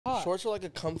not? Shorts are like a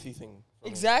comfy thing.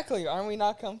 Exactly. Aren't we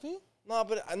not comfy? No,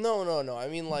 but no. I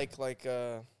mean like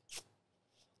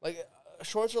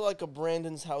shorts are like a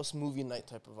Brandon's house movie night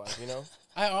type of vibe, you know?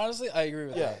 I agree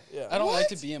with that. Yeah. I don't like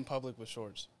to be in public with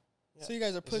shorts. Yeah. So you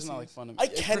guys are It's pussies. not like fun to me. I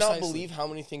cannot Precisely. believe how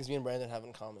many things me and Brandon have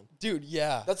in common. Dude,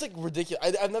 yeah. That's like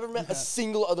ridiculous. I've never met a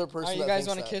single other person. Are you that guys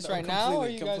want to kiss No, right now, or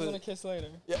completely, you guys completely. want to kiss later?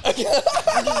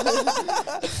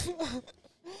 Yeah.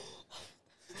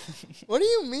 What do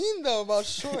you mean though about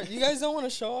short? You guys don't want to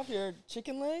show off your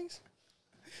chicken legs?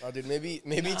 Oh, dude, maybe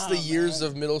it's the years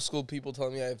of middle school people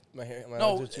telling me I have my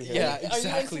arms are too hairy. yeah. Are you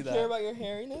Exactly insecure that. about your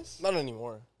hairiness? Not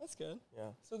anymore. That's good. Yeah.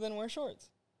 So then wear shorts.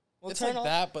 We'll It's turn like off.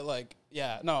 that, but like,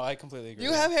 yeah. No, I completely agree.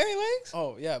 You have hairy legs?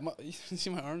 Oh, yeah. You see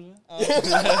my arms, man?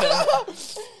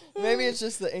 Maybe it's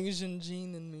just the Asian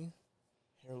gene in me.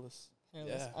 Hairless.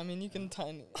 Hairless. Yeah. I mean, you can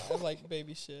tiny. I have like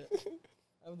baby shit.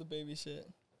 I have the baby shit.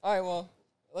 All right, well,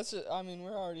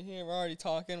 we're already here. We're already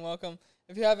talking. Welcome.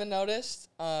 If you haven't noticed,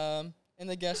 in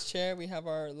the guest chair, we have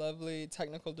our lovely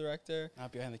technical director,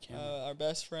 Not behind the camera. our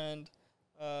best friend,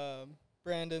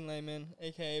 Brandon Layman,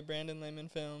 a.k.a. Brandon Layman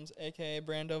Films, a.k.a.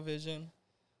 Brando Vision.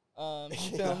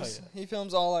 He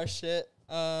films all our shit.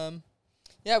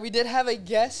 Yeah, we did have a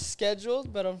guest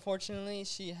scheduled, but unfortunately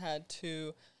she had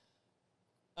to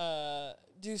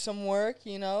do some work,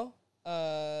 you know.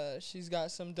 She's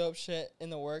got some dope shit in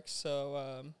the works,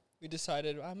 so we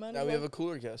decided I might. Now we have a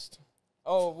cooler guest.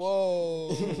 Oh, whoa!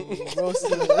 Roasted.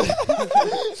 You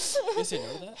guys say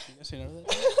no to that? You guys say no to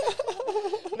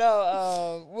that?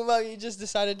 No, well, we just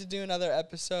decided to do another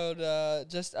episode,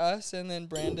 just us, and then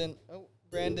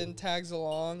Brandon tags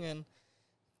along, and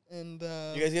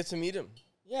You guys get to meet him.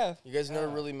 yeah. You guys never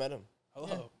really met him.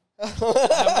 Hello. I have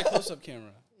my close-up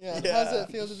camera. Yeah. Yeah. How's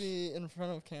it feel to be in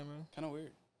front of camera? Kind of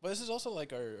weird. But this is also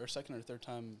like our second or third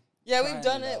time. Yeah, trying we've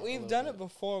done it it. out a We've little done bit. it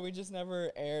before. We just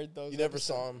never aired those. You never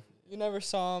episodes. saw him. You never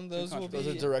saw them. Those will Those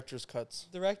are be director's cuts.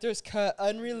 director's cut,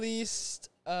 unreleased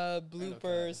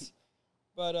bloopers.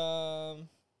 But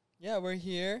yeah, we're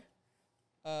here.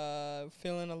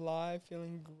 Feeling alive,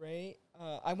 feeling great.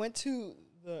 I went to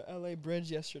the LA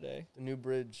Bridge yesterday. The new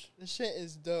bridge. The shit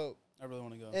is dope. I really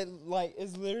want to go. It like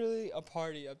is literally a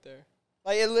party up there.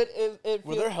 Like it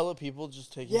Were there hella people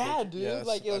just taking yeah, pictures? dude. Yes,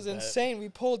 like it I was bet. insane. We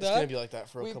pulled It's up. gonna be like that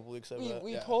for we- a couple weeks, I We bet.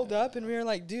 we Yeah, pulled yeah. up and we were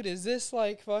like, dude, is this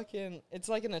like fucking? It's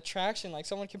like an attraction. Like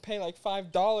someone can pay like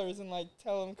 $5 and like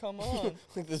tell them come on.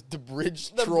 Like the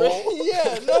bridge The troll.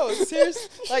 yeah, no, seriously.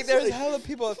 Like there's hella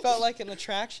people. It felt like an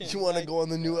attraction. You want to like, go on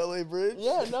the new LA bridge?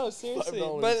 Yeah, no, seriously.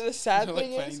 $5. But the sad They're thing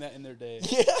like planning is, that in their day.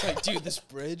 Yeah. It's like, dude, this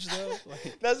bridge though.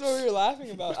 Like, that's what we were laughing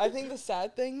about. I think the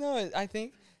sad thing though is I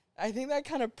think that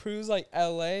kind of proves like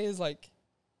LA is like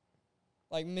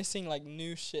missing like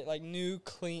new shit, like new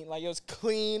clean, like it was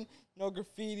clean, no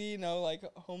graffiti, no like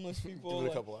homeless people. Give it a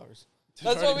like- couple hours.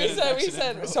 That's It's what we already been said. an We accident,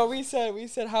 said. bro. So we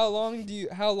said. How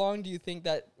long do you think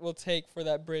that will take for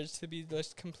that bridge to be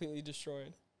just completely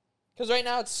destroyed? Because right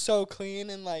now it's so clean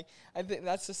and like I think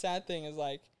that's the sad thing is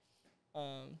like,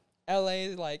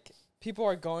 L.A. like people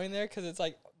are going there because it's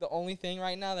like the only thing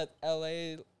right now that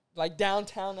L.A. like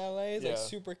downtown L.A. is like Yeah.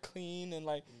 super clean and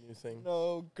like New thing.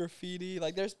 no graffiti.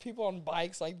 Like there's people on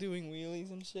bikes like doing wheelies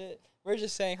and shit. We're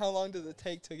just saying how long does it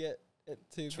take to get it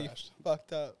to Trashed. be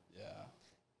fucked up, yeah,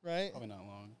 right? probably not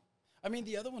long. I mean,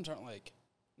 the other ones aren't like.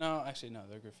 No, actually, no,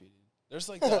 they're graffiti. There's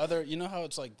like the other. You know how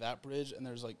it's like that bridge, and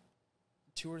there's like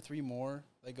 2 or 3 more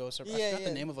that go separate. Yeah, I forgot yeah.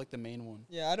 the name of like the main one.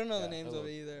 Yeah, I don't know the Yeah, names that of it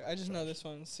look either. I just know trash. this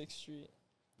one's 6th Street.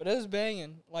 But it was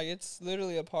banging. Like, it's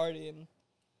literally a party, and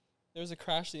there was a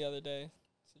crash the other day.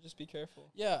 So just be careful.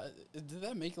 Yeah, did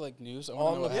that make like news? I On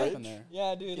want to know the what happened bridge? there.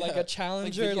 Yeah, dude, like Yeah, a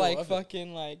Challenger, video like, of it.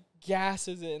 fucking, like,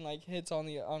 gasses it and, like, hits on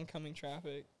the oncoming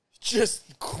traffic.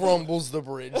 Just crumbles the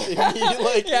bridge. like, Yeah,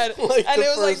 like and the it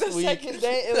was, like, the first week. second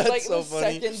day. It was, That's like, so the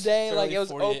funny. second day, like, Barely it was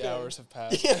 48 open. hours have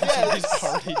passed. Yeah. This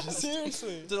party just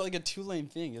Seriously. It's like a 2-lane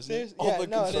thing, isn't Seriously. it? All Yeah, the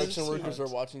no, it is construction too workers much.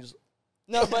 are watching just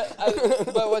No, but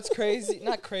what's crazy,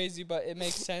 not crazy, but it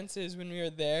makes sense is when we were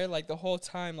there, like, the whole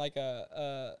time, like,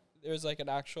 there was, like, an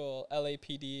actual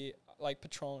LAPD, like,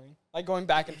 patrolling, like, going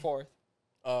back and forth.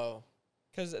 oh.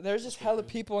 Because there's just hella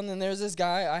people, and then there's this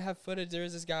guy, I have footage,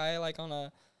 there's this guy, like, on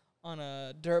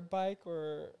a dirt bike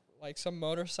or, like, some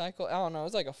motorcycle. I don't know, it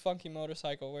was, like, a funky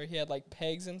motorcycle where he had, like,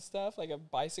 pegs and stuff, like a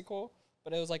bicycle,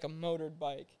 but it was, like, a motored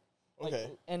bike. Like,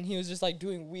 Okay. and he was just, like,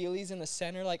 doing wheelies in the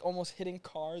center, like, almost hitting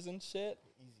cars and shit.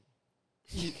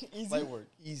 Easy. Light work.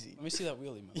 Easy. Let me see that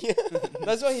wheelie, man. Yeah.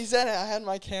 That's what he said. I had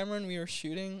my camera and we were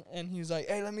shooting, and he was like,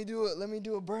 "Hey, let me do it. Let me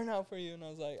do a burnout for you." And I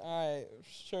was like, "All right,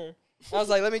 sure." I was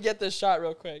like, "Let me get this shot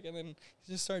real quick," and then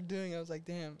he just started doing it. I was like,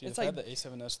 "Damn, Dude, it's if I like had the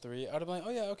A7S III, I would have been like, oh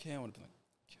yeah, okay. I would have been like,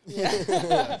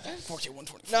 Yeah. 14,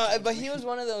 120. No, but he was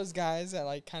one of those guys that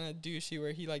like kind of douchey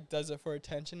where he like does it for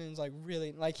attention and is like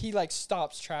really like he like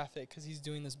stops traffic because he's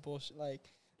doing this bullshit like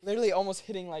literally almost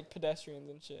hitting like pedestrians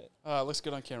and shit. Looks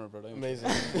good on camera, bro. Amazing.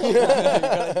 you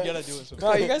gotta do it.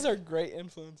 No, you guys are great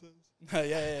influences.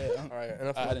 yeah. All right,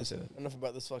 enough. I about didn't say that. Enough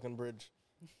about this fucking bridge.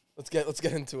 Let's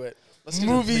get into it. Let's get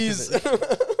Movies. I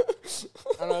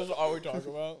know that's all we talk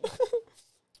about.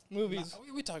 Movies.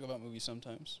 We talk about movies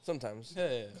sometimes. Sometimes. Yeah.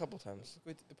 A couple times.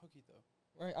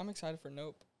 Right, I'm excited for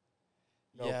Nope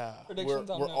Nope. Yeah. Predictions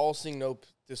on We're Nope all seeing Nope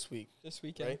this week. this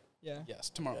weekend. right? Yeah. Yes,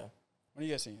 tomorrow. Yeah. When are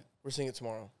you guys seeing it? We're seeing it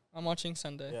tomorrow. I'm watching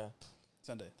Sunday. Yeah.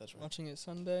 Sunday. That's right. Watching it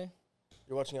Sunday.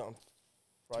 You're watching it on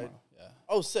Friday. Tomorrow, yeah.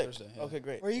 Oh, sick. Thursday, yeah. Okay,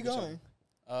 great. Where are you Thursday.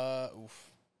 going?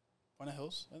 Point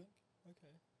Hills, I think.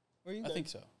 Okay. Where are you I going? think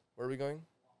so. Where are we going?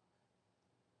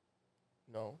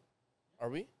 No. Are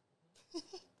we?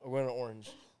 We're going to Orange.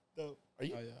 Dope. Are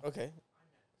you? Oh, yeah. Okay.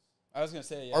 I was gonna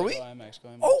say, yeah. Are we? Go IMAX. Go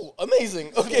IMAX. Oh,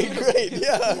 amazing. Okay, great.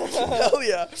 Yeah. Hell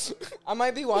yeah. I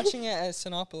might be watching it at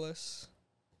Sinopolis.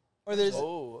 Or there's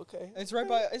Oh, okay. it's right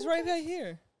by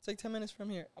here. It's like 10 minutes from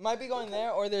here. I might be going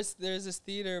there or there's this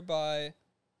theater by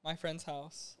my friend's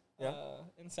house. Yeah.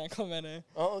 In San Clemente.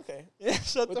 Oh, okay. Yeah,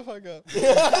 shut the fuck up.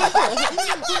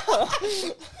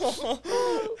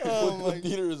 What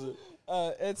theater is it?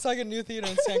 It's like a new theater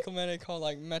in San Clemente called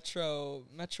like Metro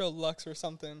Lux or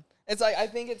something. It's like I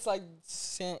think it's like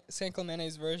San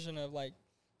Clemente's version of like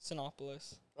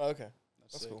Sinopolis. Oh, okay.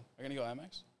 That's sick. cool. Are you gonna go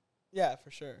IMAX? Yeah,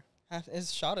 for sure.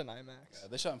 It's shot in IMAX. Yeah,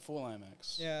 they shot in full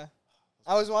IMAX. Yeah.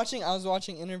 I was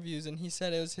watching interviews and he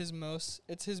said it's his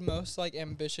most like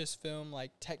ambitious film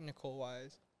like technical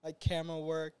wise. Like camera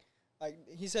work. Like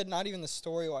he said not even the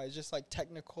story wise, just like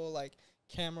technical like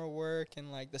camera work and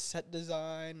like the set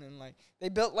design and like they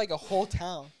built like a whole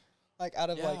town like out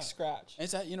of like scratch.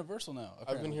 It's at Universal now.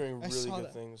 Apparently. I've been hearing I really saw good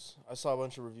that. things. I saw a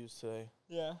bunch of reviews today.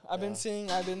 Yeah. I've been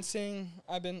Yeah. seeing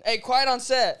hey, quiet on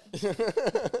set.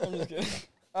 I'm just kidding.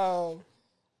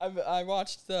 I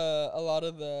watched a lot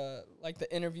of the like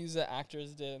the interviews that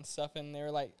actors did and stuff, and they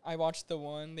were like, I watched the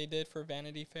one they did for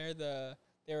Vanity Fair. They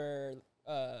were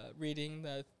reading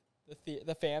the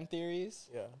fan theories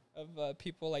Yeah. of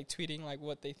people like tweeting like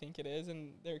what they think it is,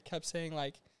 and they kept saying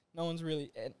like no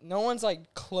one's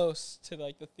like close to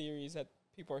like the theories that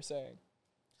people are saying.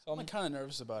 So I'm like, kind of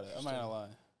nervous about it. I'm not gonna lie.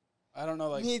 I don't know.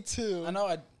 Like me too. I know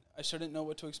I shouldn't know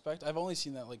what to expect. I've only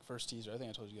seen that like first teaser. I think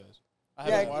I told you guys. I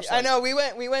Yeah, haven't watched. I know. We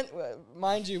went.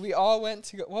 Mind you, we all went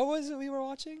to go. What was it we were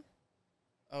watching?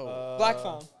 Black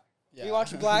Phone. Yeah. We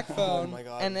watched Black Oh Phone. my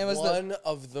god. And it was one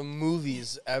of the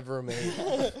movies ever made.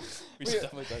 We should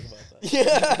definitely talk about that.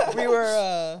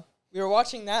 Yeah. we were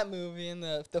watching that movie, and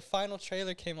the final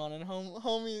trailer came on, and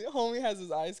homie has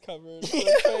his eyes covered for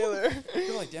the trailer.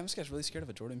 You're like, damn, this guy's really scared of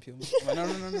a Jordan Peele movie. I'm like,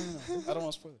 no. I don't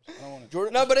want spoilers. I don't want it.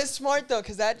 Jordan. No, but it's smart though,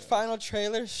 cause that final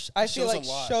trailer I feel Shows a like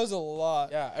lot. shows a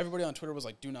lot. Yeah, everybody on Twitter was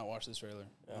like, do not watch this trailer.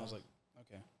 And I was like,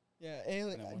 okay. Yeah,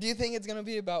 I know. do you think it's gonna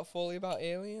be fully about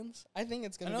aliens? I think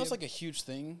it's I gonna. know be it's like a huge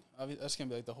thing. That's gonna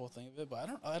be like the whole thing of it, but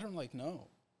I don't like know.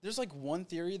 There's like one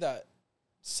theory that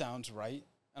sounds right,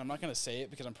 and I'm not gonna say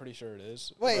it because I'm pretty sure it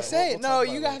is. Wait, but say we'll it. No, talk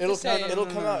about you have to It'll say come. it. It'll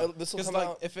come out. This will 'Cause come like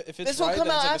out. if it's This will right, come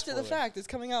then out it's like a after the spoiler. fact. It's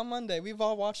coming out Monday. We've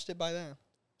all watched it by then.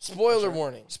 Spoiler Sure.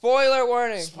 warning. Spoiler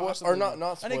warning. Or not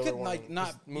and spoiler it could warning. like not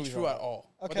Just be movies true on at it. all.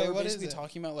 But Okay, they were what is basically it?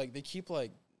 talking about like they keep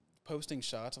like posting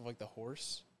shots of like the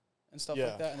horse and stuff Yeah.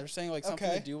 like that, and they're saying like something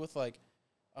Okay. to do with like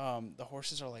the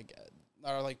horses are like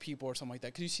people or something like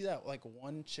that. Cause you see that like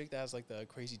one chick that has like the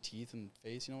crazy teeth and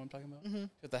face. You know what I'm talking about? Mm-hmm.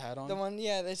 With the hat on. The one,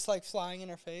 yeah, it's like flying in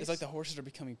her face. It's like the horses are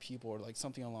becoming people or like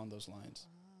something along those lines,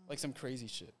 like some crazy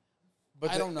shit. But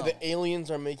I don't know. The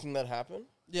aliens are making that happen.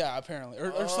 Yeah, apparently,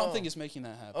 or Oh. something is making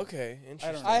that happen. Okay,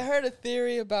 interesting. know. I heard a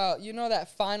theory about that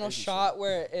final Crazy shot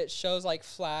where it shows like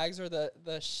flags or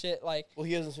the shit like. Well,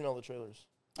 he hasn't seen all the trailers.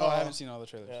 Oh, I haven't seen all the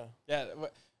trailers. Yeah. Yeah.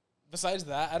 Besides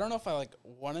that, I don't know if I like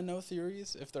want to know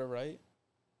theories if they're right.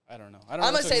 I don't know. I don't.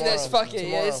 I'm know gonna say this. tomorrow. Fuck it. Yeah,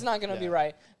 Tomorrow. it's not gonna be Yeah.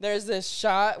 right. There's this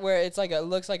shot where it's like it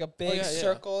looks like a big yeah.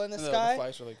 circle in the And sky. The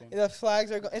flags are like going. The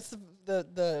flags are. It's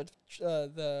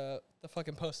the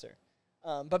fucking poster.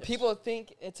 But Yes. people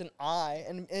think it's an eye,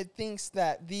 and it thinks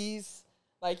that these,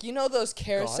 like, those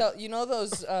carousel,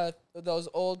 those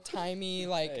old timey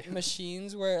like Hey.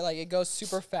 machines where like it goes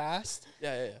super fast,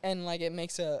 Yeah. and like it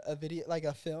makes a video, like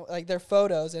a film, like they're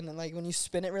photos, and then, like when you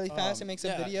spin it really fast, it makes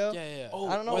a video. Yeah. Oh,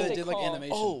 I don't know Where what they they did like call.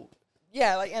 animation. Oh,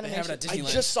 Yeah, like They have it animation. at I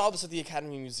Disneyland. just saw this at the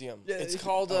Academy Museum. Yeah, It's it-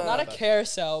 called. oh, Not a that.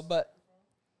 carousel, but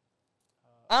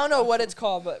I don't know what it's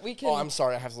called, but we can. Oh, I'm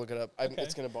sorry. I have to look it up. Okay.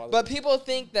 It's gonna bother. But me. people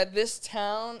think that this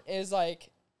town is like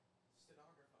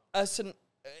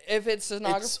if it's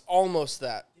stenographer. It's almost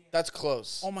that. That's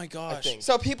close. Oh my gosh. I think.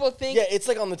 So people think. Yeah, it's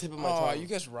like on the tip of my Oh, are tongue. you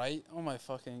guys right? Oh my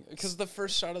fucking. Because the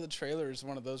first shot of the trailer is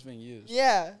one of those being used.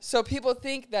 Yeah. So people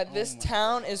think that this my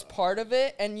town is part of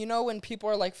it, and you know when people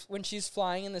are like when she's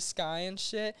flying in the sky and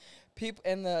shit, people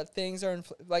and the things are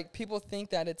like people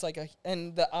think that it's like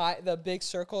and the big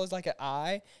circle is like an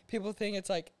eye. People think it's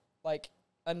like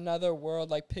another world,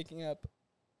 like picking up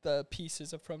the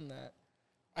pieces from that.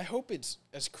 I hope it's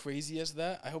as crazy as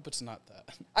that. I hope it's not that.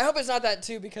 I hope it's not that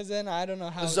too, because then I don't know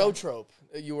how. A zoetrope.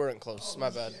 You weren't close. My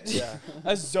bad. Yeah.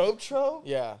 A zoetrope?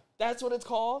 Yeah. That's what it's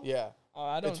called? Yeah. Oh,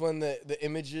 I don't. It's when the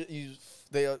images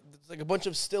it's like a bunch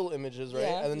of still images, right?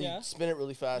 Yeah, and then yeah. you spin it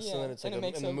really fast, Yeah, and then it's like and it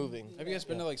makes a- moving. Have you guys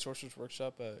been to like Sorcerer's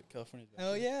Workshop at California?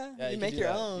 Hell yeah. Yeah, You can make do your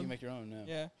that. own. You can make your own. Yeah.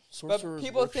 Yeah. Sorcerer's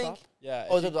people Workshop? think. Yeah.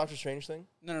 Oh, if is that you- the Doctor Strange thing?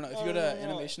 No. If No, you go to no, no.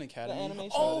 Animation Academy.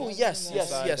 animation Oh, Academy. yes, Yeah. yes,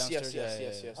 Inside, yes, downstairs, yes, yeah, yes, yeah,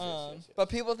 yes, yeah. yes. But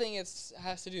people think it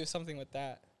has to do something with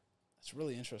that. It's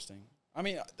really interesting. I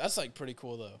mean, that's like pretty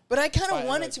cool though. But I kind Fine, of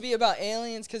want like- it to be about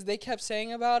aliens because they kept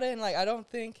saying about it, and like I don't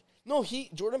think No,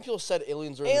 Jordan Peele said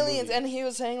aliens are in the aliens, movie. and he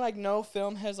was saying like no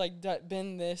film has like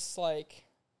been this like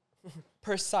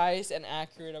precise and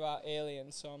accurate about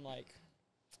aliens. So I'm like,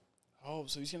 Oh,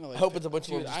 so he's gonna like. I hope it's a bunch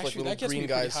Dude, of just like actually, little that gets green me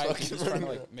pretty guys hyped 'cause fucking he's trying to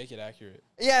running like make it accurate.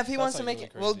 yeah, if he That's, wants to like,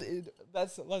 make really it,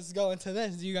 crazy. let's go into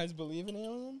this. Do you guys believe in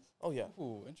aliens? Oh yeah,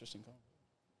 Ooh, interesting.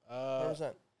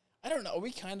 100%. I don't know.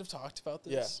 We kind of talked about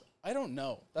this. Yeah. I don't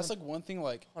know. That's like one thing.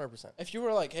 Like, 100%. if you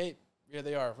were like, "Hey, here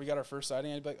they are. We got our first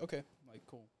sighting," I'd be like, "Okay, like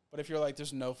cool." But if you're like,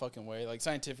 "There's no fucking way," like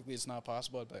scientifically it's not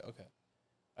possible, I'd be like, "Okay."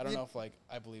 I don't know if like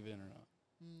I believe it or not.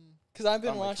 Because I've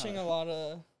been I'm, like, watching kinda- a lot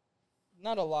of,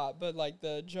 not a lot, but like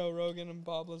the Joe Rogan and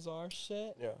Bob Lazar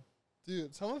shit. Yeah.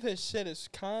 Dude, some of his shit is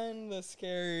kind of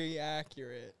scary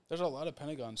accurate. There's a lot of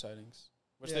Pentagon sightings,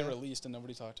 which they Yeah. released and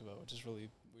nobody talked about, which is really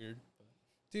weird.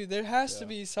 Dude, there has to Yeah.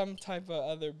 be some type of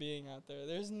other being out there.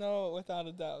 There's no, without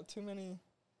a doubt, too many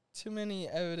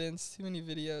evidence, too many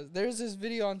videos. There's this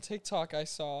video on TikTok I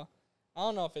saw. I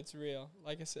don't know if it's real.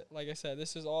 Like I said,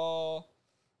 this is all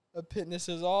this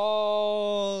is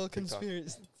all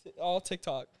conspiracy, all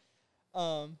TikTok.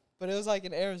 But it was like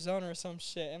in Arizona or some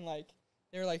shit, and like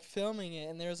they were like filming it,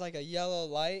 and there was like a yellow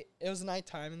light. It was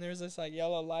nighttime, and there was this like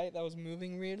yellow light that was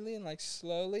moving weirdly and like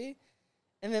slowly,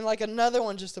 and then like another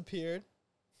one just appeared.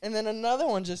 And then another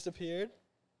one just appeared,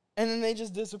 and then they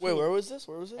just disappeared. Wait, where was this?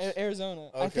 Arizona.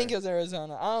 Okay. I think it was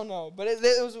Arizona. I don't know, but it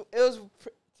was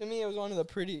to me it was one of the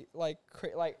pretty like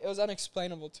it was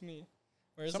unexplainable to me.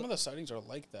 Whereas Some of the sightings are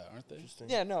like that, aren't they? Interesting.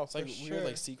 yeah, no, It's like for weird sure.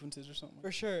 like sequences or something.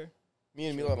 For sure. Me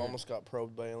and It's really Milad weird. almost got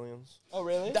probed by aliens. Oh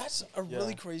really? That's a Yeah.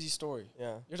 really crazy story.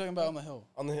 Yeah. You're talking about on the hill.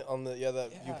 On the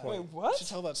that Yeah. viewpoint. Wait, You what? should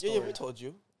tell that Yeah, story. yeah, we told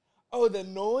you. Oh, the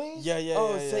noise. Yeah, yeah,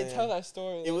 Oh, yeah, say yeah, tell yeah. that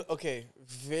story. It was okay.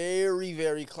 Very,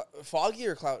 very foggy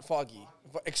or cloud foggy.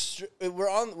 We're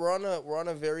on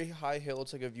a very high hill.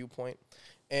 It's like a viewpoint,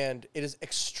 and it is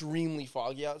extremely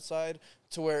foggy outside.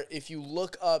 To where if you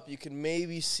look up, you can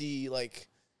maybe see like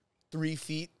 3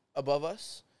 feet above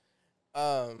us.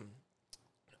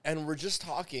 And we're just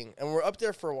talking, and we're up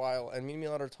there for a while, and me and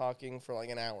Milad are talking for like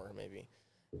an hour maybe,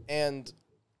 and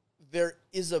there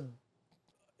is a.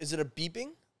 Is it a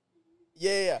beeping?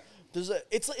 Yeah.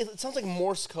 It sounds like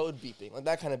Morse code beeping, like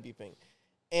that kind of beeping.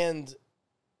 And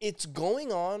it's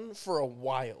going on for a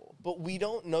while, but we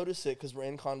don't notice it because we're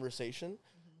in conversation.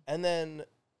 And then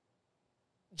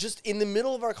just in the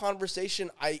middle of our conversation,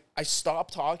 I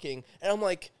stop talking, and I'm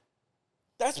like,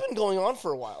 that's been going on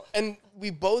for a while. And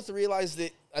we both realized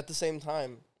it at the same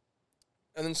time.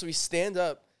 And then so we stand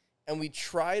up, and we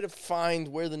try to find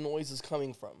where the noise is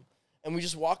coming from. And we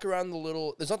just walk around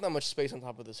there's not that much space on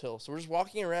top of this hill. So we're just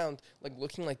walking around, like,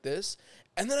 looking like this.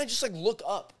 And then I just, like, look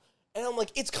up. And I'm like,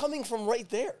 it's coming from right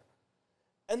there.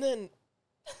 And then...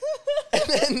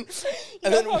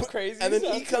 and then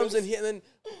he comes in here, and then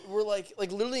we're like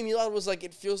literally Milad was like,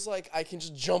 it feels like I can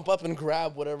just jump up and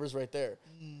grab whatever's right there.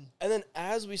 And then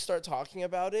as we start talking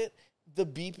about it, the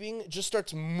beeping just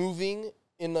starts moving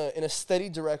in a steady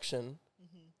direction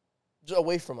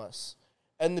away from us.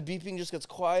 And the beeping just gets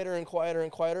quieter and quieter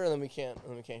and quieter, and then we can't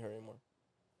hear it anymore.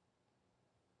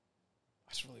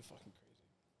 That's really fucking crazy.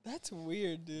 That's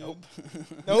weird, dude.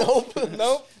 Nope.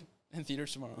 Nope. In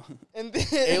theaters tomorrow. And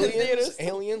theaters.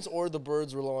 Aliens or the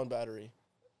birds were low on battery.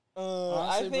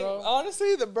 Honestly, I think bro.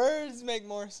 honestly the birds make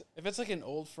more sense. If it's like an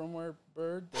old firmware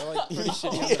bird, they're like pretty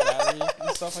shitty on the battery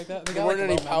and stuff like that. They There got, weren't like,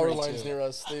 any low power memory, lines too. near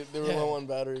us. They were Yeah. low on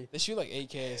battery. They shoot like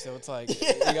 8K, so it's like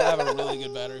you gotta have a really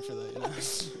good battery for that. You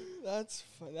know?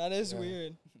 That is Yeah.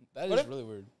 weird. That What is if- really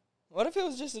weird. What if it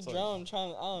was just a like- drone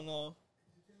trying to, I don't know.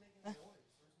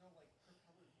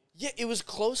 Yeah, it was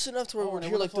close enough to where Oh, we and it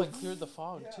hear would like have the cleared the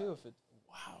fog too. If it,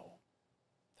 wow,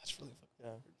 that's really fucking.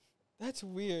 yeah. That's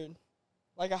weird.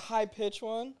 Like a high pitch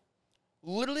one.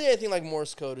 Literally, I think like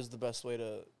Morse code is the best way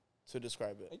to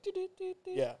describe it. Like, do.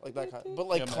 Yeah, like that kind. But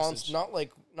like Yeah,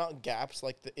 constant, not gaps.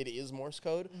 Like it is Morse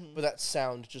code, but that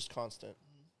sound just constant.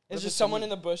 It's just someone in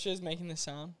the bushes making the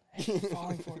sound. Hey, they're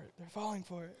falling for it. They're falling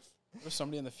for it. What if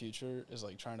somebody in the future is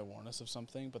like trying to warn us of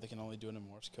something, but they can only do it in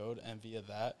Morse code, and via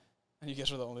that, and you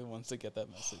guys are the only ones to get that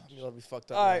message? You'll be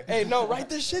fucked up. All right, hey, no, write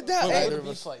this shit down. Hey, Neither of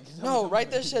us- no,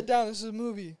 write this shit down. This is a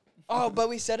movie. Oh, but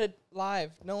we said it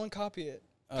live. No one copy it.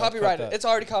 Cut Copyrighted. that. It's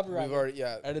already copyrighted. We've already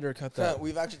Editor, cut Yeah, that.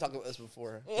 we've actually talked about this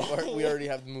before. We already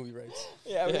have the movie rights.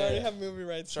 Yeah, we Yeah, already yeah. have movie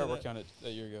rights. Start to working on it a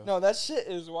year ago. No, that shit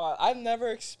is wild. I've never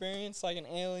experienced like an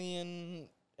alien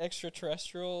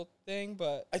extraterrestrial thing,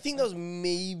 but I think that was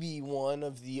maybe one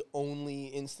of the only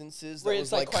instances that Where was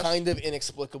it's, like, like kind of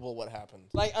inexplicable what happened.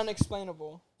 like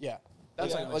unexplainable. Yeah.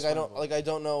 That's like, like I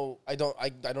don't know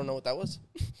what that was.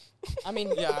 I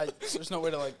mean, Yeah, there's no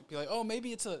way to like be like, oh,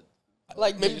 maybe it's a.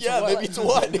 like Maybe it's yeah, what? maybe it's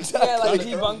what exactly. Yeah, like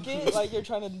debunk it. Like you're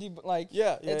trying to like.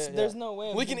 yeah, It's there's no way.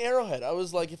 of Like an Arrowhead. I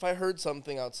was like, if I heard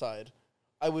something outside,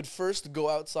 I would first go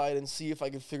outside and see if I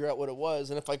could figure out what it was,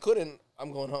 and if I couldn't,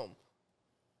 I'm going home.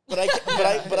 But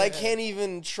I can't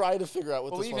even try to figure out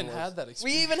what Well, this we one even was. had that We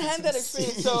experience. even had that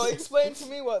experience. So explain to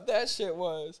me what that shit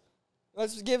was.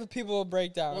 Let's give people a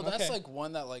breakdown. Well, that's okay. like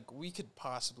one that like we could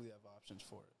possibly have options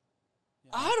for it.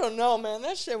 I don't know, man.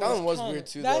 That shit was. That one was kinda- weird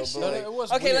too, that though, shit- but, No, like- it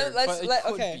was Okay, weird, let's- but it let-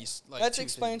 could okay. be like Let's two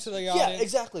explain things. to the Yeah, audience.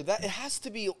 exactly. That it has to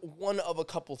be one of a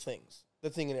couple things. The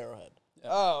thing in Arrowhead.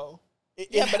 Oh. It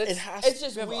Yeah, but it it's has. it's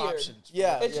just We have weird. options. for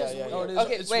Yeah, it. It's just yeah, weird. yeah. Oh, it is-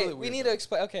 Okay, it's wait. really we weird, need though. to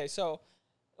explain. Okay, so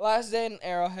last day in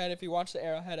Arrowhead. If you watch the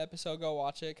Arrowhead episode, go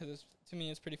watch it because to me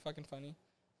it's pretty fucking funny.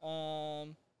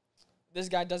 This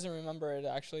guy doesn't remember it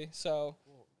actually. So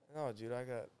No, dude, I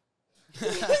got see,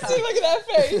 look at that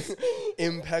face.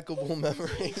 impeccable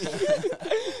memory.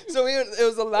 So it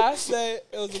was the last day.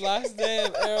 It was the last day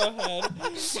of Arrowhead.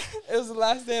 It was the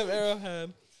last day of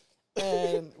Arrowhead,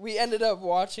 and we ended up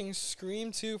watching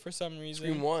Scream 2 for some reason.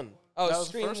 Scream 1. Oh, That was the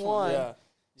Scream first 1. one, Yeah.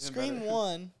 Even Scream better.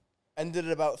 1. Ended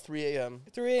at about 3 a.m.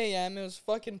 3 a.m. It was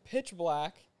fucking pitch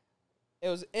black. It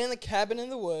was in a cabin in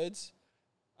the woods.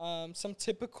 Some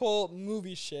typical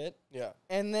movie shit. Yeah.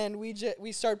 And then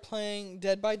we start playing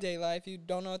Dead by Daylight. If you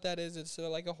don't know what that is, it's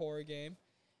like a horror game.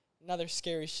 Another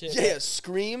scary shit. Yeah,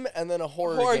 Scream and then a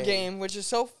horror game, which is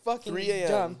so fucking 3 a.m.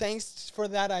 dumb. Thanks for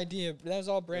that idea. That was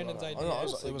all Brandon's idea. no,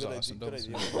 honestly, It was good awesome. idea,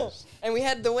 Don't good say idea. And we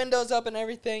had the windows up and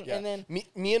everything, Yeah. and then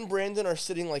me and Brandon are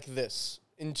sitting like this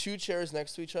in two chairs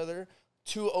next to each other,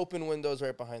 two open windows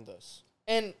right behind us.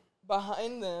 and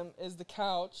behind them is the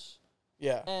couch,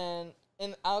 Yeah. and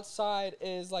outside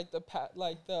is like the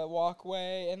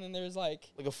walkway, and then there's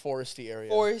like Like a foresty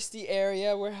area. foresty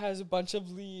area where it has a bunch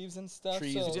of leaves and stuff.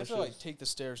 Trees so You have to like bushes. take the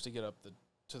stairs to get up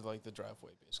to like the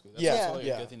driveway, basically. That's Yeah, like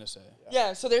yeah. a good thing to say.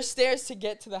 yeah, so there's stairs to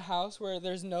get to the house where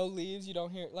there's no leaves. You don't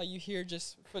hear you hear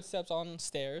just footsteps on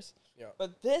stairs. Yeah.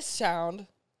 But this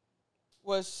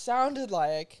sounded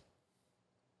like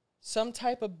some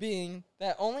type of being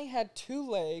that only had two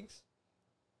legs,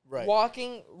 Right.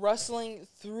 walking, rustling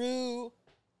through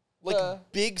Like the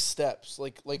big steps.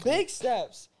 Like big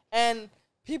steps. And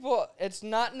people, it's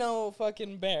not no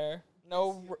fucking bear.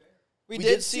 No, we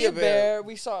did see a bear.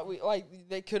 We saw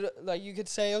they could you could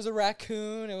say it was a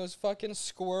raccoon. It was fucking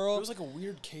squirrel. It was like a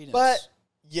weird cadence. But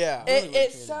Yeah. Really it weird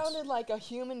cadence. sounded like a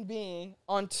human being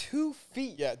on 2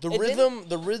 feet. Yeah, the It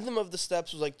rhythm of the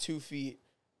steps was like 2 feet,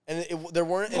 and there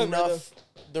weren't The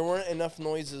enough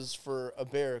noises for a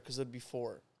bear because it'd be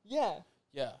 4. Yeah.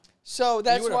 yeah, So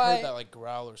that's you would have why heard that like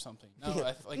growl or something. No,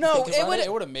 like, No, think about it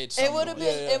it would have made. Some it would have noise.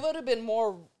 been Yeah. it would have been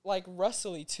more like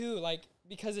rustly too, like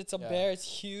because it's a Yeah. bear, it's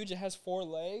huge, it has 4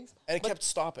 legs. And it But- kept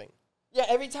stopping. Yeah,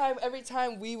 every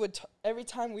time we would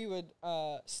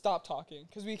stop talking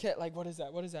because we kept like, what is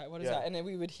that? What is that? What is Yeah. that? And then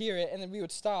we would hear it, and then we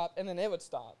would stop, and then it would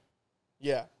stop.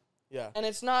 Yeah, yeah. And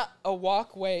it's not a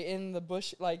walkway in the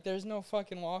bush. Like there's no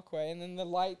fucking walkway. And then the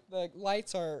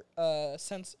lights are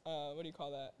what do you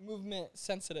call that? Movement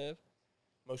sensitive.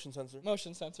 Motion sensor.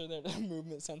 Motion sensor. They're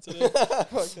movement sensitive.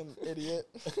 Fucking idiot.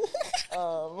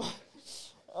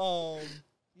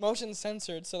 Motion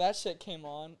censored. So that shit came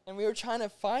on, and we were trying to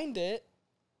find it.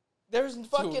 There's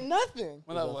fucking nothing.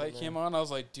 When that There's light nothing came on, I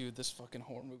was like, dude, this fucking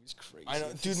horror movie's crazy. I know,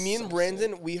 This dude. is Me and so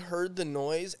Brandon, sick. we heard the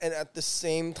noise, and at the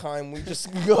same time, we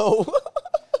just go.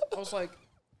 I was like,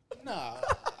 nah.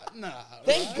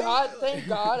 Thank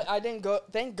God I didn't go.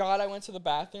 Thank God I went to the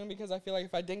bathroom because I feel like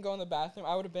if I didn't go in the bathroom,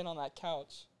 I would have been on that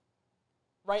couch,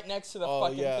 right next to the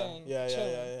fucking thing.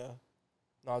 Yeah.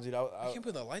 No, dude, I I can't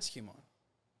believe the lights came on.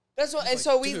 That's what. I And was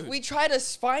so like, dude. we tried to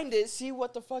find it, see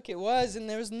what the fuck it was, and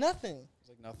there was nothing. It was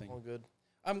like nothing. all good.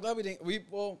 I'm glad we didn't. We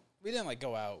didn't like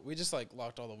go out. We just like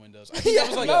locked all the windows. I think that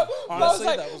was like honestly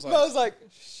that was like. I was like,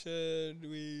 should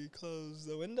we close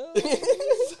the windows?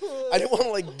 I didn't want to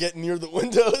like get near the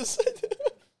windows.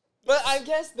 But I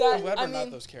guess that I'm glad we're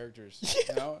not those characters.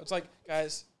 You know, it's like,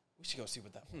 guys, we should go see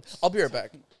what that was. I'll be right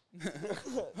back.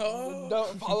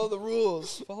 Don't follow the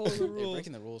rules. Follow the You're rules.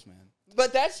 breaking the rules, man.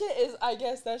 But that shit is, I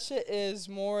guess, that shit is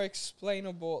more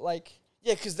explainable. Like,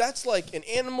 Yeah, because that's like an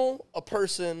animal, a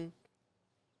person.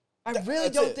 I really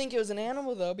don't think it was an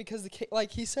animal though, because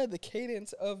like he said, the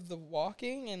cadence of the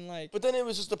walking and like. But then it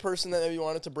was just a person that maybe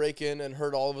wanted to break in and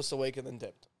heard all of us awake and then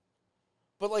dipped.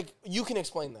 But like, you can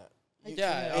explain that.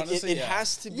 Honestly, it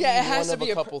has to be it has one to of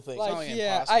be a couple things. Like,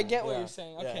 like I get what Yeah. you're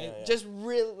saying. Yeah, Okay, yeah. just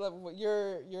really like,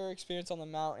 your experience on the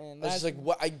mountain. It's That's just like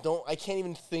what I can't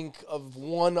even think of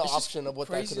one It's option of what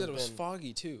that crazy could that have it was been.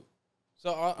 foggy too. So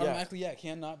automatically, it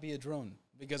cannot be a drone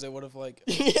because it would have like.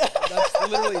 Yeah. That's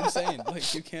literally insane.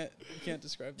 Like you can't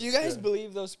describe. Do you guys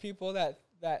believe those people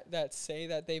that say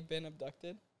that they've been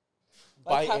abducted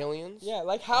By how, aliens? Yeah,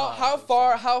 like how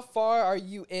far are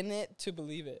you in it to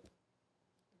believe it?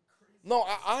 No,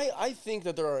 I think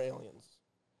that there are aliens.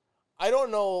 I don't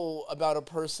know about a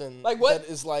person Like what-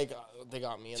 that is like they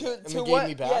got me and To they what? gave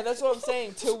me back. Yeah, that's what I'm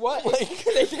saying. To what? Like-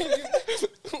 they gave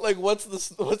you, Like what's the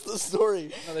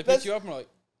story? No, they That's- picked you up and were like,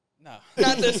 nah.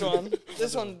 not this one.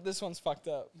 This one's fucked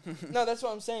up. No, that's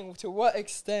what I'm saying. To what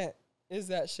extent is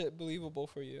that shit believable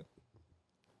for you?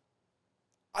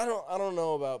 I don't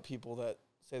know about people that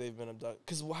say they've been abducted.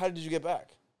 Because how did you get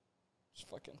back? Just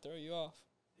fucking throw you off.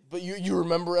 But you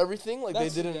remember everything? Like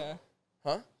That's, they didn't, Yeah.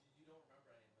 huh?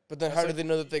 But then That's how like- did they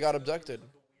know that they got abducted?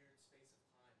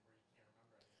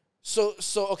 So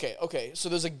okay. So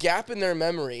there's a gap in their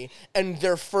memory, and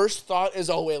their first thought is,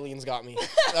 "Oh, aliens got me."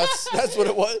 That's what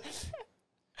it was.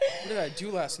 What did I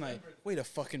do last night? Wait a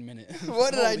fucking minute.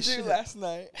 What did I Holy do shit. last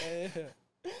night? I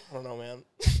don't know, man.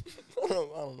 I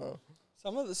don't know.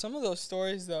 Some of those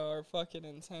stories though are fucking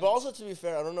intense. But also, to be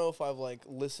fair, I don't know if I've like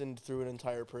listened through an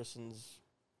entire person's.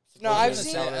 No, I I've was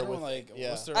seen gonna say, it. I don't like. Yeah.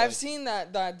 What's their, I've like- seen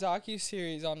that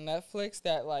docu-series on Netflix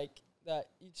that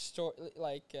each story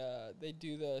they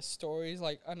do the stories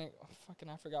like I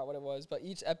forgot what it was, but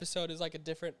each episode is like a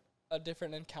different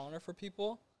encounter for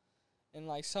people, and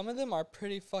like some of them are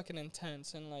pretty fucking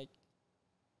intense and like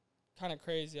kind of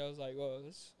crazy. I was like, whoa,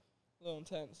 this is a little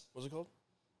intense. What's it called?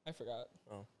 I forgot.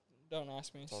 Oh. Don't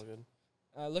ask me. It's all good.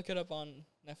 Look it up on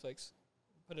Netflix.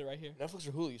 Put it right here. Netflix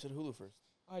or Hulu? You said Hulu first.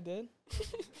 I did.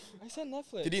 I said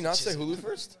Netflix. Did he not say Hulu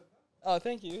first? Oh,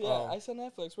 thank you. Yeah, Oh. I said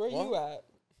Netflix. Where are What? you at?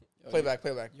 Oh, Play you- back.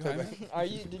 you high, man? Are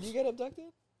you? Did you get abducted?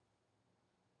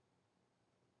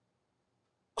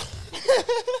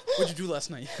 What'd you do last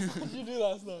night? What did you do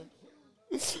last night?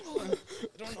 I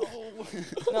don't know.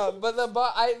 No,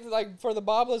 but I like for the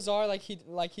Bob Lazar,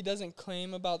 he doesn't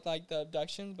claim about like the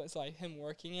abductions, but it's like him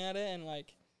working at it and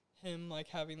like him like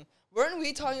having. Weren't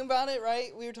we talking about it?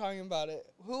 Right, we were talking about it.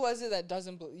 Who was it that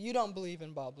doesn't? You don't believe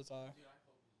in Bob Lazar?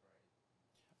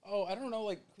 Oh, I don't know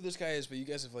like who this guy is, but you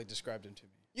guys have like described him to me.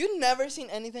 You never seen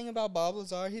anything about Bob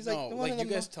Lazar? He's like No, one like of you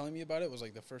the guys telling me about it was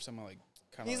like the first time I like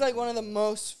kind of. He's like one of the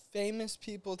most famous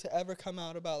people to ever come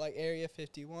out about like Area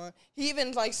 51. He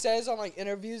even like says on like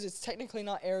interviews it's technically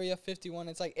not Area 51,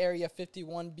 it's like Area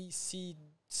 51 BC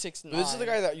 69. This is the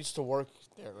guy that used to work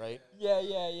there, right? Yeah.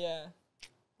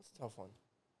 That's a tough one.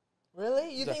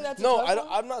 Really? You think that's no? a tough one?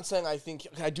 I'm not saying I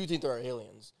do think there are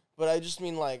aliens, but I just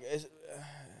mean like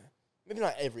maybe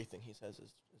not everything he says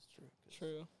is true.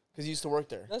 True. Because he used to work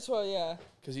there. That's why, yeah.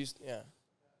 Because You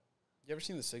ever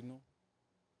seen The Signal?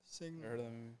 Signal. Ever heard of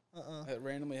that movie? Uh-uh. It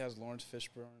randomly has Lawrence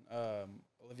Fishburne,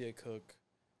 Olivia Cook,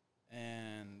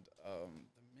 and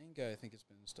the main guy I think has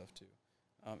been in stuff too.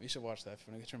 You should watch that if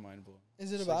you want to get your mind blown.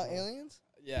 Is it about Signal. aliens?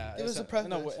 Yeah, Give us it's a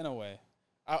in a preface. in a way.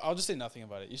 I'll just say nothing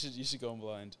about it. You should go in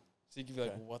blind, so you can be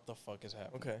like, Okay. what the fuck is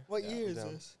happening? Okay. What Yeah, year I'm is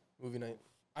down. this? Movie night.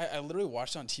 I literally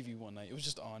watched it on TV one night. It was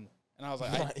just on, and I was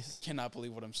like, Nice. I cannot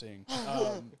believe what I'm seeing.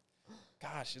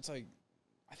 Gosh, it's like,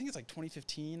 I think it's like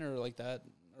 2015 or like that,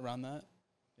 around that.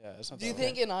 Yeah, it's not. Do you that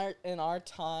think long. in our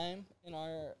time, in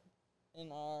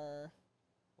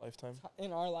Lifetime.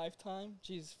 our lifetime,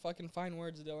 jeez, fucking fine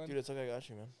words, Dylan. Dude, it's okay. I got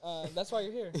you, man. That's why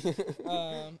you're here.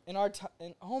 In our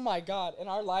oh my god, in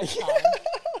our lifetime,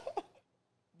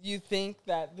 you think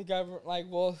that the government like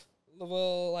will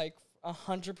like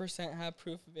 100% have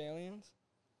proof of aliens?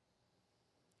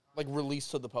 Like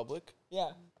released to the public. Yeah.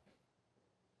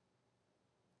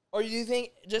 Or do you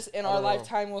think just in I our don't know.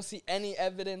 lifetime we'll see any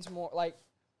evidence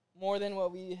more than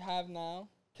what we have now?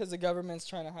 Because the government's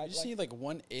trying to You hide. just need like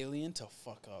one alien to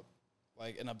fuck up.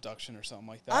 like an abduction or something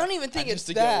like that. I don't even think and it's just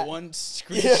to that. get one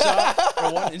screenshot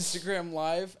or one Instagram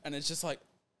live, and it's just like,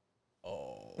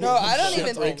 oh. No, I don't That's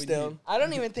even all we breaks need. down. I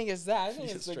don't even think it's that. I think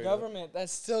Yeah, it's the straight up. government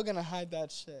that's still gonna hide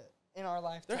that shit in our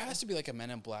lifetime. There has to be like a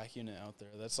Men in Black unit out there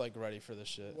that's like ready for this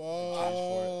shit. Whoa. Like, change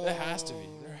for it. There has to be.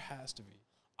 There has to be.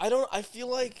 I feel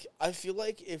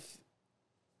like if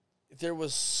there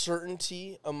was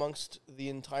certainty amongst the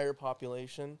entire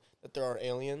population that there are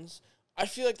aliens, I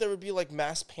feel like there would be like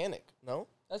mass panic. No,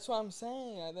 That's what I'm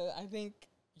saying. I think.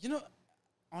 You know,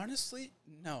 honestly,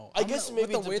 no. I guess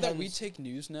maybe with the way that we depends. take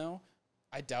news now,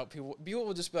 I doubt people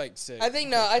will just be like sick. I think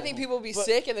no. I think people will be But-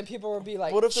 sick, and then people will be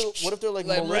like, what if they're like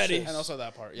Like, malicious? ready. and also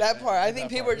that part. that part. I that think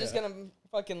people part, are just yeah. gonna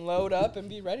fucking load up and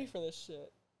be ready for this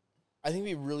shit. I think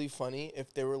it'd be really funny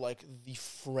if they were like the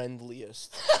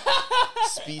friendliest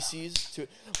species to,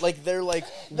 like they're like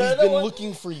They're we've the been one-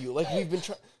 looking for you, like we've been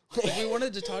trying. Like we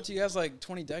wanted to talk to you guys like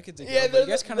 20 decades ago, Yeah, but they're you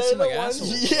guys the- kind of they're seem like the ones-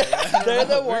 assholes. Yeah. Like, I don't They're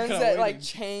know. the We're ones kinda that like waiting.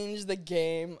 change the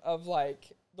game of like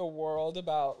the world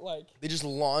about like. They just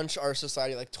launch our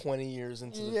society like 20 years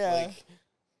into the Yeah. like.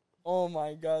 Oh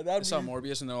my god, I that'd saw be.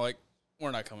 Morbius and they're like,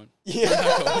 we're not coming. Yeah.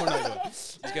 We're not going.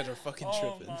 These guys are fucking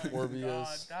tripping.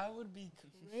 Morbius. that would be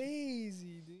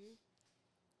crazy, dude.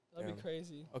 That'd Damn. be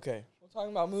crazy. Okay, We're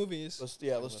talking about movies. let's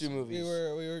do movies.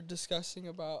 We were discussing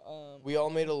about We all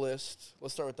made a list.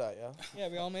 Let's start with that. Yeah. yeah,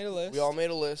 we all made a list. We all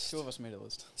made a list. Two of us made a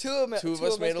list. Two of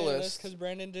us made a list. because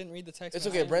Brandon didn't read the text. It's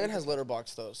message. okay. Brandon has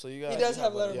Letterboxd though, so you guys. He does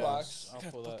have Yeah. Letterboxd. I'll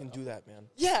You pull gotta that fucking up. do that, man.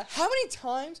 Yeah, how many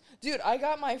times, dude? I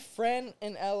got my friend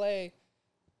in LA.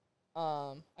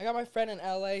 I got my friend in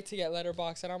LA to get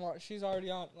Letterboxd, and she's already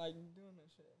on like doing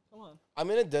this shit. Come on. I'm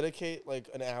gonna dedicate like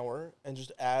an hour and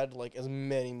just add like as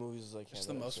many movies as I can. It's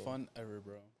the that I've most seen. fun ever,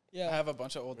 bro. I Yeah. have a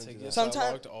bunch of old I'm gonna do tickets. that. I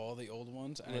Sometime- logged all the old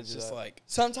ones, and gonna it's do just that. like,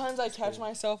 Sometimes I catch cool.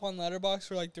 myself on Letterboxd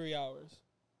for like 3 hours.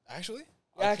 actually?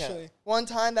 I can't. Actually, one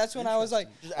time that's when I was like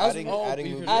Just I was adding, Oh, adding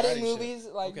because movies. you're adding adding shit. movies,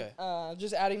 like Okay.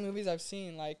 just adding movies I've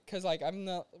seen, like, cause like I'm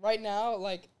not right now,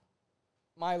 like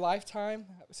my lifetime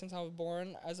since I was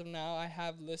born, as of now, I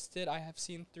have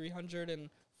seen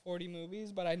 340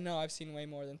 movies, but I know I've seen way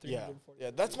more than Yeah, 340.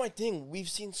 yeah, that's my thing. We've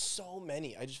seen so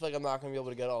many. I just feel like I'm not gonna be able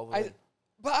to get all of them.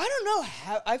 But I don't know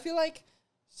how. I feel like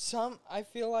some of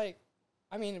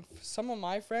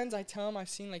my friends, I tell them I've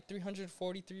seen like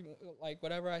 343, like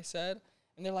whatever I said,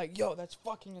 and they're like, "Yo, that's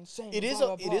fucking insane." It is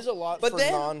blah, a blah, it blah. is a lot But for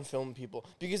then- non-film people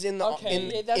because in the Okay,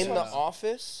 yeah, that's in what the I'm saying.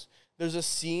 Office, there's a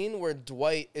scene where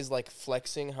Dwight is like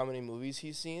flexing how many movies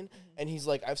he's seen, and he's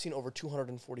like, "I've seen over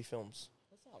 240 films."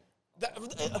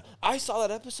 That's not- I saw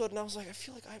that episode and I was like, I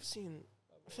feel like I've seen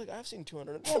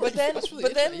 240. Yeah, but then, That's really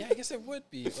but then, interesting. Yeah, I guess it would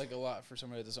be like a lot for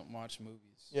somebody that doesn't watch movies.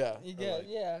 yeah, you or get, like-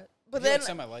 yeah. I But feel then, like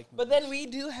some I like but movies. then we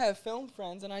do have film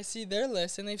friends, and I see their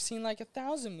list, and they've seen like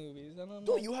 1,000 movies. And I'm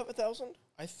Don't like, you have 1,000?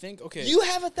 I think, okay. you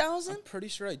have 1,000? I'm pretty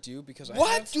sure I do because I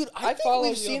What, have, dude? I I think follow we've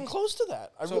you seen on- close to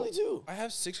that. I So, really do. I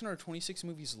have 626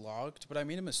 movies logged, but I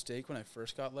made a mistake when I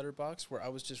first got Letterboxd where I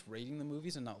was just rating the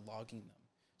movies and not logging them.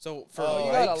 So for Oh,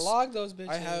 You gotta likes, log those bitches.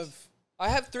 I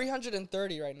have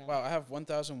 330 right now. wow, I have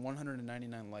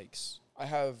 1,199 likes. I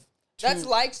have. That's two-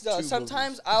 likes though. two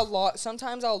Sometimes movies.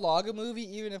 Sometimes I'll log a movie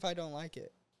even if I don't like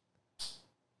it.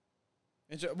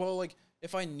 Well, like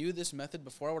if I knew this method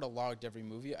before, I would have logged every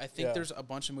movie. I think Yeah. there's a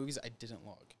bunch of movies I didn't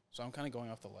log, so I'm kind of going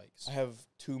off the likes. I have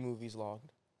 2 movies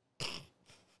logged: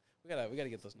 We gotta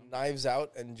get those numbers. Knives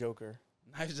Out and Joker.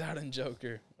 Knives Out and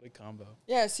Joker. What a combo.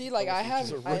 Yeah, see, like I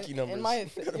Those have are rookie numbers. in my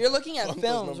You gotta you're looking at bump those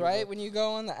films, numbers right? up. When you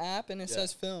go on the app and it Yeah.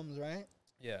 says films, right?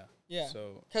 Yeah. Yeah.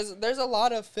 So Because there's a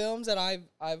lot of films that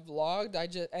I've logged. I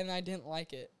didn't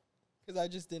like it because I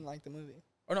just didn't like the movie.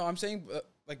 or no, I'm saying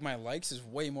like my likes is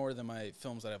way more than my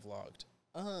films that I've logged.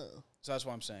 Oh. So that's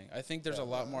what I'm saying. I think there's a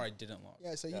lot more I didn't log.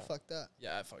 Yeah. So Yeah. you fucked up.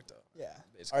 Yeah, I fucked up. Yeah.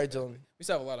 Basically. All right, Dylan. We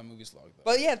still have a lot of movies logged though.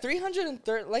 But yeah,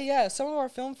 330. Like yeah, some of our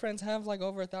film friends have like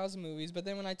over 1,000 movies. But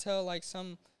then when I tell like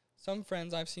some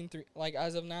friends I've seen like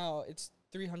as of now it's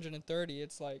 330.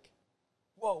 It's like,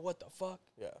 whoa, what the fuck?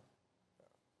 Yeah.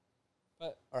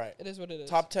 But All right. it is what it is.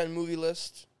 Top 10 movie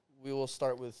list. We will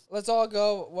start with. Let's all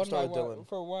go one by start with one Dylan.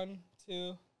 for 1,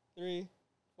 2, 3,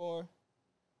 4.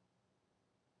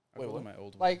 I Wait, go what? to my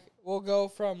old one. Like we'll go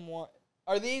from one.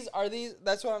 Are these?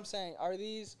 That's what I'm saying. Are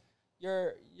these?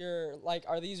 Your like?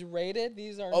 Are these rated?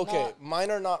 These are Okay, Not,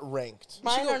 mine are not ranked.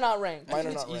 mine are not ranked. I mine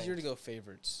think are it's not easier to ranked. go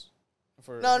favorites.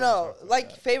 For No, when we no. talk about Like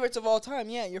that. favorites of all time.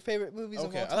 Yeah, your favorite movies of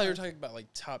Okay, all I time. thought you were talking about like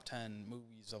top 10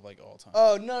 movies of like all time.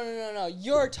 Oh no!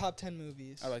 Your top 10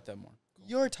 movies. I like that more. Cool.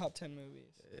 Your top 10 movies.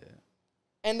 Yeah.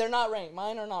 And they're not ranked.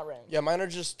 Mine are not ranked. Yeah, mine are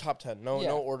just top 10. No, Yeah.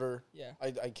 no order. Yeah.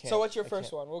 I can't. So what's your I first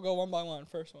can't. one? We'll go one by one.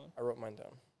 First one. I wrote mine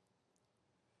down.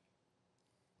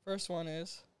 First one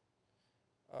is.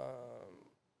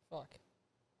 Fuck.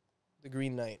 The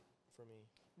Green Knight for me.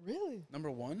 Really?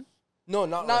 Number 1? No,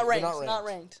 Not ranked. They're Not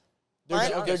ranked. They're, Mine-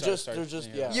 ju- okay, they're sorry, just, sorry. they're just,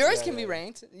 Yeah. yeah. Yours yeah, can be yeah.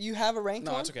 ranked. You have a ranked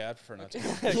No, one. it's okay. I prefer not to.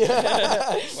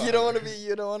 You don't want to be.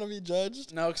 You don't want to be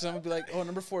judged. No, because I'm gonna be like, oh,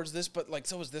 number 4 is this, but like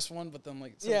so is this one, but then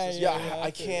like so Yeah, is this Yeah, one. I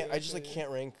I feel can't. you, I I just feel like you. can't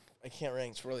rank. I can't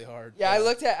rank. It's really hard. Yeah, I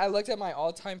looked at my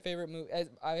all-time favorite movie.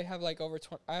 I have like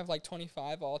I have like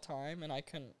 25 all time, and I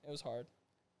couldn't. It was hard.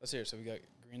 Let's hear it. So we got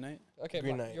Green Knight. Okay,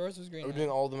 Green but Knight. yours was Green Are we Knight. doing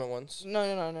all of them at once? No.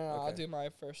 I'll Okay. do my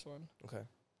first one. Okay.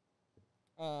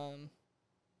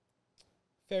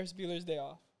 Ferris Bueller's Day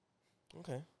Off.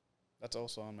 Okay. That's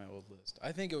also on my old list.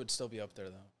 I think it would still be up there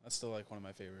though. That's still like one of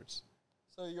my favorites.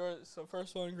 So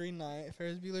first one, Green Knight.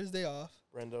 Ferris Bueller's Day Off.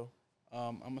 Brando.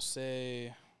 I'm gonna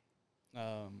say.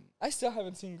 I still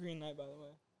haven't seen Green Knight, by the way.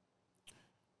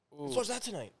 Let's watch that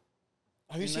tonight.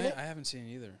 Have you Green seen Knight? it? I haven't seen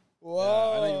it either. Whoa.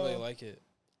 Yeah, I didn't really like it.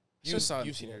 You- You saw it in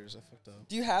you've seen it. theaters. I fucked up.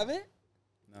 Do you have it?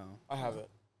 No. I have it.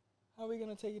 How are we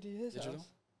gonna take it to his Digital?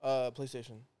 house?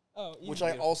 PlayStation, Oh, which easy.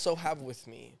 I also have with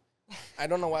me. I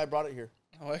don't know why I brought it here.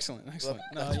 Oh, excellent, excellent.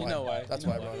 No, That's you why. know why. That's You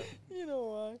know why I brought it. You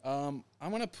know why?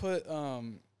 I'm gonna put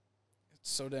it's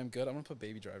so damn good. I'm gonna put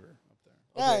Baby Driver up there.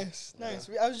 Okay. Nice, nice.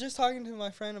 I was just talking to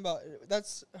my friend about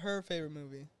that's her favorite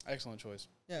movie. Excellent choice.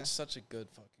 Yeah, It's such a good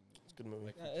fucking movie. It's a good movie.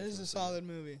 Like, yeah, it is a ridiculously solid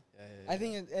good. movie. Yeah. I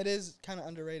think it is kind of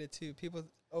underrated too.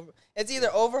 It's either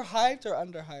overhyped or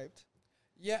underhyped.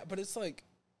 Yeah, but it's like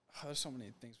there's so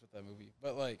many things with that movie.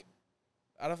 But like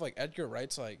out of like Edgar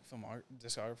Wright's like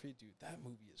discography, dude, that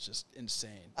movie is just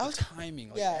insane. I The was- timing,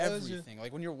 like yeah, it was everything.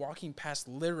 Like when you're walking past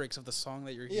lyrics of the song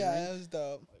that you're hearing. Yeah, it was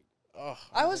dope. Oh,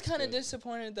 I was that's kind of good.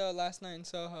 disappointed though last night in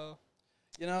Soho.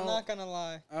 You I'm know, not gonna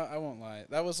lie. I won't lie.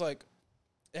 That was like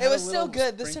It had a was still little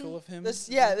good. sprinkle of him.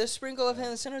 The sprinkle of him.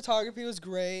 The cinematography was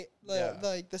great.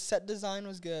 The set design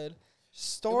was good. It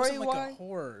Story wasn't like wise, a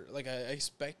horror like I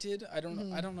expected. I don't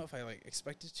Mhm. I don't know if I like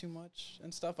expected too much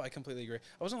and stuff. I completely agree.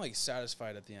 I wasn't like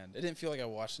satisfied at the end. It didn't feel like I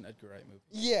watched an Edgar Wright movie.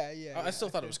 yeah. I still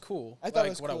thought it was cool. I thought it like,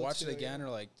 was would I cool watch too, it again yeah. or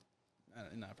like?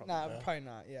 Nah, probably Nah, not. probably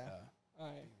not. Yeah. All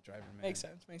right. Driver man. Makes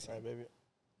sense. Makes All right, sense. baby.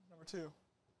 Number 2.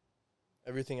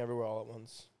 Everything, everywhere, all at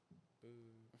once.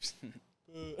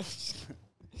 Boo.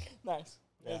 Nice.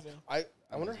 Yeah. Amazing.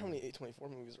 I wonder how many A24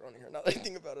 movies are on here. Now that I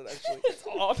think about it, actually. It's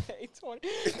all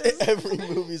A20. Every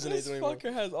movie's an This A24.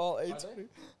 fucker has all A20.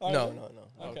 Are No, they?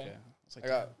 no. Okay. Okay. It's like I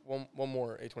got one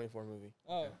more A24 movie.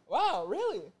 Oh, wow,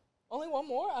 really? Only one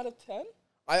more out of 10?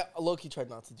 I low-key tried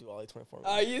not to do all A24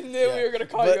 movies. You knew Yeah. we were gonna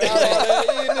call But- you out on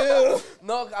it. You knew.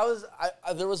 No,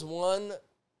 there was one.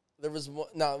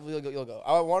 No, you'll go.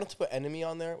 I wanted to put Enemy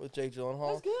on there with Jake Gyllenhaal.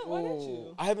 That's good. Why didn't you?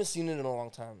 Ooh. I haven't seen it in a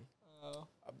long time. Oh.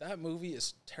 that movie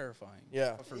is terrifying.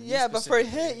 Yeah. But for me Yeah, but for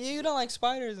specifically, hit, you don't like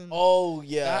spiders and. Oh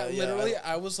yeah, that yeah. literally,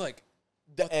 I was like,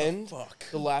 the what end, the fuck.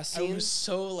 the last I scene. was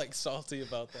so like salty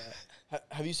about that,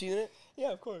 Have you seen it?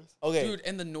 Yeah, of course. Okay. dude.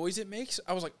 And the noise it makes,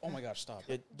 I was like, oh my gosh, stop.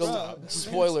 Yeah, Bro,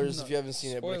 spoilers no. if you haven't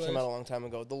seen it, but it came Spoilers. out a long time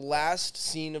ago. The last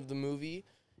scene of the movie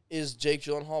is Jake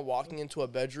Gyllenhaal walking into a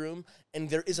bedroom, and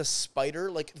there is a spider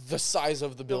like the size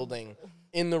of the building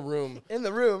in the room, In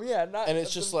the room, yeah. Not. and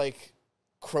it's just like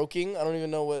croaking. I don't even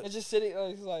know what. It's just sitting.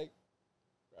 Like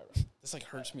This like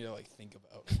hurts me to like think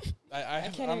about. I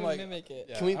can't I'm even like, mimik it.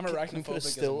 yeah, Can we I'm put a arachnophobic as a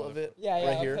still of motherfucker. it? Yeah, yeah.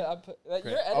 Right I'll here? You're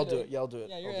Great. editing. I'll do it. Yeah, I'll do it.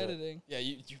 Yeah, you're I'll do it. editing. Yeah,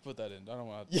 you put that in. I don't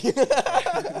want.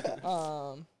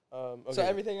 Okay. So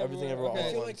everything everywhere, everywhere, all okay. at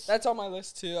I feel once. like That's on my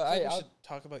list too. I think we I'll- should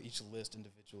talk about each list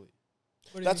individually.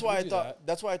 That's why I do thought. that.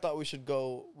 That's why I thought we should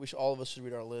go. All of us should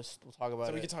read our list. We'll talk about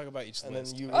So we it. could talk about each And then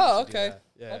list. you- Oh, We should do okay. that.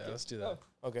 Yeah, Okay. let's do that.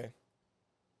 Okay.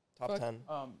 Top Fuck. 10.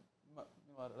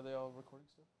 Milad, are they all recording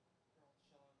still?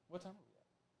 What time are we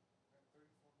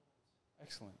at?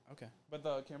 Excellent. Okay. But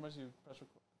the cameras, you press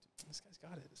record. Dude, this guy's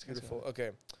got it. This guy's Beautiful. got it.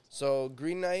 Okay. So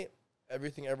Green Knight,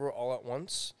 Everything Everywhere All at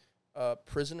Once,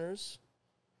 Prisoners.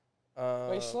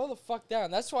 Wait, slow the fuck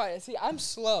down. That's why. See, I'm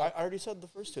slow. I already said the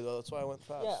first two though. That's why I went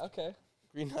fast. Yeah. Okay.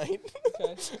 Green Knight,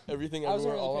 Okay. Everything I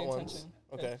wasn't Everywhere really All at paying Once. attention.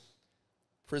 Okay.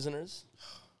 Prisoners,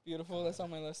 Beautiful. That's on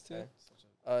my list too. Okay. Such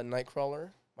a Nightcrawler,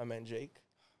 my man Jake.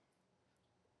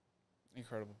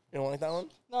 incredible. You don't like that one?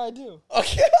 No, I do.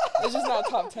 Okay. It's just not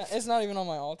top 10. It's not even on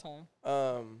my all time.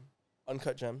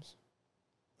 Uncut Gems.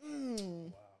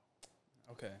 Mm.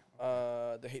 Wow. Okay.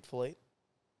 The Hateful Eight.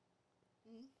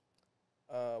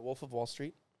 Wolf of Wall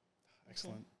Street.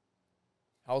 Excellent.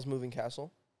 Howl's Moving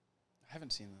Castle. I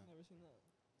haven't seen that. Never seen that.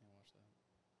 I haven't watched that.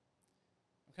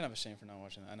 I'm kind of ashamed for not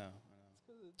watching that. I know.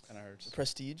 Kind of hurts.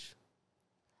 Prestige.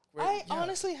 I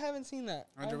honestly haven't seen that.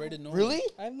 Underrated. No. Really?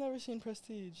 I've never seen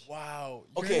Prestige. Wow.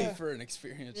 Okay. You're in for an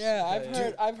experience. Yeah,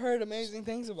 Okay. I've heard amazing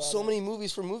things about So it. many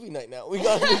movies for movie night now. We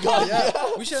got.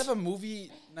 Yeah. We should have a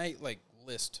movie night like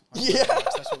list. On Yeah. Letterboxd.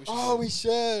 That's what we should Oh, do. we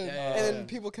should. Yeah, And then yeah.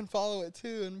 people can follow it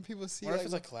too, and people see. Or if like,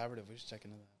 it's like collaborative, we should check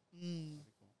into that. mm.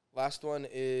 Last one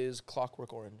is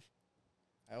Clockwork Orange.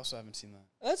 I also haven't seen that.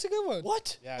 That's a good one.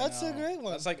 What? Yeah, That's a no. great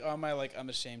one. That's like on my I'm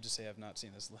ashamed to say I've not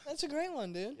seen this list. That's a great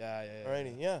one, dude. Yeah.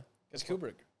 Alrighty, yeah. It's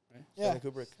Kubrick, right? Yeah. Stanley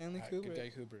Kubrick. Stanley Alright, Kubrick. Good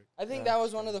guy Kubrick. I think Yeah. that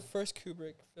was one of the first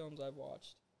Kubrick films I've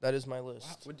watched. That is my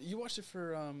list. Wow. You watched it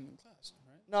for class,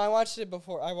 right? No, I watched it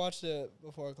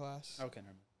before class. Okay, never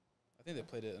mind. I think they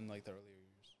played it in like the earlier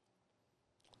years.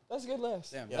 That's a good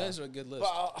list. Damn, Yeah. that is a good list.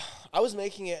 But I was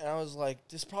making it, and I was like,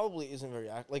 this probably isn't very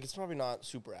it's probably not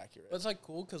super accurate. But it's like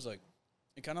cool because like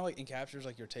it kind of like encaptures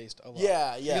like your taste a lot.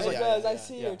 Yeah, It yeah. does. I yeah,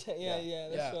 see yeah, your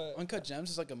that's Yeah, what. Uncut Gems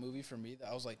is like a movie for me that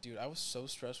I was like, dude, I was so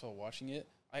stressed while watching it.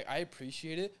 I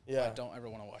appreciate it. Yeah. But I don't ever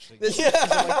want to watch it again. Yeah.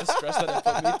 Because of, like the stress that it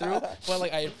put me through. But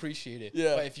like I appreciate it.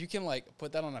 Yeah. But if you can like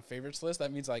put that on a favorites list,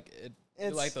 that means like you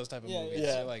It's- like those type of yeah, movies.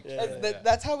 yeah. You're like, Yeah.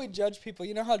 That's how we judge people.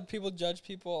 You know how people judge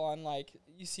people on like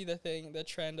you see the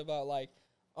trend about like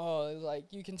like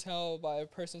you can tell by a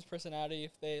person's personality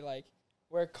if they like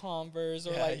wear Converse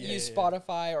or use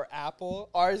Spotify or Apple.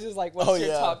 Ours is like what's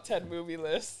your top 10 movie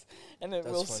list, and then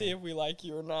That's we'll funny. see if we like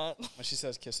you or not. When she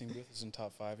says Kissing Booth is in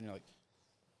top 5, and you're like,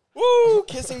 Woo!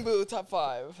 Kissing booth top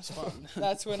 5. that's fun.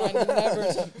 That's when I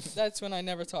never. That's when I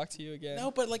never talk to you again.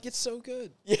 No, but like it's so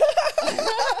good.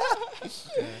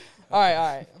 All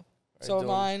right. So Dylan.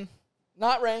 mine,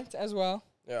 not ranked as well.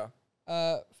 Yeah.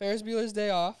 Ferris Bueller's Day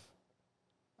Off.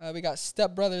 We got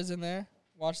Step Brothers in there.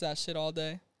 Watch that shit all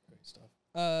day. Great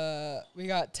stuff. We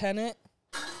got Tenet.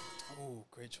 Oh,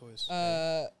 great choice.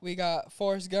 We got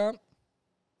Forrest Gump.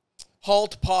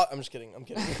 Halt pot. I'm just kidding. I'm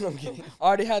kidding. I'm kidding.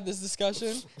 Already had this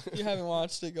discussion. If you haven't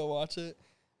watched it, go watch it.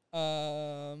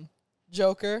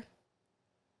 Joker.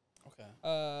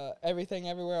 Okay. Everything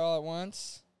Everywhere All at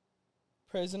Once.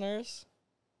 Prisoners.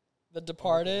 The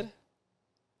Departed.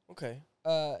 Okay.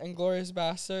 Inglourious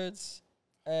Bastards.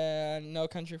 And No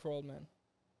Country for Old Men.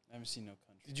 I haven't seen No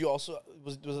Country. Did you also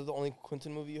was it the only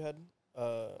Quentin movie you had?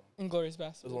 Inglourious Was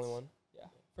Bastards. the only one?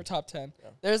 For top 10. Yeah.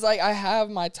 There's like, I have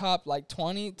my top like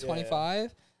 20, Yeah,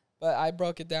 25, but I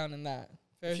broke it down in that.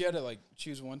 If you had to like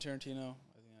choose one Tarantino,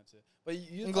 I think that's it. But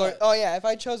you Oh yeah, if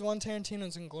I chose one Tarantino,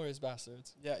 it's Inglourious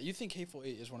Bastards. yeah, you think Hateful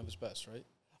Eight is one of his best, right?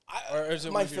 Or is it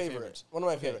my one of your favorite? favorites? One of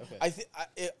my Okay, favorite. okay. I think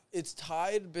it's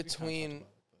tied We kinda between talked about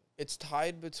it, it's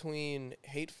tied between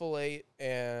Hateful Eight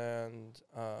and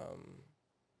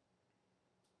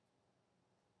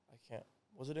I can't.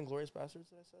 Was it Inglourious Bastards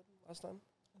that I said last time?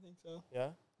 I think so. Yeah.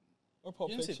 Or but Pulp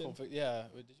you didn't say Fiction. Pulp Fiction. Yeah,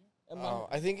 wait, did you? Am I-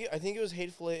 I think it was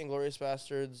Hateful Eight, Inglourious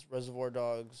Bastards, Reservoir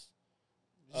Dogs.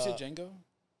 Did you say Django?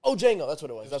 Oh, Django. That's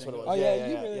what it was. It That's was what it Django. was. Oh yeah, yeah,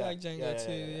 you yeah, really yeah. like Django Yeah,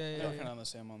 too. yeah, yeah, Yeah, We're kind yeah. of on the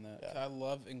same on that. Yeah. 'Cause I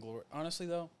love Inglourious. Honestly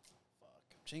though,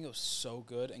 fuck, Django's so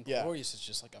good, and Yeah. Glorious is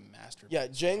just like a masterpiece. Yeah,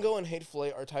 Django and Hateful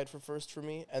Eight are tied for first for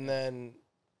me, and then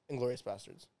Inglourious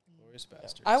Bastards. Glorious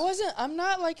Bastards. I'm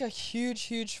not like a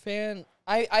huge fan.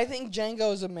 I think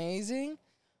Django is amazing,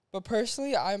 but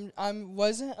personally,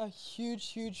 wasn't a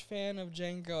huge fan of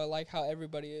Django like how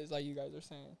everybody is, like you guys are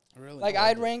saying. Really? Like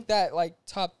I'd rank that like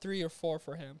top 3 or 4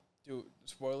 for him. Dude,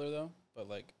 spoiler though, but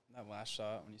like that last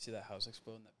shot when you see that house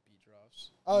explode and that beat drops.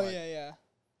 Oh I'm like, yeah.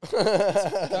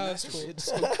 That was cool. It's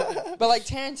so good. But like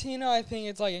Tarantino, I think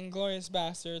it's like Inglourious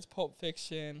Bastards, Pulp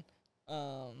Fiction,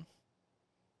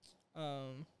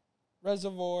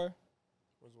 Reservoir,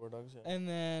 Reservoir Dogs. Yeah. and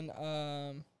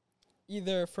then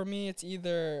either for me it's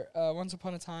either Once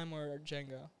Upon a Time or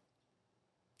Django.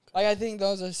 Like I think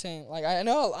those are the same. Like I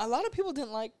know a lot of people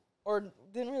didn't like or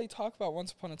didn't really talk about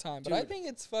Once Upon a Time, but I Dude, think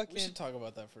it's We fucking. should talk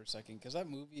about that for a second because that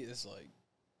movie is like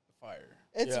fire.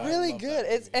 It's Yeah, I really love good.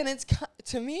 that It's movie. and it's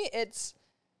to me it's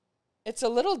a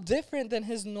little different than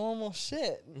his normal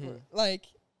shit. Mhm. Like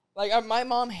my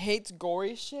mom hates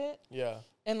gory shit, Yeah.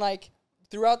 and like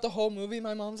throughout the whole movie,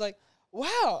 my mom's like,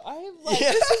 "Wow, this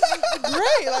Yeah. is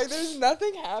great. Like there's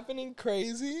nothing happening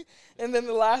crazy." And then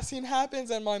the last scene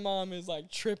happens, and my mom is like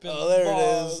tripping. Oh, there it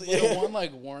balls. is. But Yeah. the one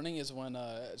like warning is when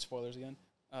spoilers again.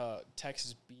 Tex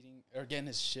is beating or getting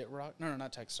his shit rocked. No,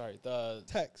 not Tex. Sorry,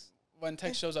 Tex. when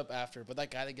Tex shows up after, but that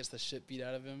guy that gets the shit beat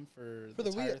out of him for For the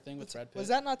the tire wheel. thing with Brad Pitt. Was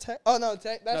that not Tex? Oh no,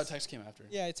 Tex. No, Tex came after.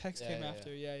 Yeah, Tex Yeah, came yeah,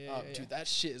 after. Yeah. Dude, that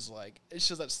shit is like it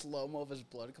shows that slow mo of his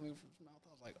blood coming from his mouth. I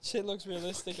was like, Shit looks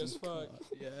realistic as fuck. God.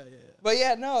 Yeah. But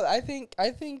yeah, no, I think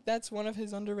that's one of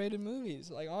his underrated movies.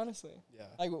 Like honestly, Yeah.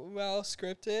 like well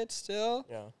scripted still.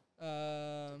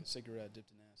 Yeah. Cigarette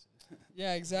dipped in acid.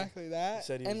 Yeah, exactly He that.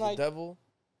 said he and was like the devil,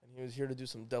 and he was here to do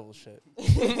some devil shit.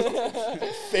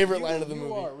 Favorite line of the you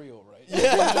movie. are real, right?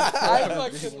 Yeah. I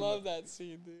fucking love that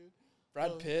scene, dude.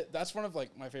 Brad Pitt. That's one of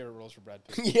like my favorite roles for Brad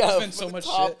Pitt. Yeah, He's been so much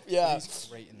top, shit. yeah. He's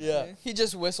great in that. Yeah. He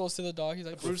just whistles to the dog. He's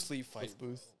like, The Bruce Lee fight.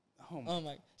 Booth. oh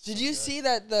my. So Did you good. see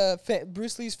that the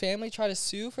Bruce Lee's family tried to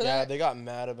sue for Yeah, that? they got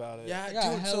mad about it. Yeah, I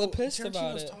got dude. hella So pissed about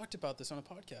Tarantino's it. talked about this on a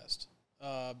podcast.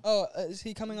 Oh, is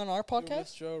he coming on our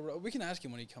podcast? We can ask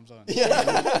him when he comes on.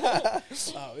 Yeah.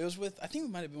 It was with, I think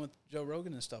it might have been with Joe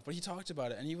Rogan and stuff, but he talked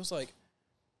about it, and he was like,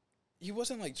 he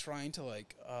wasn't like trying to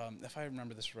like, if I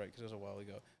remember this right, because it was a while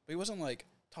ago, but he wasn't like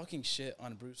talking shit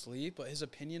on Bruce Lee, but his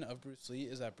opinion of Bruce Lee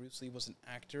is that Bruce Lee was an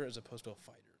actor as opposed to a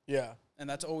fighter. Yeah. And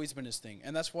that's always been his thing.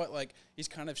 And that's what like he's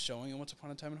kind of showing in Once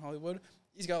Upon a Time in Hollywood.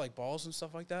 He's got like balls and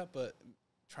stuff like that, but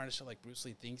trying to show like Bruce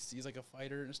Lee thinks he's like a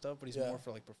fighter and stuff, but he's more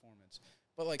for like performance.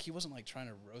 But like he wasn't like trying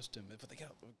to roast him, but they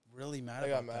got really mad. They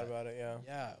about got mad that. about it. Yeah.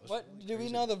 Yeah. It was What really do we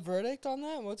crazy. know the verdict on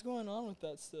that? What's going on with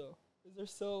that still? Is there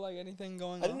still like anything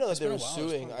going on? I didn't know that It's they been a were while,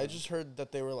 it's suing. probably I just heard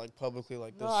that they were like publicly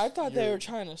like this. No, I thought they year- were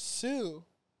trying to sue.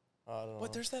 I don't know.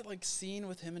 But there's that like scene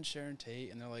with him and Sharon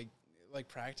Tate, and they're like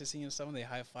practicing and stuff, and they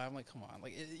high five. I'm like, come on,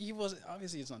 like he was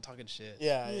obviously he's not talking shit.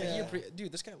 Yeah. Yeah. Yeah. Like,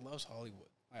 dude, this guy loves Hollywood.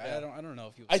 Like, Yeah. I don't know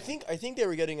if he was. I think they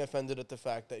were getting offended at the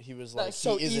fact that he was like That's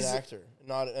so he is easy. an actor,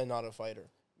 not a fighter.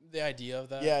 the idea of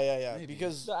that. Yeah. maybe.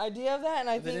 Because The idea of that, and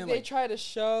I They think didn't, they like- try to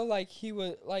show like he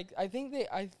was like I think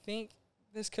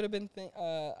this could have been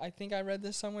I think I read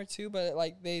this somewhere too, but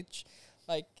like they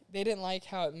didn't like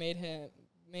how it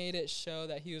made it show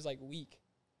that he was like weak,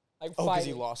 like because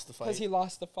he lost the fight. because he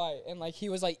lost the fight and like he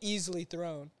was like easily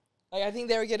thrown. Like I think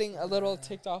they were getting a little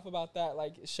ticked off about that,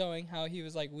 like showing how he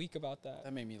was like weak about that.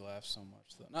 That made me laugh so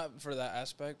much, though. Not for that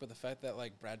aspect, but the fact that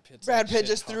like Brad Pitt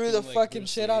Just threw the fucking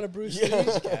shit out of Bruce Yeah. Lee.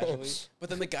 Just casually. But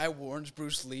then the guy warns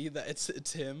Bruce Lee that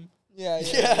it's him. Yeah.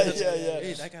 Yeah.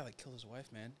 Hey, that guy like killed his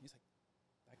wife, man. He's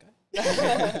like,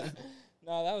 that guy.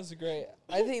 No, that was great.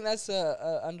 I think that's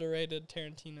a underrated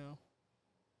Tarantino.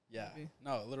 Yeah. movie.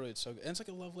 No, literally, it's so good. And it's like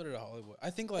a love letter to Hollywood. I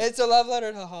think like It's a love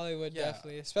letter to Hollywood, Yeah.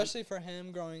 definitely, especially for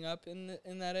him growing up in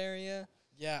that area.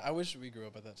 yeah, I wish we grew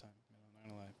up at that time. I'm not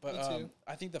gonna lie, but Me too.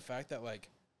 I think the fact that like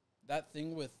that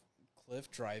thing with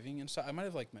Cliff driving and stuff. I might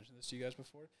have like mentioned this to you guys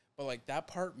before, but like that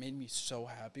part made me so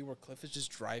happy where Cliff is just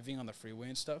driving on the freeway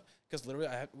and stuff. Because literally,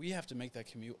 we have to make that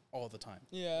commute all the time.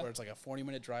 Yeah. Where it's like a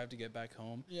 40-minute drive to get back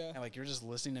home. Yeah. And like you're just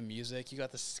listening to music. You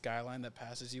got the skyline that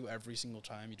passes you every single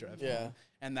time you drive Yeah. home.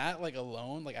 And that like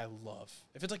alone, like I love.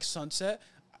 If it's like sunset,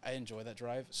 I enjoy that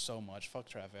drive so much. Fuck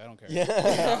traffic. I don't care.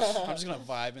 Yeah. I'm just gonna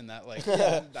vibe in that like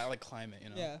that like climate, you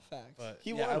know. Yeah, facts. But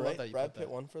He yeah, I won, love that right? you Brad put Pitt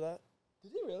that. won for that.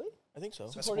 Did he really? I think so.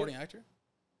 Best supporting actor?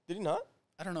 Did he not?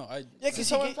 I don't know. Yeah, because he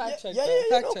Someone gave, fact check yeah, that.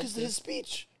 Fact no, check because this. his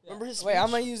speech. Yeah. Remember his speech? Wait,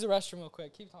 I'm gonna use the restroom real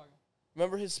quick. Keep talking.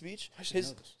 Remember his speech? I should know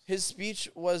this. His speech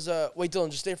was wait, Dylan,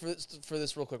 just stay for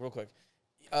this real quick.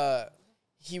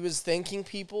 He was thanking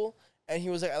people, and he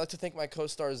was like, "I'd like to thank my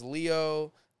co-stars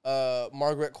Leo,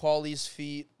 Margaret Qualley's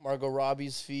feet, Margot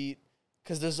Robbie's feet,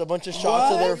 because there's a bunch of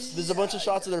shots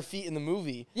of their feet in the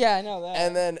movie." Yeah, I know that.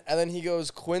 And then he goes,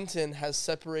 Quentin has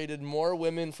separated more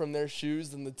women from their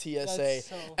shoes than the TSA. That's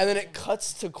so And then it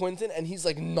cuts to Quentin, and he's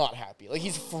like not happy, like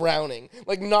he's frowning,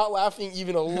 like not laughing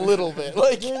even a little bit.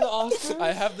 Like during the Oscars.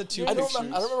 I have the two I pictures.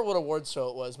 don't remember what awards show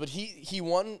it was, but he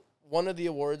won one of the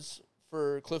awards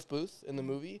for Cliff Booth in the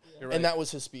movie, You're right. and that was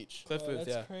his speech. Cliff Booth, That's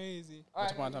yeah. crazy.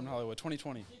 Once Upon a Time in Hollywood,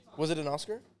 2020. Was it an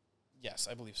Oscar? Yes,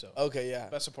 I believe so. Okay, yeah.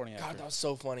 Best supporting actor. God, that was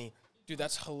so funny. Dude,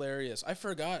 that's hilarious. I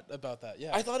forgot about that.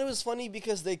 Yeah. I thought it was funny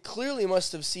because they clearly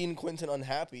must have seen Quentin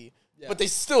unhappy, Yeah. but they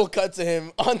still cut to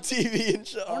him on TV and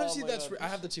show. I want Oh to see my that. God. I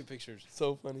have the two pictures.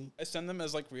 So funny. I send them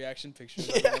as like reaction pictures.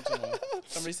 Every once in a while.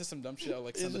 Somebody says some dumb shit. I'll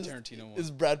like send the Is- Tarantino one.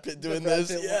 Is Brad Pitt doing Brad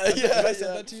this? Pitt Yeah, one. yeah. Did I yeah.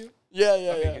 send that to you? Yeah,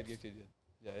 Okay, good.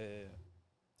 Yeah.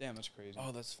 Damn, that's crazy.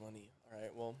 Oh, that's funny. All right,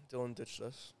 well, Dylan ditched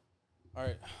us. All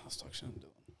right, let's talk shit on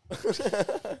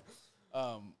Dylan.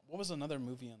 What was another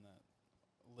movie on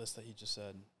that list that he just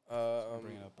said?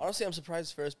 Bring it up. Honestly, I'm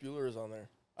surprised Ferris Bueller is on there.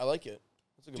 I like it.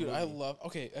 It's a good Dude, movie. I love.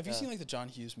 Okay, have you Yeah. seen like the John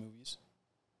Hughes movies?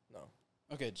 No.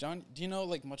 Okay, John. Do you know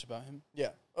like much about him? Yeah,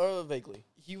 vaguely.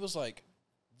 He was like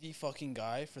the fucking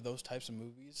guy for those types of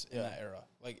movies in Yeah. that era.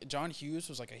 Like John Hughes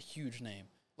was like a huge name.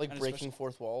 Like And breaking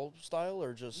fourth wall style,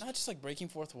 or just Not just like breaking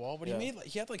fourth wall, but Yeah.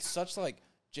 he had like such like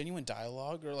genuine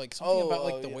dialogue or like something about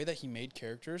like the yeah. way that he made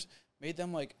characters made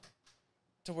them like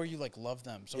to where you like love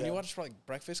them. So when you Yeah. watch like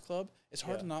Breakfast Club, it's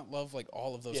hard Yeah. to not love like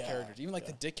all of those Yeah, characters. Even like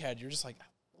yeah. the dickhead, you're just like,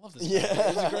 I love this. Yeah.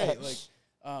 guy. Like, it's great.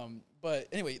 Like, but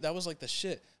anyway, that was like the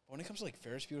shit. But when it comes to like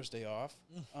Ferris Bueller's Day Off,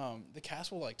 the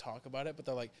cast will like talk about it, but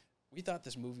they're like, we thought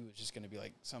this movie was just gonna be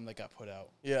like something that got put out.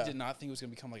 Yeah. We did not think it was gonna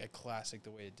become like a classic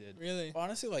the way it did. Really? But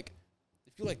honestly, like,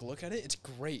 if you like look at it, it's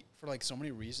great for like so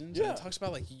many reasons. Yeah. And it talks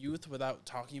about like youth without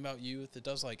talking about youth. It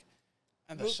does like,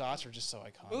 And the shots are just so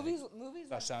iconic. Movies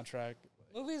that soundtrack.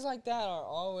 Movies like that are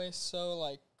always so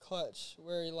like clutch,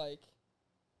 where like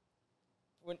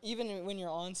when you're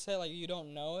on set, like you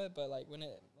don't know it, but like when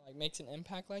it like makes an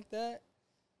impact like that.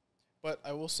 But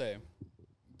I will say,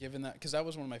 given that, because that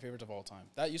was one of my favorites of all time.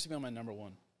 That used to be on my number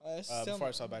one before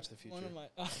I saw Back to the Future. One of my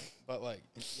but like,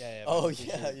 yeah. Oh Back to the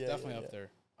yeah, Future, yeah, definitely yeah, up there.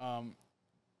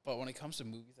 But when it comes to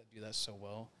movies that do that so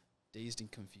well, Dazed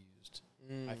and Confused,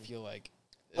 I feel like.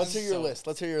 Let's hear your list.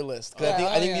 Let's hear your list. 'Cause Yeah,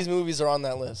 I think these movies are on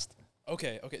that list.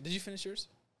 Okay. Did you finish yours?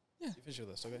 Yeah. You finished your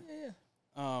list. Okay.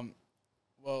 Yeah.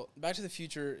 Well, Back to the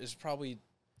Future is probably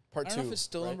Part I two. don't know if it's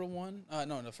still right? number one.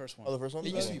 No, the first one. Oh, the first one?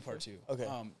 It used to Okay. be part two. Okay.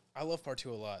 I love part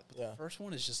two a lot, but Yeah. the first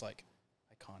one is just like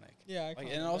iconic. Yeah. Like,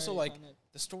 iconic, and also very like iconic.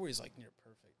 the story is like near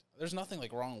perfect. There's nothing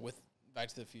like wrong with Back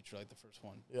to the Future like the first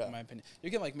one. Yeah. In my opinion,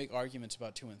 you can like make arguments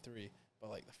about 2 and 3, but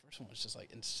like the first one was just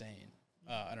like insane.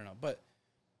 I don't know, but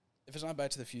if it's not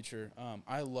Back to the Future,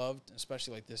 I loved,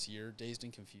 especially like this year, Dazed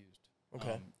and Confused.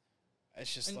 Okay.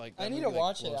 It's just like I that need movie, to like,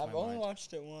 watch it. blows I've my only mind.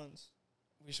 watched it once.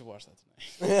 We should watch that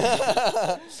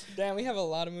tonight. Damn, we have a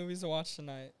lot of movies to watch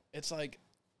tonight. It's like,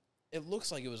 it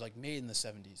looks like it was like made in the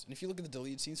 70s, and if you look at the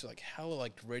deleted scenes, they're like hella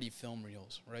like gritty film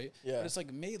reels, right? Yeah. But it's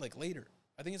like made like later.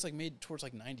 I think it's like made towards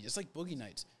like 90s. It's like Boogie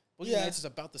Nights. Boogie Yeah. Nights is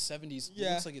about the 70s. It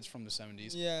Yeah. looks like it's from the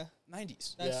 70s. Yeah,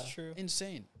 90s. that's Yeah. true.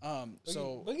 Insane.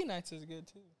 So Boogie Nights is good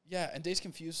too. Yeah, and Dazed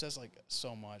Confused says like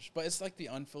so much, but it's like the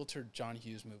unfiltered John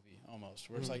Hughes movie almost,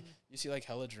 where it's like you see like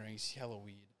hella drinks, hella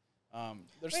weed.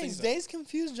 There's Wait, things is that, Days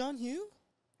Confused John Hugh?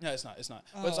 no, it's not,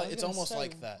 Oh, but it's I like was it's gonna almost say,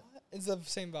 like that. what? It's the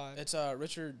same vibe. It's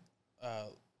Richard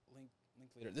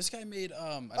Linklater. This guy made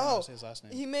I don't know how to say his last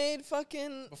name. He made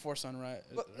fucking Before Sunrise.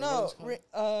 but what no, was it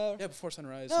called? Yeah, Before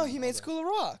Sunrise. no, and he all made that. School of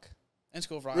Rock. And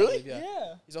School of Rock. Really? I believe, yeah.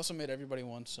 Yeah. He's also made Everybody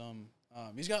Wants Some.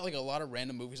 He's got like a lot of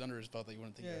random movies under his belt that you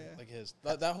wouldn't think Yeah, of, yeah. like his.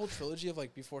 That whole trilogy of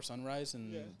like Before Sunrise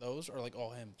and those are like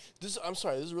all him. I'm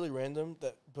sorry, this is really random.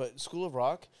 But School of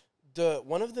Rock,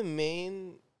 one of the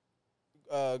main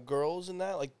girls in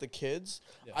that, like the kids,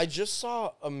 Yeah. I just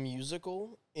saw a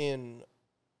musical in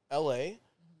L.A.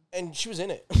 and she was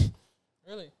in it.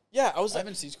 Really? Yeah, I was I like,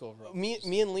 haven't seen School of Rock. me and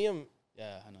Liam.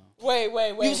 Yeah, I know.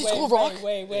 Wait, see School of Rock?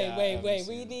 wait. Yeah, I haven't We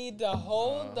seen it. need to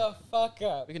hold the fuck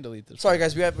up. We can delete this. Sorry,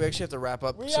 guys, we actually have to wrap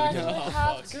up. We so we actually can. Oh,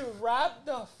 have fuck. to wrap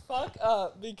the fuck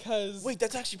up because Wait,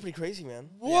 that's actually pretty crazy, man.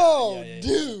 whoa, yeah.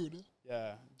 dude.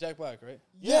 Yeah, Jack Black, right?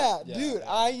 Yeah, Yeah, dude. yeah.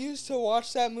 I used to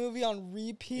watch that movie on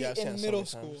repeat Yeah, I've seen in it so middle many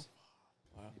school. times.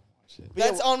 Wow. Shit. But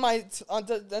That's yeah, on my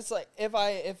that's like if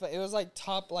it was like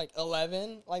top like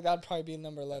 11, like that'd probably be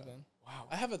number 11. wow.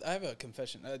 I have a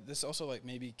confession. This also like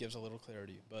maybe gives a little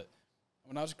clarity, but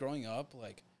when I was growing up,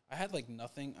 like I had like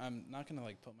nothing. I'm not gonna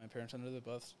like put my parents under the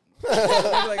bus, maybe,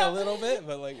 like a little bit,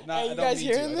 but like not. Hey, I you don't guys mean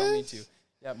to. I hearing don't mean this? to.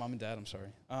 Yeah, mom and dad. I'm sorry.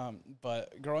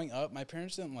 But growing up, my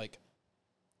parents didn't like.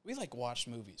 We like watched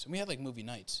movies and we had like movie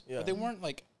nights, Yeah. but they weren't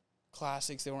like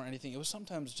classics. They weren't anything. It was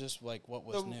sometimes just like what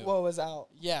was new. What was out?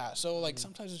 Yeah, so like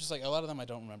sometimes it's just like a lot of them I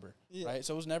don't remember, Yeah. right?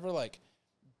 So it was never like,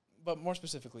 but more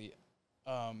specifically,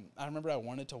 I remember I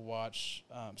wanted to watch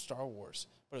Star Wars,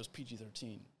 but it was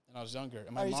PG-13, and I was younger,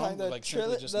 and my Are you mom talking would the like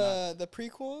simply just not. the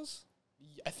prequels?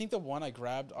 I think the one I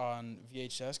grabbed on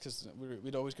VHS because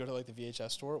we'd always go to like the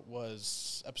VHS store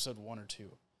was episode 1 or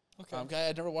 2. Okay.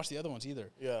 I'd never watched the other ones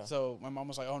either. Yeah. So my mom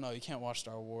was like, "Oh no, you can't watch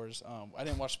Star Wars." I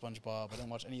didn't watch SpongeBob. I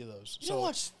didn't watch any of those. You so don't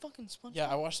watch fucking SpongeBob? yeah,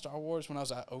 I watched Star Wars when I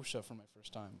was at OSHA for my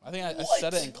first time. I think I What?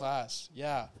 said it in class.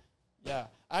 Yeah.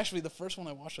 Actually, the first one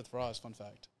I watched with Roz, fun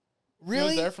fact. He Really?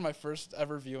 was there for my first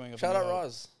ever viewing of Shout New out Hope.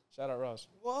 Roz. Shout out Roz.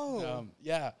 Whoa.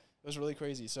 Yeah, it was really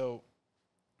crazy. So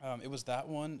it was that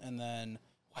one, and then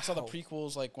I saw the Wow.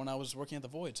 prequels like when I was working at the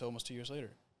Void, so almost 2 years later.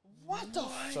 What the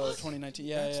So fuck? 2019,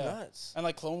 yeah, That's yeah. nuts. And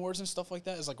like Clone Wars and stuff like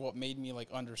that is like what made me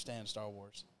like understand Star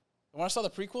Wars. And when I saw the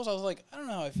prequels, I was like, I don't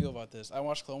know how I feel about this. I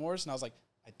watched Clone Wars and I was like,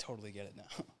 I totally get it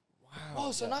now. Wow.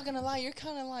 Oh, so not gonna lie, you're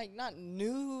kind of like not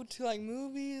new to like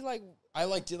movies, like I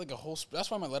like did like a whole. That's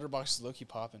why my letterbox is low key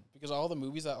popping because all the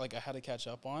movies that like I had to catch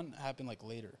up on happened like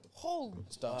later whole.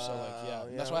 stuff. So like yeah, Wow,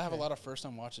 that's yeah, why I have a okay. lot of first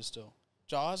time watches still.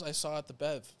 Jaws I saw at the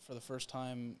Bev for the first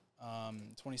time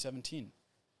 2017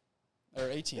 or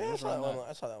 18. Yeah, It I was saw, around that that. one,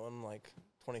 I saw that one like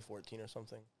 2014 or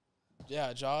something.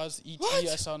 Yeah, Jaws, E.T. What?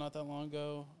 I saw not that long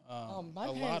ago. My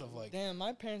A parents, lot of like. damn,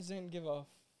 my parents didn't give a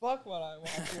fuck what I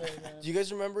watched. Really, man. Do you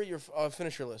guys remember your?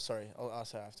 Finish your list. Sorry, I'll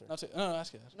ask that after. No,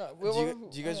 ask it. No,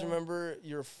 Do you guys remember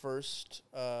your first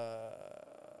R-rated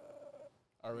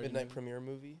midnight movie? premiere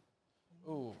movie?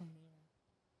 Ooh.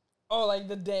 Oh, like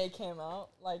the day it came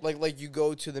out, Like you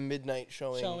go to the midnight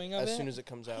Showing of as it? soon as it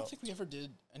comes I don't out. think we ever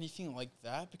did anything like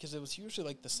that because it was usually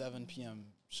like the 7 p.m.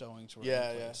 showings were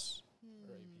Yeah, in yeah. place.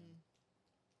 Or 8 p.m.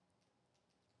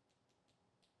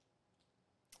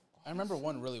 remember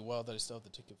one really well that I still have the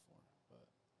ticket for. But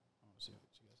I want to see what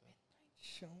you guys have.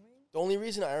 Showing? The only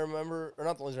reason I remember, or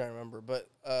not the only reason I remember, but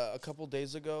a couple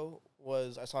days ago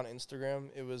was I saw on Instagram.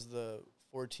 It was the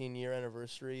 14-year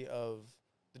anniversary of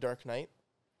The Dark Knight,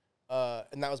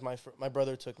 and that was my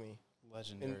brother took me.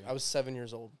 Legendary. I was 7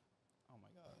 years old. Oh my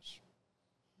gosh.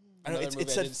 I know Another it movie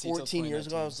I said didn't see till 14 years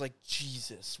ago. I 2019. was like,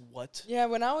 Jesus, what? Yeah,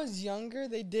 when I was younger,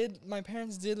 my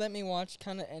parents did let me watch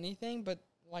kind of anything, but,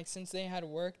 like, since they had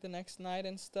work the next night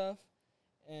and stuff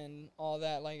and all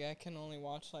that, like, I can only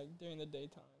watch, like, during the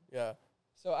daytime. Yeah.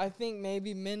 So I think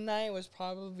maybe midnight was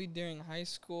probably during high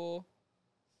school.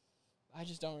 I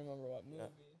just don't remember what movie.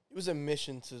 It was a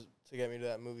mission to get me to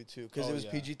that movie too, because it was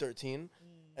yeah. PG-13,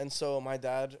 and so my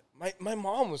dad, my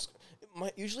mom was,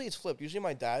 usually it's flipped. Usually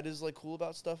my dad is like cool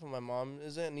about stuff, and my mom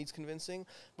isn't and needs convincing.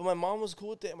 But my mom was cool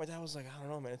with it, and my dad was like, I don't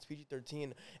know, man, it's PG-13,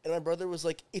 and my brother was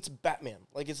like, it's Batman,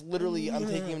 like it's literally I'm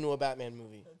taking him to a Batman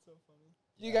movie. That's so funny.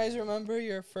 Do you guys remember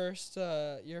your first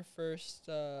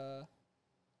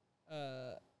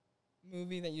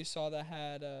movie that you saw that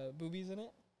had boobies in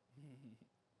it?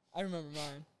 I remember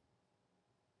mine.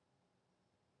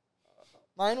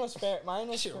 Mine was fair. Mine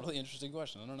was Actually, a really interesting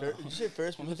question. I don't know. Did you say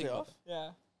Ferris Let me Bueller's think Day about Off? Yeah.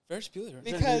 Ferris Bueller. Right?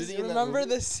 there Because nudity in that remember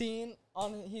movie? the scene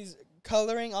he's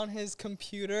coloring on his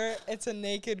computer. It's a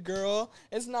naked girl.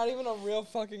 It's not even a real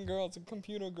fucking girl. It's a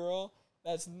computer girl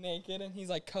that's naked, and he's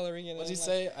like coloring it. What did he in,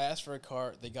 say? I asked for a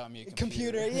car. They got me a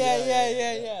computer. computer.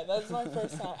 Yeah. That's my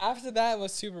first time. After that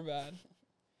was super bad.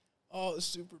 Oh, it's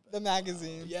super bad. The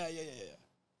magazine. Yeah.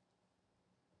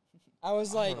 I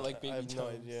was like, like I baby have no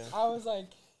toes. idea. I was like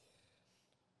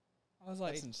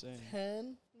That's insane.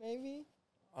 10 maybe.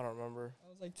 I don't remember. I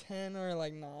was like 10 or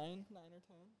like 9 or 10.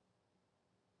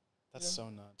 That's so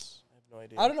nuts. I have no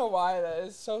idea. I don't know why that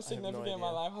is so no significant in my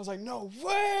idea. life. I was like, no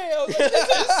way! I was like, this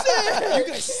is sick!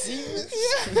 You guys see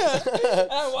this? Yeah.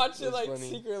 And I watched it That's like funny.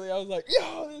 secretly. I was like,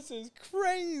 yo, this is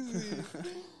crazy.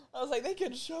 I was like, they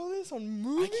could show this on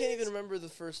movies? I can't even remember the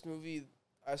first movie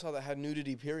I saw that had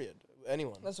nudity. Period.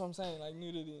 Anyone? That's what I'm saying, like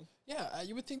nudity. Yeah,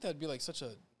 you would think that'd be like such a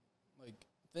like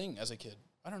thing as a kid.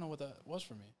 I don't know what that was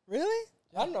for me. Really?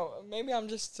 Yeah. I don't know. Maybe I'm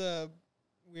just a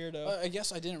weirdo. I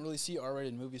guess I didn't really see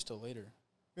R-rated movies till later.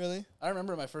 Really? I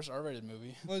remember my first R-rated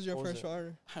movie. What was your What was first it?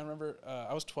 order? I remember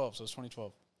I was 12, so it was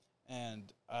 2012, and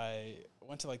I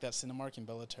went to like that Cinemark in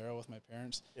Bella Terra with my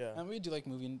parents. Yeah. And we do like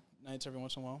movie nights every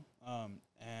once in a while.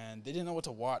 And they didn't know what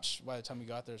to watch by the time we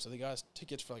got there, so they got us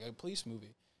tickets for like a police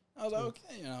movie. I was like,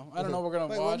 okay, I don't know what we're gonna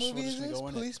Wait, watch. what movie We're just is gonna this? go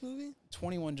in. Police movie?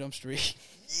 21 Jump Street.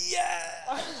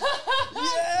 Yeah.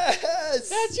 Yes.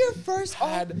 That's your first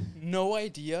Had no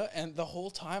idea, and the whole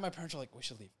time my parents were like, "We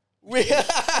should leave." Wait. And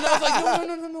I was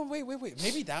like, no, wait.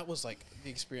 Maybe that was like the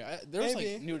experience. There was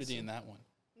Maybe. like nudity in that one.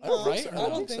 I don't think Right? so. Or I no?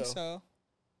 don't think so.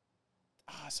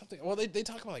 Something. Well, they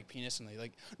talk about like penis and they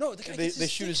like the guy They- gets they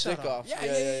shoot his dick shot off. Yeah.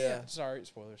 Yeah. Sorry,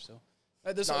 spoiler still.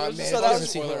 Nah, This man, was so just that a was-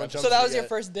 spoiler Jump episode. So that was your Street.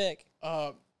 first dick.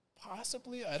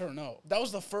 Possibly, I don't know. That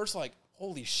was the first like,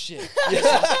 holy shit,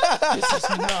 this is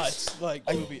nuts, like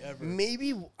movie ever.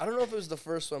 Maybe I don't know if it was the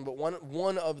first one, but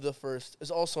one of the first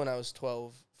is also when I was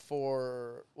 12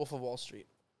 for Wolf of Wall Street.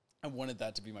 I wanted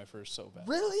that to be my first so bad.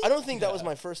 Really? I don't think that was Yeah.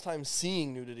 my first time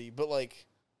seeing nudity, but like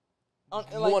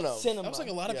Like one of. cinema. That was like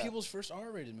a lot of Yeah. people's first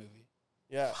R-rated movie.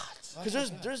 yeah,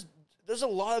 because there's a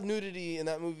lot of nudity in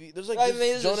that movie. There's like I mean,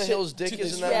 there's a Jonah shit- Hill's dick Dude,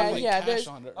 is they in threw, that Yeah, movie. yeah, cash there's-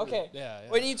 on it. okay. Yeah.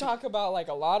 When you talk about like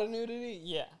a lot of nudity,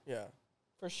 yeah, Yeah,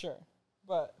 for sure.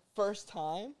 But first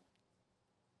time,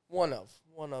 one of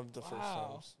the first Wow.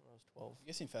 times when I was 12. You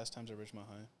guys seen Fast Times at Ridgemont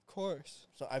High? of course.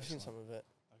 So I've seen some of it.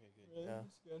 Okay, good. Really? Yeah.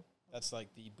 That's good. That's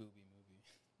like the booby movie.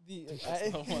 The,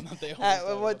 That's the one that they always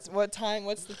talk about. what time?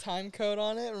 What's the time code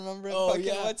on it? Remember? Oh, fucking,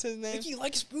 yeah. What's his name? Mickey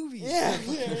likes boobies. Yeah.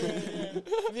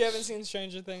 If you haven't seen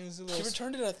Stranger Things, it's a He little.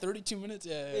 returned it at 32 minutes.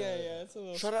 Yeah. It's a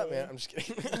little. Shut up, spoiler. man. I'm just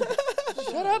kidding.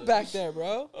 Shut up back there,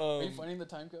 bro. Are you finding the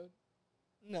time code?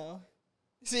 No.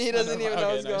 See, he doesn't even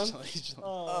know what's going.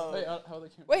 Oh. Wait, how are they?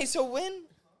 Wait, so when?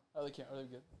 Are they good?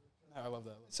 No, I love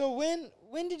that. So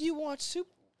when did you watch Super?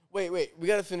 Wait. We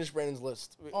gotta finish Brandon's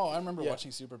list. Oh, I remember Yeah. watching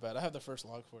Superbad. I have the first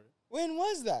log for it. When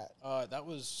was that? That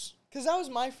was Because that was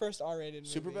my first R-rated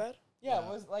movie. Super bad? Yeah, Yeah.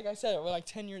 it was like I said, we're like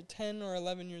 10 or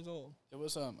 11 years old. it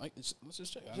was let's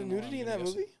just check. I Is there don't know why nudity I'm in that gonna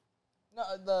guess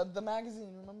movie? No, the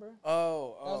magazine, remember?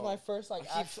 Oh. That was my first like.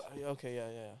 Okay. Yeah.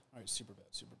 All right,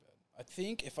 Superbad. I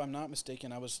think if I'm not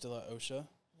mistaken, I was still at OSHA.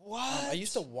 What? I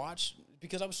used to watch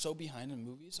because I was so behind in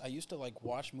movies. I used to like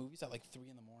watch movies at like 3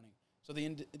 in the morning. So the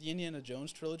Indiana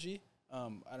Jones trilogy. I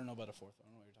don't know about a fourth. I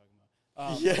don't know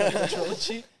what you're talking about. Yeah. The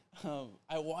trilogy.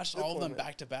 I watched Good all of them one, man.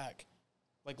 back to back,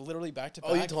 like literally back to back.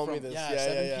 Oh, you told me from, this. Yeah, Yeah,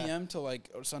 7 yeah. p.m. to like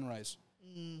sunrise.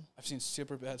 I've seen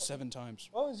Superbad 7 times.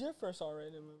 What was your first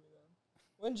R-rated movie then?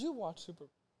 When did you watch Super?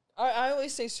 I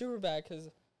always say Superbad because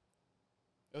It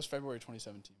was February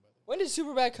 2017, by the way. when did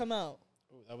Superbad come out?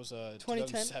 Oh, that was 2010?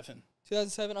 2007.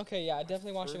 2007. Okay, yeah, I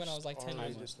definitely watched it when I was like 10 years.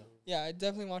 R-rated movie. Yeah, I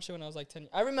definitely watched it when I was like 10.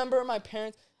 I remember my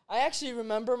parents. I actually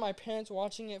remember my parents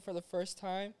watching it for the first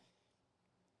time,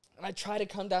 and I tried to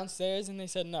come downstairs, and they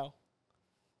said no.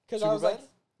 Because I was like, Superbad?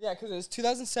 yeah, because it was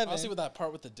 2007. Honestly, with that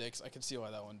part with the dicks, I can see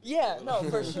why that one. Yeah, no,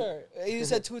 for sure. You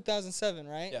said 2007,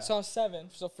 right? Yeah. So I was 7,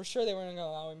 so for sure they weren't gonna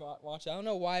allow me to watch it. I don't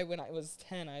know why when I was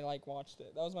 10 I like watched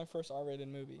it. That was my first R-rated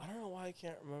movie. I don't know why I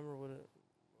can't remember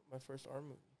my first R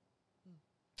movie.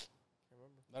 Can't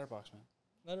remember. Letterboxd, man.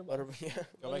 Letterboxd. Yeah.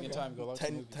 Go back in time. Go look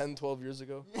at 10, 12 years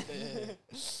ago.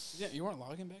 Yeah, you weren't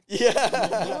logging back.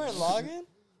 Yeah. You weren't logging?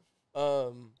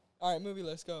 All All right, movie.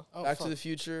 Let's go. Oh, Back fuck. to the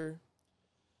Future.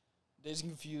 Dazed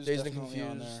and Confused. Dazed and definitely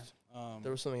on there. Confused.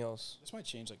 There was something else. This might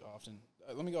change like often.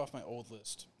 Let me go off my old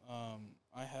list.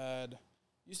 I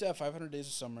used to have 500 Days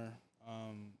of Summer.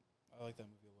 I like that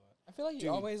movie a lot. I feel like you Dude.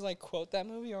 always like quote that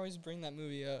movie. You always bring that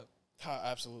movie up.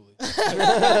 Absolutely.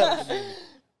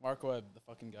 Mark Webb, the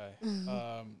fucking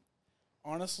guy.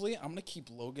 Honestly, I'm gonna keep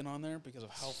Logan on there because of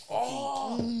how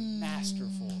fucking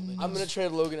masterful. It I'm is. gonna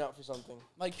trade Logan out for something.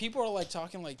 Like people are like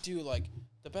talking like, dude, like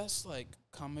the best like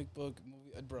comic book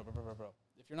movie, bro.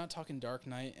 If you're not talking Dark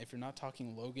Knight, if you're not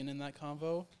talking Logan in that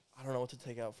convo, I don't know what to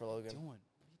take out for Logan. doing.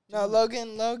 No,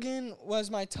 Logan was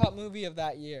my top movie of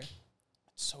that year.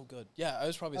 It's so good. Yeah, I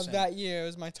was probably Of saying. that year, it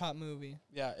was my top movie.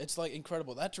 Yeah, it's like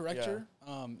incredible. That director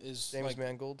is James like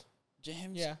Mangold.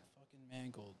 James Yeah. fucking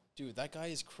Mangold. Dude, that guy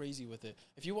is crazy with it.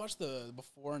 If you watch the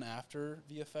before and after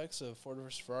VFX of Ford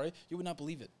vs. Ferrari, you would not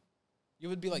believe it. You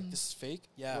would be like, this is fake?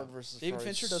 Yeah. Ford versus David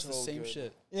Ferrari is Fincher does the so same good.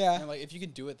 shit. Yeah. And like, if you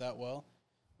can do it that well.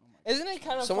 Isn't it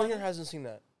kind of Someone funny? here hasn't seen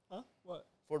that. Huh? What?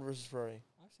 Ford versus Ferrari.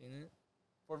 I've seen it.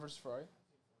 Ford vs. Ferrari?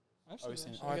 I've Oh, seen you've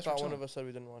seen it. it. Oh, I I guess thought we're one chilling. of us said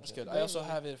we didn't watch That's it. good. That I also was-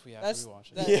 have it if we have that's- to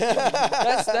rewatch it. that-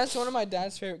 Yeah. That's one of my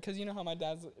dad's favorite because you know how my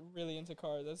dad's really into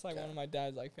cars. That's like Yeah. one of my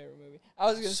dad's like favorite movie. I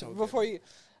was gonna So say, good. before you,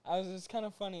 I was it's kind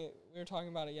of funny. We were talking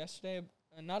about it yesterday,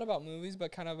 and not about movies,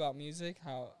 but kind of about music.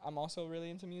 How I'm also really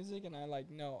into music, and I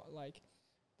like know like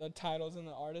the titles and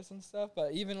the artists and stuff.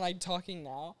 But even like talking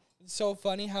now, it's so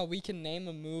funny how we can name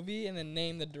a movie and then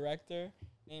name the director,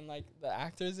 name like the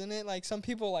actors in it. Like some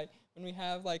people like when we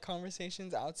have like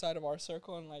conversations outside of our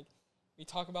circle and like we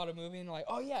talk about a movie and like,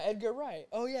 oh yeah, Edgar Wright.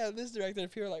 Oh yeah, this director.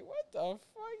 People are like, what the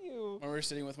fuck you? When we were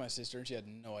sitting with my sister and she had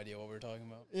no idea what we were talking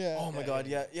about. Yeah. Oh my Yeah, god,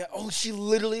 yeah. yeah. Oh, she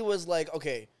literally was like,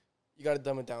 okay, you gotta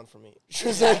dumb it down for me. She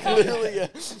was like, literally, yeah.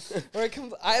 Or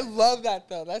I love that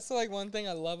though. That's like one thing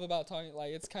I love about talking.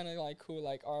 Like it's kind of like cool.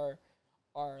 Like our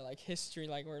like history.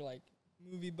 Like we're like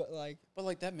movie, but like But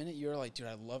like that minute you're like, dude,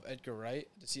 I love Edgar Wright.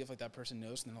 To see if like that person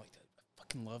knows, and they're like, I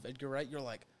fucking love Edgar Wright. You're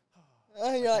like,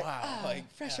 you're like wow,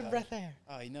 like, fresh yeah. of breath air.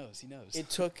 oh, he knows.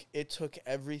 It took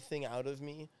everything out of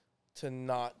me to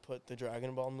not put the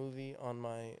Dragon Ball movie on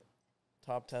my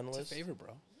top 10 It's a list. favorite, bro.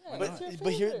 Yeah, Why that's not? your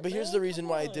But here's favorite, the man. reason Come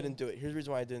why I on. didn't do it. Here's the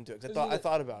reason why I didn't do it. 'Cause 'Cause I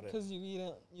thought about it. Because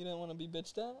you didn't want to be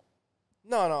bitched at.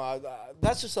 No,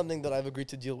 that's just something that I've agreed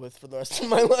to deal with for the rest of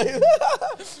my life.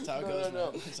 That's how it No, goes, no,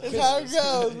 no. man. It's how it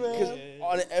goes, man. Because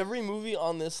on every movie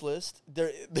on this list,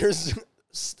 there's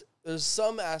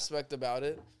some aspect about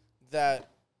it that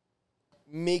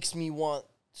makes me want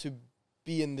to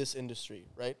be in this industry,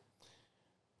 right?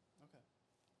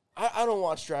 Okay. I don't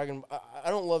watch I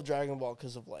don't love Dragon Ball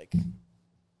because of like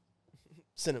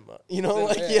cinema, you know,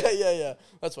 like Cinema, yeah.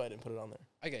 That's why I didn't put it on there.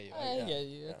 I get you. I yeah, get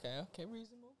you. yeah. Okay,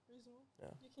 reasonable. Yeah.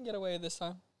 You can get away with this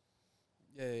time.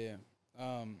 Yeah.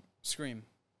 Scream.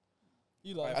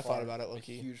 You love. I it. thought about it, I'm a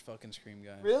low-key. huge fucking Scream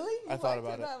guy. Really? I You thought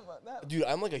liked about it. That Dude,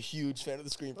 I'm like a huge fan of the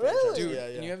Scream Really? franchise. Dude, yeah,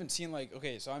 and you yeah. haven't seen like,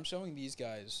 okay, so I'm showing these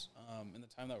guys in the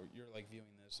time that you're like viewing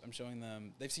this. I'm showing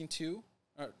them. They've seen 2.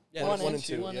 Yeah, One there's and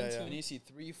two, One yeah, and yeah. two. And you see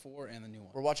 3, 4, and the new one.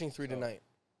 We're watching 3 So- tonight.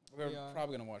 We're We are.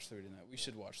 probably gonna watch 3 tonight. We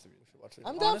should watch 3. We should watch 3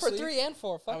 I'm tonight. down for Honestly, 3 and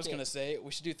 4. Fuck I was it. gonna say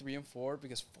we should do 3 and 4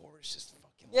 because 4 is just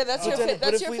fucking. Yeah, that's your But fa- then-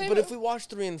 that's but your if we favorite. But if we watch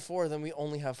 3 and 4, then we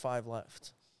only have 5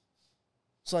 left.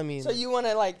 So I mean, So you want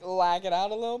to like lag it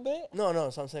out a little bit? no.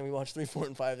 So I'm saying we watch 3, 4,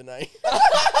 and 5 tonight. I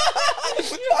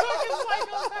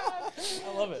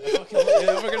love it. I fucking love it.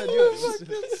 Yeah, we're gonna do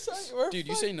it. We're Dude,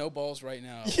 you fuck- say no balls right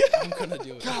now. I'm gonna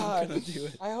do it. God. I'm gonna do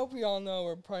it. I hope we all know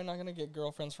we're probably not gonna get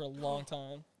girlfriends for a long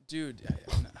time. Dude,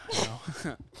 I know.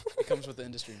 It comes with the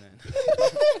industry, man.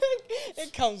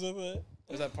 It comes with it.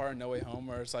 There's that part in No Way Home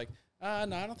where it's like, no, I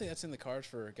don't think that's in the cards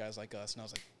for guys like us. And I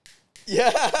was like, yeah.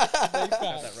 Big got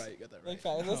facts. that right. Got that right. Big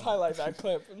facts. Let's highlight that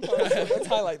clip. Let's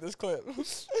highlight this clip.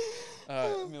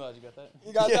 Milad, you got that?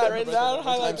 You got that written down?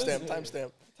 Highlight this.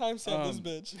 Timestamp. Timestamp this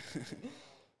bitch.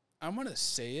 I'm gonna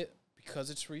say it because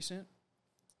it's recent.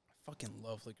 I fucking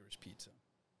love Licorice Pizza.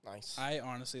 Nice. I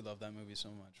honestly love that movie so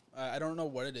much. I don't know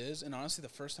what it is, and honestly, the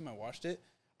first time I watched it,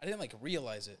 I didn't like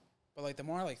realize it. But like the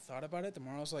more I like thought about it, the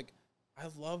more I was like, I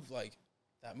love like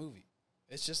that movie.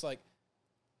 It's just like,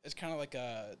 it's kind of like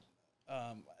a.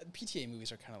 PTA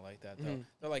movies are kind of like that though. Mm-hmm.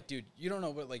 They're like, dude, you don't know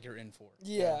what like you're in for.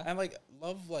 Yeah. And like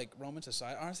love like romance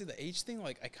aside, honestly, the age thing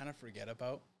like I kind of forget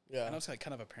about. Yeah. I know it's like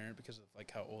kind of apparent because of like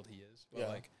how old he is, but Yeah.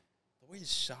 like the way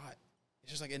he's shot,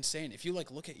 it's just like insane. If you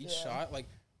like look at each shot, like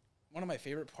one of my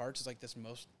favorite parts is like this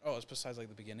it's besides like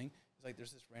the beginning, it's like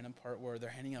there's this random part where they're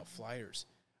handing out flyers,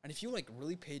 and if you like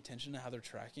really pay attention to how they're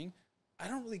tracking, I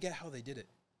don't really get how they did it,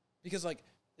 because like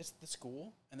it's the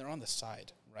school and they're on the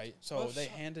side, right? So they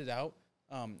handed out.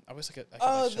 I was like,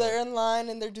 They're in line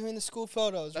and they're doing the school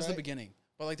photos. That's right? the beginning,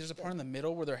 but like there's a part in the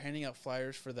middle where they're handing out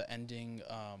flyers for the ending.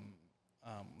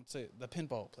 Let's say the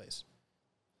pinball place.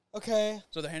 Okay.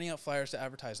 So they're handing out flyers to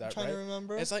advertise that. I'm trying right? to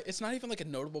remember. It's like it's not even like a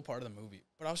notable part of the movie,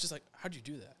 but I was just like, how'd you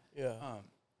do that? Yeah.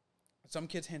 Some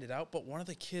kids hand it out, but one of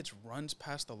the kids runs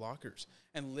past the lockers,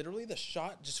 and literally the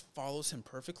shot just follows him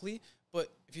perfectly. But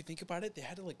if you think about it, they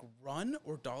had to like run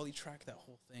or dolly track that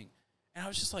whole thing. And I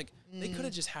was just like, they could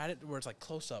have just had it where it's like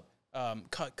close up,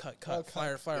 cut,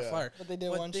 flyer. But they did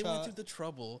one they shot. went through the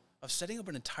trouble of setting up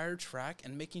an entire track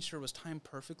and making sure it was timed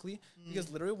perfectly. Because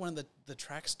literally when the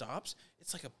track stops,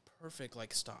 it's like a perfect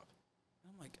like stop.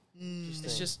 And I'm like,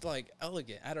 it's just like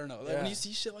elegant. I don't know. Like, when you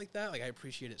see shit like that, like I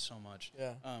appreciate it so much.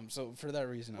 Yeah. So for that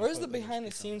reason, Where's the behind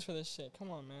the scenes for this shit? Come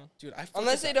on, man. dude?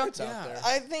 Unless they don't. It's out there.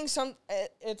 I think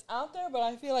it's out there, but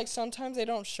I feel like sometimes they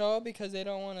don't show it because they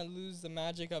don't want to lose the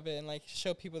magic of it and like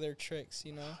show people their tricks,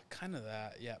 you know? Kind of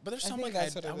that, yeah. But there's I some think like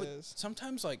that's what I it would is.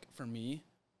 sometimes like for me,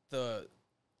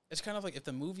 it's kind of like if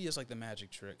the movie is like the magic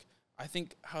trick. I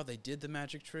think how they did the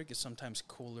magic trick is sometimes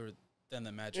cooler than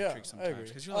the magic trick sometimes,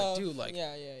 because you're like, dude, like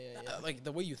like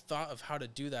the way you thought of how to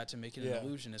do that to make it an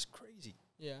illusion is crazy.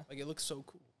 Yeah. Like it looks so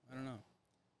cool. I don't know.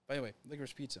 But anyway,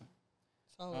 Licorice Pizza.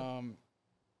 Solid.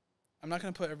 I'm not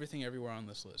gonna put everything everywhere on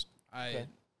this list. I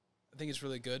think it's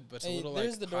really good, but it's a little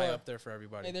there's like the high door. up there for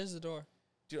everybody. Hey, there's the door.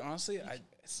 Dude, honestly,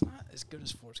 it's not as good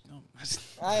as Forrest Gump.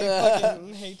 I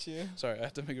fucking hate you. Sorry, I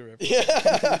have to make a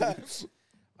reference.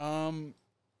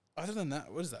 Other than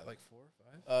that, what is that, like 4 or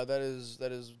 5? That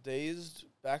is Dazed,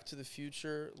 Back to the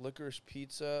Future, Licorice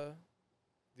Pizza.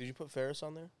 Did you put Ferris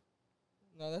on there?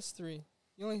 No, that's 3.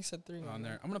 You only said 3. On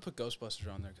there. I'm going to put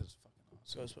Ghostbusters on there because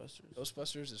it's fucking awesome.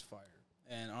 Ghostbusters is fire.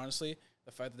 And honestly,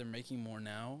 the fact that they're making more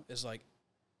now is, like,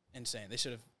 insane. They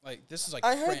should have, like, this is, like,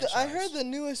 I franchise. heard the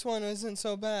newest one isn't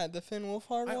so bad. The Finn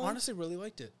Wolfhard one. I honestly really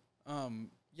liked it.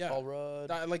 Yeah. Paul Rudd.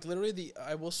 Like, literally,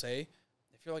 I will say,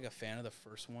 if you're, like, a fan of the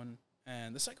first one,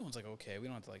 and the second one's, like, okay. We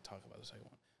don't have to, like, talk about the second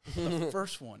one. The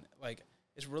first one, like,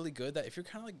 is really good that if you're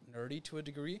kind of, like, nerdy to a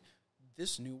degree,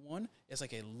 this new one is,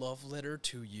 like, a love letter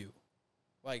to you.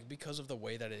 Like, because of the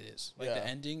way that it is. Like, the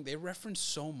ending, they reference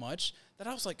so much that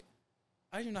I was like,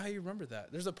 I don't even know how you remember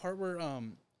that. There's a part where,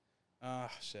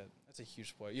 shit, that's a huge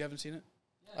spoiler. You haven't seen it?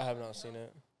 I have not seen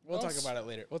it. We'll talk about it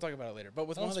later. But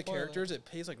with Don't one of the spoil it. characters, it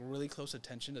pays, like, really close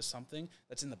attention to something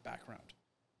that's in the background.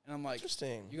 And I'm like,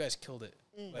 Interesting. you guys killed it.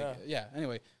 Like, yeah,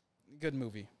 anyway, good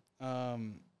movie.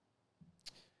 Damn,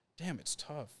 it's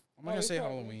tough. I'm not going to say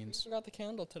Halloween's. We forgot the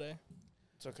candle today.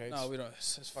 It's okay. No, we don't.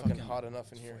 It's fucking hot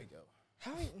enough in here.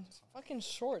 How fucking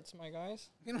shorts, my guys?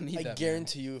 We don't need I that.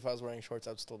 guarantee you, if I was wearing shorts,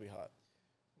 I'd still be hot.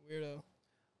 Weirdo.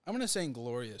 I'm gonna say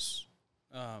Inglorious,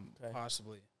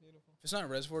 possibly. Beautiful. If it's not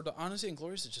Reservoir, honestly,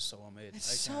 Inglorious is just so well made.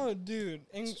 It's so, dude.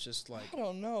 It's just like I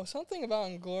don't know. Something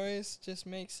about Inglorious just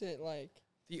makes it like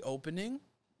the opening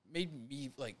made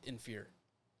me like in fear.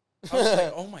 I was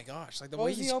like, oh my gosh, like the What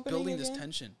way was the he's opening building this again?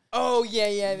 tension. oh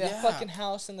yeah, the Yeah. fucking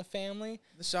house and the family.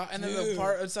 The shot, and then the Dude.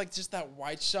 part, it's like just that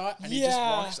wide shot, and he just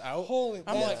walks out. Holy,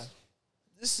 I'm that- like,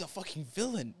 this is a fucking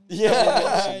villain.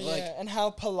 yeah, Like, and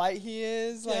how polite he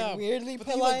is, like weirdly but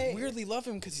then you, polite. like, weirdly love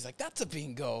him because he's like, that's a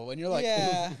bingo, and you're like,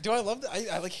 Yeah. do I love that?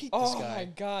 I like hate Oh this guy. my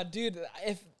god, dude!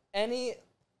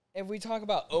 If we talk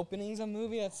about openings of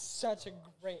movie, that's such a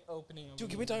great opening. Of Dude, a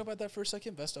can we movie. talk about that for a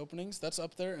second? Best openings, that's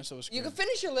up there, and so is. You Scream. can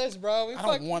finish your list, bro. I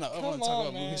don't want to. I want to talk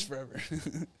about man. movies forever.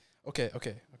 Okay.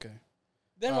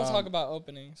 Then we'll talk about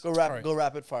openings. Go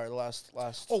rapid fire. The last.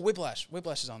 Oh, Whiplash.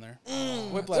 Whiplash is on there.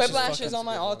 Whiplash fucking- is on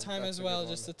my good one. all-time That's as a well, good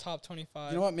just the top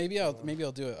 25. You know what? Maybe I'll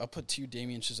do it. I'll put 2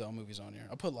 Damien Chazelle movies on here.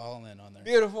 I'll put La La Land on there.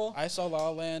 Beautiful. I saw La La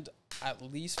Land at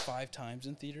least 5 times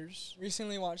in theaters.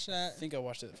 Recently watched I that. think I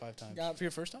watched it 5 times. Got- For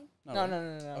your first time? No. right?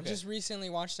 Okay. Just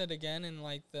recently watched it again in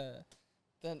like the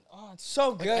then it's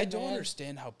so good. I don't man.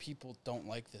 understand how people don't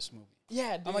like this movie.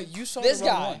 Yeah, dude. I'm like, you saw this the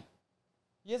wrong guy. one.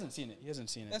 He hasn't seen it.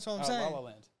 That's what I'm La saying. La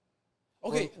Land.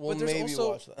 Okay, We'll but there's maybe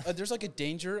also watch that. There's like a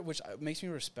danger which makes me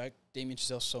respect Damien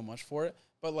Chazelle so much for it.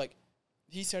 But like,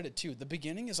 he said it too. The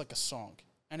beginning is like a song,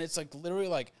 and it's like literally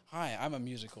like, "Hi, I'm a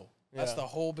musical." That's Yeah. the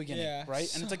whole beginning, Yeah.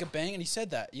 right? And it's like a bang. And he said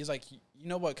that he's like, you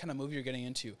know what kind of movie you're getting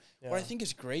into. What I Yeah. think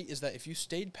is great is that if you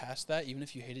stayed past that, even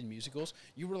if you hated musicals,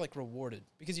 you were like rewarded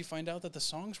because you find out that the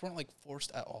songs weren't like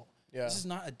forced at all. Yeah. This is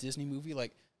not a Disney movie.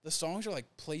 Like the songs are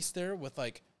like placed there with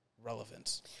like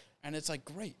relevance, and it's like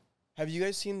great. Have you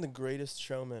guys seen The Greatest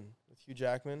Showman with Hugh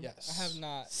Jackman? Yes, I have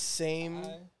not. Same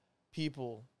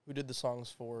people who did the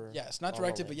songs for. Yes, not La La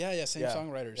directed, Land. but same Yeah.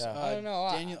 songwriters. Yeah. I don't know.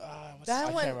 Daniel. What's That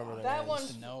I one. can't remember their That names. one.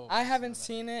 used to know. I haven't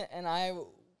seen it, and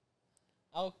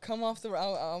I'll come off the.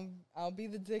 I'll be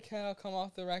the dickhead. I'll come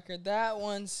off the record. That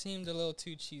one seemed a little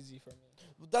too cheesy for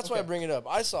me. That's why I Okay. bring it up.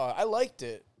 I saw it. I liked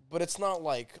it, but it's not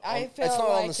like I it's felt not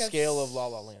on like the it's- scale of La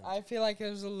La Land. I feel like it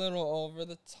was a little over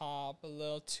the top, a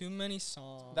little too many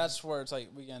songs. That's where it's like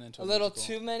we get into a little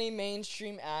too many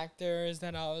mainstream actors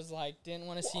that I was like didn't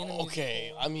want to see in a musical.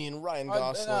 Okay, I mean Ryan No,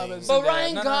 Gosling. but But Zendaya.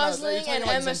 Ryan No, no, no, Gosling you're talking and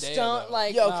like Emma Zendaya, Stone, though.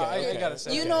 like Yeah, No, okay, I okay. gotta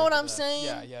say, you okay, know what I'm yeah.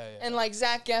 saying? Yeah. And like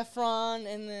Zac Efron,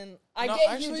 and then I No, get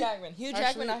actually- Hugh Jackman. Hugh actually-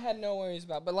 Jackman, I had no worries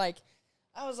about, but like,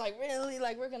 I was like, really,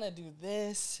 like we're gonna do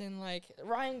this, and like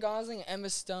Ryan Gosling, and Emma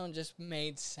Stone just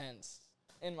made sense,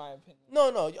 in my opinion. No,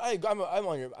 I'm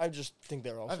on your. I just think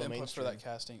they're I also have input for mainstream. that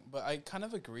casting, but I kind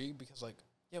of agree because like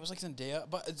yeah, it was like Zendaya,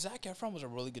 but Zac Efron was a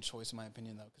really good choice in my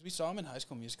opinion though, because we saw him in High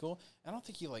School Musical. I don't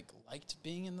think he like liked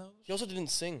being in those. He also didn't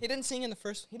sing. He didn't sing in the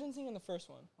first. He didn't sing in the first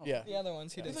one. Yeah. The other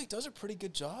ones he He did. like does a pretty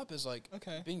good job as like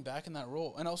Okay. being back in that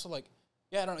role, and also like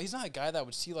yeah, I don't know. He's not a guy that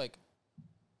would see like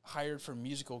hired for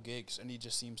musical gigs, and he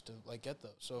just seems to like get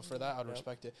those. So for that, I'd Yep.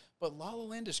 respect it. But La La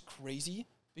Land is crazy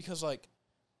because like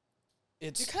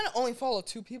it's You kind of only follow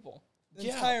two people the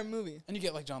Yeah. entire movie. and you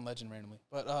get like John Legend randomly,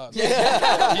 but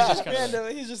Yeah. he's just kind of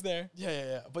Randomly, he's just there.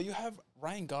 yeah. But you have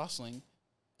Ryan Gosling,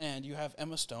 and you have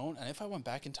Emma Stone, and if I went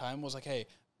back in time, was like, hey,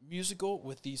 musical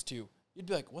with these two, you'd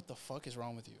be like, what the fuck is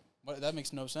wrong with you? What, that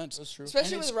makes no sense. That's true.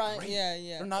 Especially And with it's Ryan. great.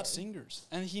 Yeah. They're not singers,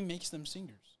 and he makes them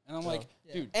singers, and I'm No. like,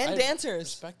 Yeah. dude, And I dancers.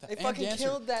 respect that. They And fucking dancers.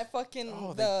 killed that fucking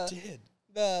Oh, the they did.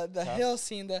 the Tough. hill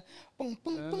scene. The boom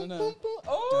boom No, boom no, boom no. boom.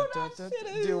 Oh, Dun, that dun, shit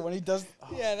dun, is. dude, when he does, oh,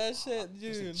 Yeah, that shit,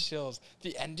 gives me dude. chills.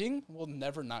 The ending will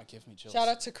never not give me chills. Shout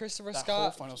out to Christopher that whole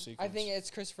Scott. final sequence. I think it's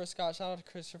Christopher Scott. Shout out to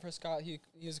Christopher Scott. He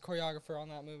was a choreographer on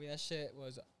that movie. That shit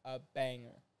was a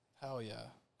banger. hell yeah.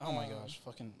 Oh my Um, gosh,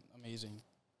 fucking amazing.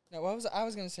 Now, what was I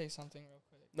was gonna say something real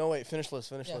quick. No, wait. Finish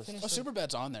list. Yeah, List. finish Oh, list.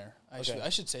 Superbad's on there. Okay. I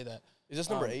should say that. Is this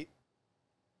number Um, 8?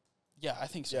 Yeah, I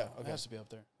think so. Yeah, It okay. has to be up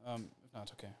there. If not,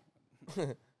 it's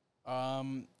okay.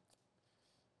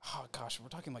 Oh gosh, we're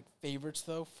talking like favorites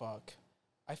though. Fuck,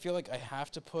 I feel like I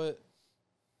have to put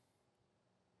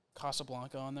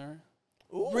Casablanca on there.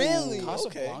 Ooh, Really? Okay.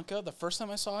 Casablanca. The first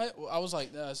time I saw it, I was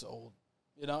like, "That's old,"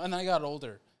 you know. And then I got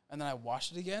older, and then I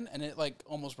watched it again, and it like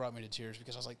almost brought me to tears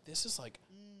because I was like, "This is like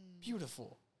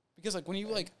beautiful." Because like when you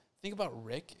like think about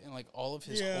Rick and like all of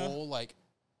his Yeah. whole like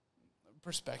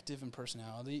perspective and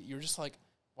personality, you're just like,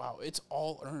 wow, it's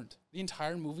all earned. The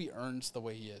entire movie earns the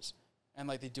way he is. And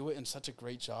like they do it in such a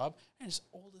great job, and it's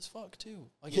old as fuck too.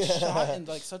 Like it's shot in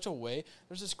like such a way.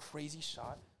 There's this crazy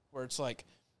shot where it's like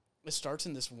it starts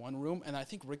in this one room, and I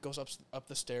think Rick goes up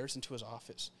the stairs into his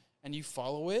office, and you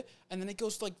follow it, and then it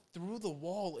goes like through the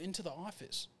wall into the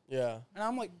office, Yeah. and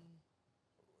I'm like,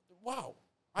 wow,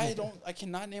 I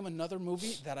cannot name another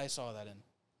movie that I saw that in.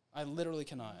 I literally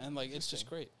cannot, and like it's just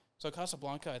great. So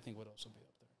Casablanca, I think, would also be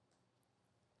up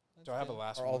there. Do I have a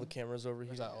last Are one? all the cameras over Or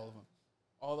here? is that all of them?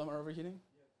 All of them are overheating?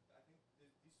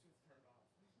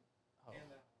 Oh.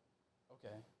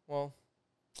 Okay. Well,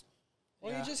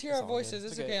 Well, Yeah, you just hear it's our all voices.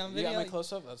 good. It's okay. I'm You got video. my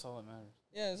close up? That's all that matters.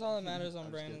 Yeah, it's all that matters on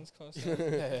I'm just Brandon's close.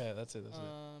 Yeah, that's it.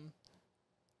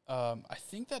 I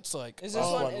think that's like. Is this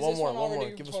last one- one. is One this more. one One more.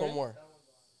 already Give us one recorded? more.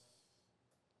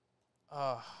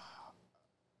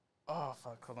 Oh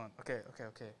fuck! Hold on. Okay.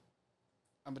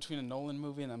 I'm between a Nolan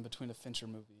movie and I'm between a Fincher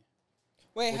movie.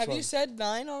 Wait, Which have you one? said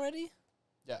 9 already?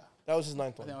 Yeah, That was his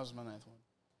ninth I one. think that was my ninth one.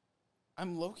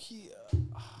 I'm low key.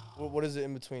 What is it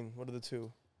in between? What are the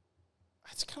two?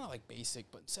 It's kind of like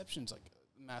basic, but Inception's like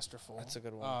masterful. That's a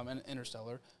good one. And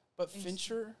Interstellar, but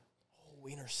Fincher. Oh,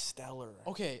 Interstellar.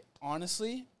 Okay,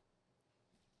 honestly,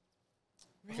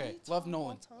 okay, Really? love Top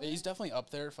Nolan. all time? He's definitely up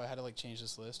there. If I had to like change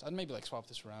this list, I'd maybe like swap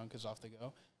this around because off the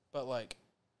go. But like,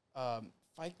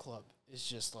 Fight Club is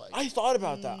just like I thought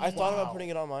about that. I thought about Wow. putting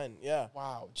it on mine. Yeah.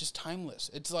 wow, just timeless.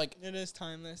 It's like It is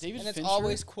timeless. David and it's Fincher-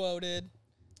 always quoted.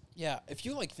 Yeah, if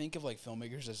you like think of like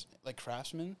filmmakers as like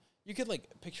craftsmen, you could like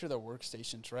picture their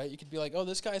workstations, right? You could be like, oh,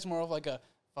 this guy's more of like a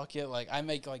fuck it, like I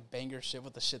make like banger shit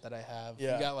with the shit that I have.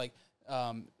 Yeah. You got like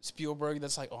Spielberg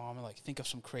that's like, oh, I'm gonna like think of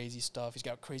some crazy stuff. He's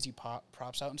got crazy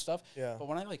props out and stuff. Yeah. But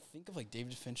when I like think of like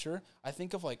David Fincher, I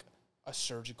think of like a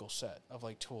surgical set of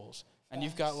like tools, and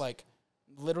you've got like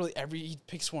literally he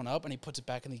picks one up and he puts it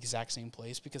back in the exact same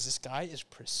place because this guy is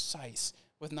precise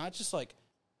with not just like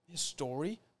his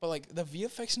story, but like the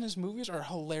VFX in his movies are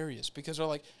hilarious because they're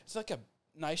like it's like a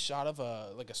nice shot of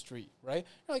a street, right?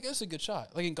 You're like, that's a good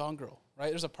shot. Like in Gone Girl, right?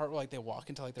 There's a part where like they walk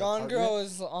into like their Gone apartment. Girl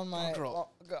is on my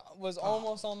was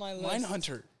almost on my list.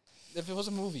 Mindhunter. If it was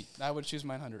a movie, I would choose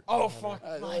Mindhunter. Oh fuck,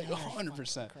 like Mindhunter.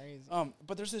 100%. Crazy.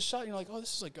 But there's this shot, and you're like, oh,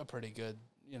 this is like a pretty good,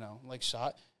 like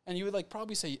shot, and you would like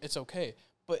probably say it's okay.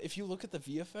 But if you look at the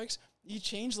VFX, you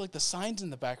change like the signs in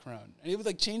the background, and it would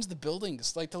like change the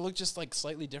buildings like to look just like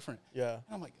slightly different. Yeah.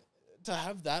 And I'm like, to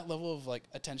have that level of like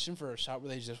attention for a shot where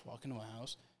they just walk into a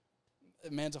house,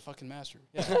 man's a fucking master.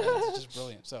 Yeah, it's just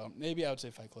brilliant. So maybe I would say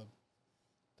Fight Club.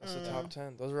 That's the top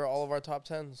 10. Those were all of our top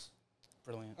 10s.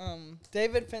 Brilliant.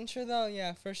 David Fincher though,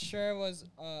 yeah, for sure was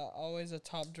always a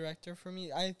top director for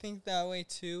me. I think that way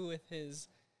too with his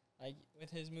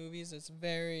movies. It's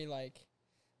very like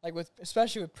with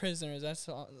especially with Prisoners. That's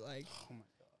like Oh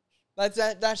my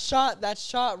gosh. that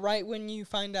shot right when you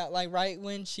find out, like right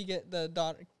when she get the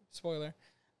daughter. Spoiler.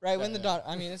 Right when the daughter.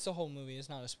 I mean, it's the whole movie. It's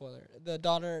not a spoiler. The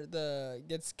daughter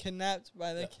gets kidnapped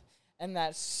by the, and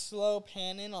that slow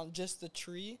panning on just the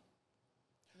tree.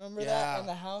 Remember that, and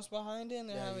the house behind it, and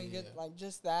they're having get like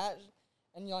just that,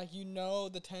 and you're like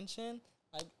the tension,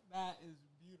 like that is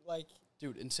like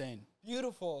Dude, insane.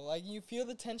 beautiful. Like you feel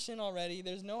the tension already.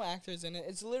 There's no actors in it.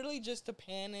 It's literally just a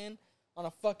pan in on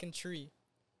a fucking tree,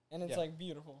 and it's like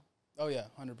beautiful. Oh yeah,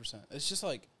 100%. It's just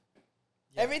like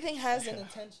everything has an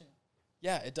intention.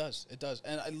 Yeah, it does. It does.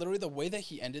 And literally the way that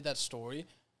he ended that story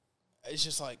is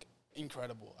just like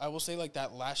incredible. I will say like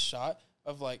that last shot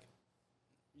of like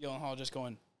Gyllenhaal just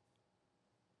going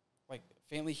like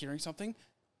faintly hearing something.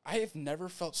 I have never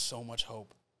felt so much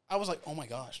hope. I was like, oh my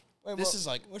gosh, this is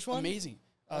like which one? amazing.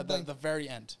 The very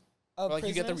end. Where, like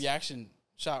you get the reaction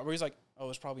shot where he's like, oh,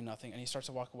 it's probably nothing, and he starts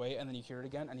to walk away, and then you hear it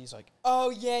again, and he's like, oh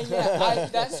yeah.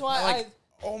 That's why like,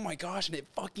 oh my gosh, and it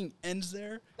fucking ends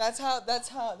there. That's how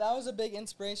that was a big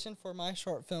inspiration for my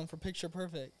short film for Picture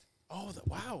Perfect. Oh,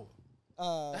 wow.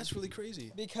 That's really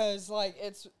crazy. Because like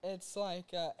it's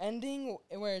like ending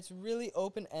where it's really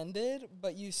open ended,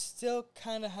 but you still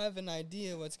kind of have an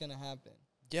idea what's gonna happen.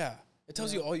 Yeah, it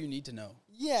tells you all you need to know.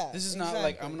 Yeah, This is not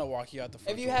like I'm gonna walk you out the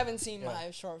front. If you door. haven't seen my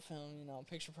short film,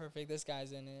 Picture Perfect, this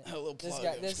guy's in it. A little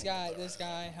plug. This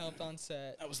guy helped on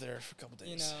set. I was there for a couple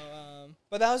days.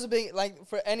 But that was a big like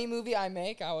for any movie I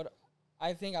make,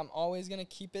 I think I'm always gonna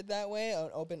keep it that way,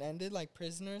 open ended, like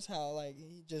Prisoners. How like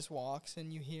he just walks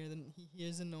and he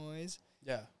hears the noise,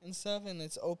 and stuff, and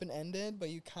it's open ended, but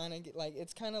you kind of get like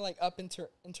it's kind of like up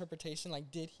interpretation. Like,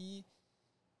 did he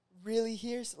really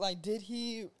hear? Like, did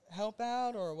he help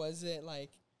out, or was it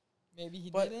like maybe he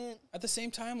didn't? At the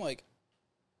same time, like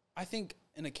I think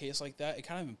in a case like that, it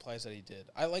kind of implies that he did.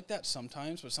 I like that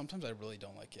sometimes, but sometimes I really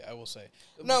don't like it. I will say.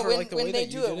 No, when they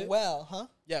do it well, huh?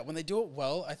 Yeah, when they do it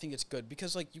well, I think it's good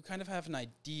because like you kind of have an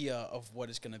idea of what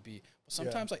it's gonna be. But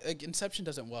sometimes like Inception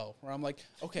does it well, where I'm like,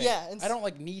 okay, I don't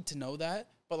like need to know that,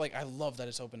 but like I love that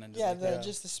it's open ended. Yeah,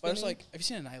 just the spinning. But it's like, have you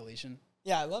seen Annihilation?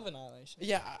 Yeah, I love Annihilation.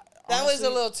 Yeah, that honestly, was a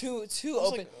little too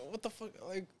open. Like, what the fuck?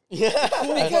 Like,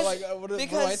 because like, what do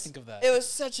I think of that? It was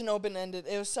such an open ended.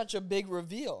 It was such a big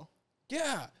reveal.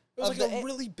 Yeah. It was like a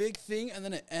really big thing, and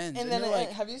then it ends. And then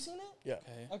have you seen it? Yeah.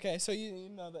 Okay, so you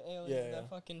know the alien, that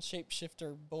fucking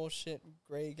shapeshifter bullshit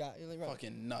gray guy. Right.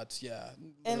 Fucking nuts, yeah.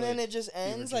 And then it just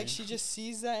ends. Like, she just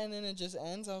sees that, and then it just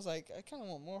ends. I was like, I kind of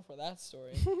want more for that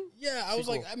story. Yeah, I was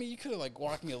like, I mean, you could have, like,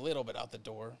 walked me a little bit out the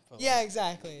door. Yeah, like,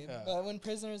 exactly. Yeah. But when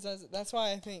Prisoners does it, that's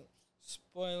why I think,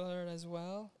 spoiler as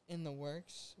well, in the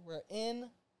works, we're in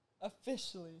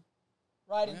officially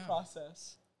writing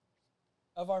process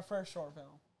of our first short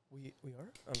film. We are?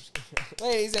 I'm just kidding.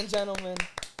 Ladies and gentlemen.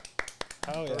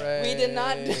 Oh, yeah. We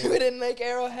didn't make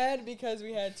Arrowhead because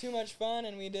we had too much fun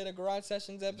and we did a Garage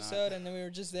Sessions episode and then we were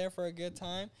just there for a good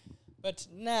time. But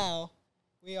now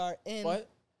we are in. But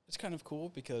it's kind of cool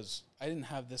because I didn't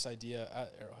have this idea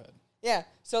at Arrowhead. Yeah.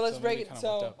 So let's break it.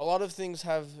 So a lot of things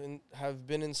have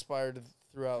been inspired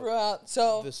throughout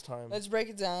this time. Let's break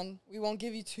it down. We won't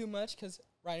give you too much because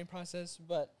writing process,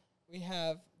 but we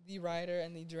have the writer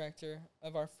and the director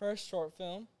of our first short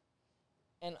film.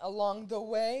 And along the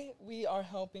way, we are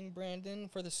helping Brandon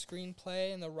for the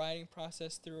screenplay and the writing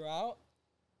process throughout.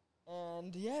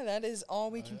 And yeah, that is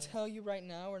all we can yeah. tell you right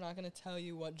now. We're not gonna tell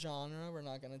you what genre. We're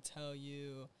not gonna tell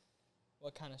you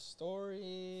what kind of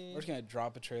story. We're just gonna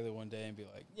drop a trailer one day and be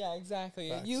like, Yeah, exactly.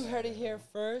 Facts. You heard it here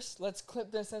first. Let's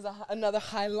clip this as another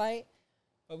highlight.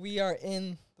 But we are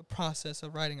in the process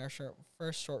of writing our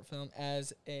first short film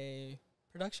as a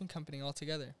production company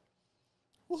altogether.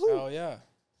 oh yeah,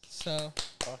 So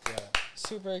fuck yeah.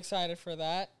 super excited for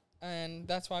that. And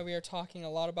that's why we are talking a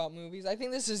lot about movies. I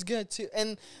think this is good too.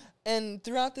 And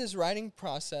throughout this writing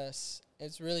process,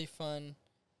 it's really fun.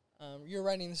 You're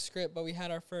writing the script, but we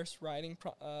had our first writing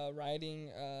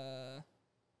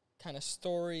kind of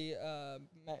story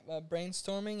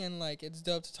brainstorming, and like it's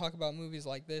dope to talk about movies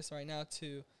like this right now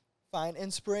to find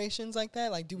inspirations like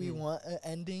that. Like, do we want an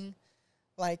ending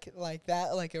like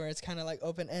that, like where it's kind of like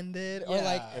open ended, or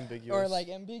like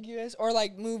ambiguous, or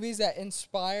like movies that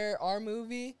inspire our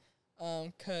movie?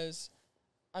 'Cause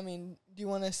I mean, do you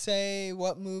want to say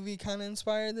what movie kind of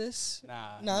inspired this?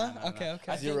 Nah. Okay.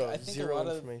 I Zero think a lot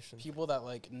information. of people that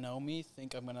like know me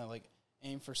think I'm gonna like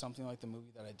aim for something like the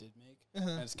movie that I did make,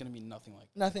 and it's gonna be nothing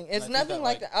like that. Nothing. It's And I think nothing that,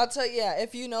 like that. I'll tell you. Yeah,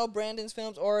 if you know Brandon's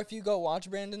films, or if you go watch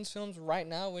Brandon's films right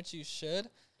now, which you should.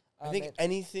 I think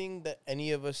anything that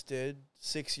any of us did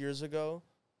 6 years ago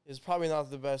is probably not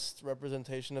the best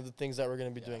representation of the things that we're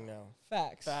going to be doing now.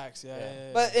 facts. Yeah.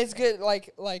 But it's good.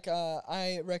 Like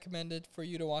I recommended for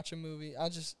you to watch a movie.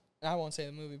 I won't say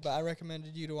the movie, but I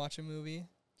recommended you to watch a movie.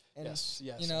 And yes.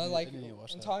 you know, I like need to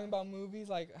watch in that. talking about movies,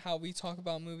 like how we talk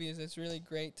about movies, it's really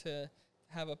great to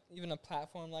have even a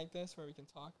platform like this where we can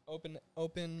talk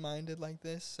open-minded like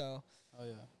this. So Oh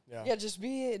yeah. yeah,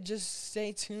 just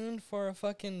stay tuned for a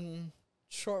fucking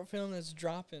short film that's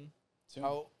dropping. Soon.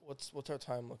 What's our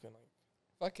time looking like?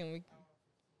 Fucking we.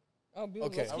 Oh, dude,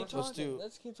 Okay, let's keep let's talking. do-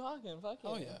 Let's keep talking. Fuck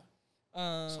Oh it. yeah.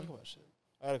 Let's talk about shit.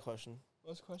 I had a question,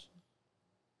 What's the question?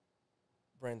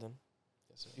 Brandon,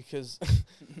 Yes, sir. because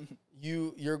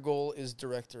your goal is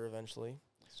director eventually.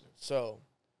 Yes, sir. So,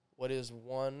 what is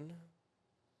one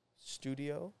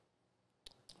studio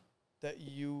that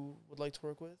you would like to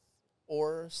work with,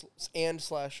 or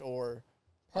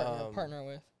Partner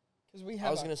with, because we have.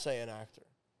 I was gonna say an actor.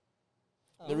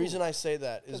 Oh. The reason I say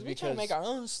that is we try because to make our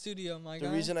own studio, my guy.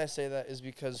 the reason I say that is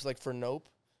because, like, for Nope,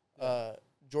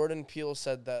 Jordan Peele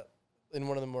said that in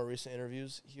one of the more recent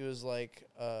interviews. He was like,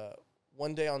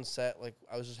 one day on set, like,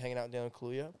 I was just hanging out with Daniel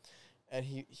Kaluuya, and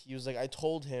he was like, I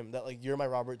told him that, like, you're my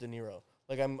Robert De Niro.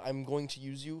 Like, I'm going to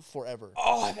use you forever.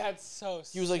 Oh, that's so.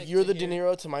 He was like, sick you're to the De hear.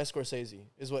 Niro to my Scorsese,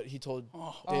 is what he told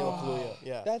Daniel Kaluuya.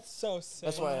 Yeah, That's so sick.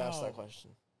 that's why I asked Wow. that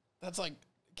question. That's like,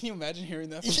 can you imagine hearing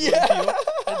that? From Yeah. Jordan Peele?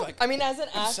 I'd like, I mean, as an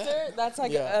I'm actor, sad. that's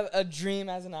like Yeah. a dream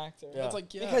as an actor. Yeah. that's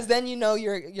like, yeah. Because then you know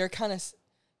you're kind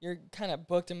of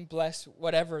booked and blessed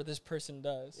whatever this person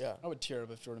does. Yeah. I would tear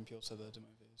up if Jordan Peele said that to my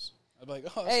face. I'd be like,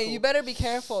 oh, that's Hey, cool. you better be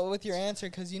careful with your answer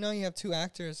because you know you have two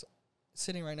actors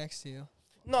sitting right next to you.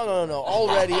 No.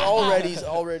 Already. Already,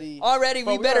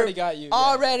 But we better. already got you. yeah.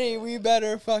 Already, we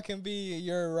better fucking be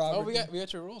your Robert. Oh, we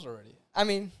got your rules already. I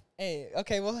mean, hey,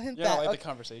 okay, we'll hint Yeah, that. like okay, the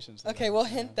conversations. okay, we'll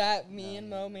hint that me and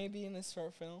Mo maybe in this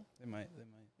short film. They might.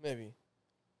 Maybe.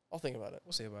 I'll think about it.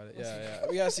 We'll see about it. We'll Yeah.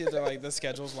 We gotta see if the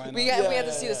schedules line We up. have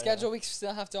to see the yeah. schedule. We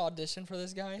still have to audition for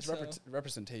this guy. His So.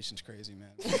 representation's crazy, man.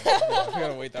 we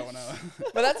gotta wait that one out.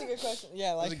 But that's a good question.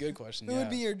 Yeah, That's like a good question. who yeah. would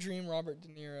be your dream Robert De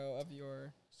Niro of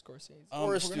your Scorsese?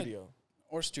 Or a if we're gonna- studio.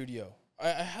 Or studio. I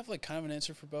have like kind of an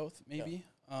answer for both, maybe.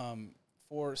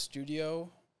 For studio,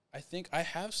 I think I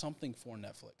have something for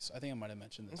Netflix. I think I might have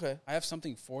mentioned this. Okay. I have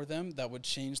something for them that would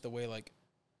change the way like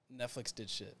Netflix did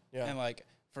shit. Yeah. And like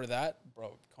for that,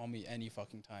 bro, call me any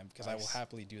fucking time because I will Nice.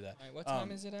 happily do that. All right, what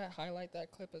time is it at? Highlight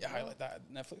that clip as Yeah, well. highlight that.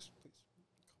 Netflix, please.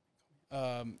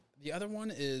 The other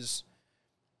one is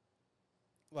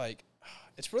like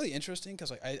it's really interesting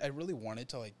because like I really wanted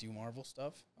to like do Marvel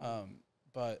stuff,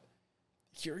 but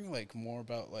hearing like more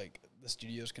about like the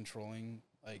studios controlling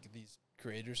like these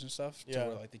creators and stuff to Yeah.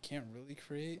 where like they can't really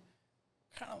create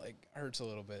kind of like hurts a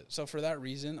little bit. So for that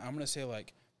reason, I'm gonna say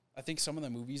like I think some of the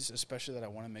movies, especially that I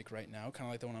want to make right now, kind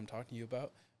of like the one I'm talking to you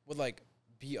about, would like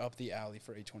be up the alley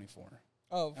for A24.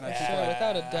 Oh, And for I sure, think,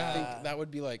 without a I doubt. think that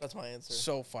would be like That's my answer.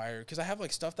 so fire because I have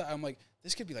like stuff that I'm like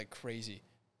this could be like crazy,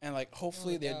 and like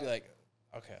hopefully they'd be doubt. like,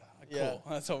 okay, cool, Yeah.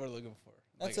 that's what we're looking for.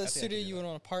 That's Like, a I think I studio could do you that. would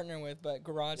want to partner with, but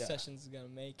Garage Yeah. Sessions is gonna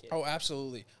make it. Oh,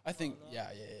 absolutely. I think no. yeah.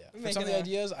 We're For some of making the a-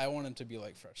 ideas, I want them to be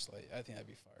like fresh slate. I think that'd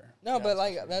be fire. No, Yeah, but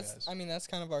like especially for you that's guys. I mean that's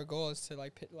kind of our goal is to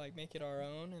like make it our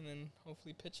own and then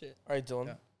hopefully pitch it. All right, Dylan.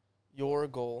 Yeah. Your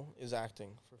goal is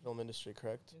acting for film industry,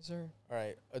 correct? Yes, sir. All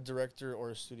right, a director or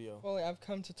a studio. Well, I've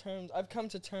come to terms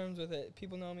with it.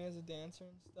 People know me as a dancer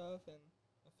and stuff and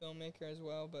a filmmaker as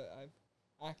well, but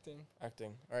Acting.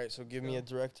 Acting. All right, so give me a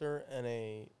director and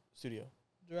a studio.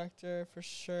 Director for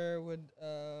sure would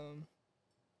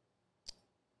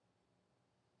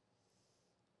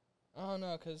I don't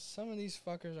know, cause some of these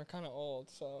fuckers are kind of old.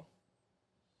 So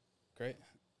Great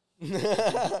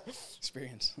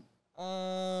experience.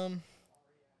 Ari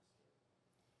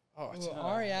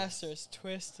Aster is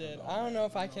twisted. I don't know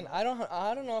if I can. I don't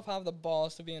know if I have the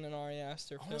balls to be in an Ari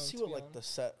Aster film. I want to see what like the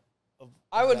set of.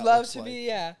 I would that love looks to like. be,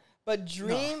 yeah. But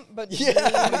Dream, but I'm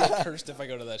gonna Dream, get cursed if I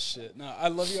go to that shit. No, I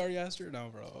love you, Ari Aster. No,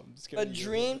 bro. I'm just kidding. but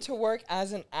Dream to work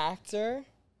as an actor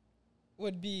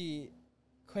would be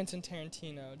Quentin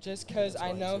Tarantino. Just because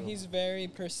I know he's very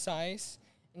precise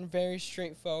and very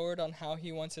straightforward on how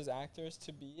he wants his actors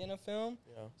to be in a film.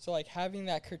 Yeah. So like having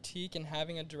that critique and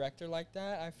having a director like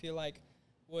that, I feel like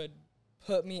would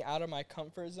put me out of my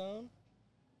comfort zone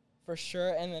for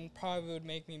sure, and then probably would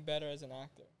make me better as an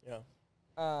actor. Yeah.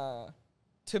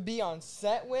 To be on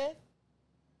set with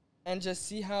and just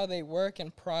see how they work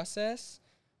and process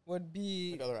would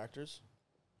be Like other actors,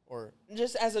 or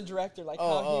just as a director, like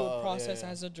how he would process yeah.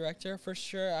 as a director for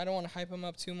sure. I don't want to hype him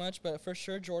up too much, but for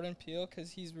sure Jordan Peele,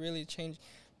 because he's really changed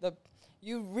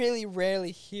you really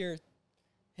rarely hear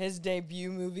his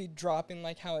debut movie dropping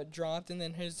like how it dropped, and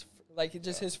then his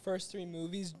his first 3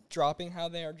 movies dropping how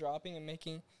they are dropping and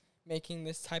making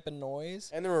this type of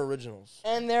noise. and they're originals.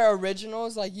 And they're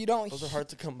originals, like you don't. Those are hard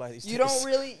to come by these days. You don't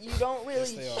really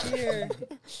Yes, they are. hear.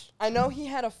 I know he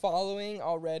had a following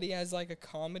already as like a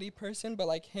comedy person, but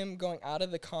like him going out of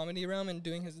the comedy realm and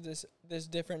doing this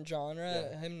different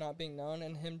genre, him not being known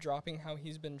and him dropping how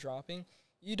he's been dropping,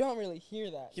 you don't really hear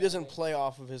that. He doesn't play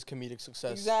off of his comedic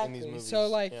success in these movies. So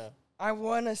like, I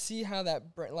want to see how that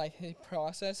he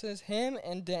processes him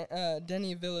and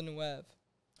Denis Villeneuve.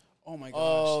 Oh my gosh!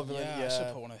 Oh, I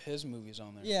should put one of his movies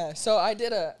on there. Yeah, so I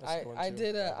did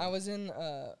I was in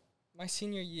my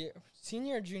senior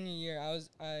or junior year. I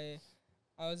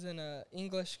was in a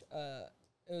English. It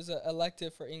was an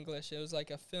elective for English. It was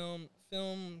like a film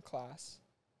class,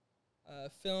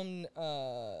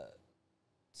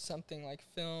 something like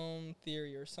film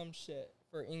theory or some shit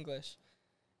for English,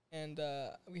 and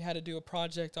we had to do a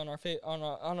project on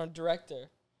our director,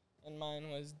 and mine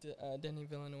was Denis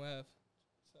Villeneuve.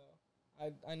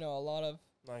 I know a lot of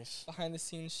behind the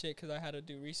scenes shit because I had to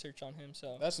do research on him.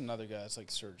 So That's another guy that's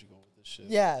like surgical with this shit.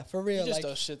 yeah, for real. He just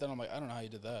like, does shit that I'm like, I don't know how you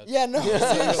did that. yeah, no,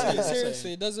 Yeah.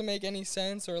 seriously, it doesn't make any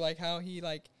sense, or like how he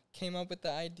like came up with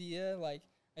the idea. Like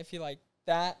I feel like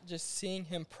that, just seeing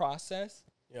him process,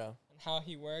 Yeah. and how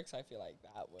he works, I feel like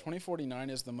that would 2049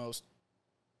 is the most.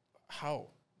 How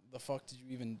the fuck did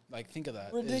you even like think of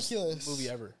that? ridiculous Movie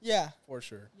ever. Yeah, For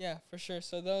sure. yeah, for sure.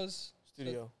 So those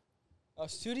Studio.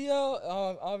 studio,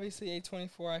 obviously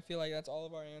A24. I feel like that's all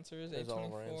of our answers. There's A24. all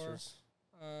of our answers.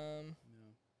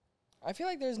 I feel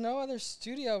like there's no other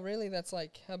studio really that's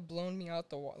like have blown me out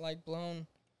blown.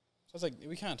 So it's like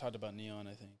we kind of talked about Neon.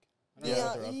 I think. I don't know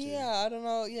what they're up to. Yeah, I don't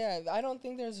know. Yeah, I don't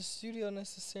think there's a studio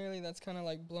necessarily that's kind of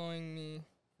like blowing me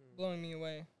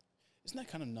away. Isn't that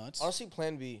kind of nuts? Honestly,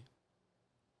 Plan B.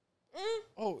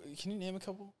 Oh, can you name a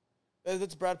couple?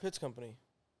 That's Brad Pitt's company.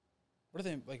 What are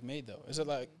they like made though? Is it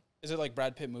like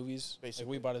Brad Pitt movies? Basically.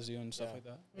 Like We Bought a Zoo and stuff Yeah. like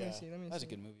that. Let me see. That's a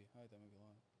good movie. I like that movie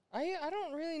a lot. I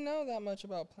don't really know that much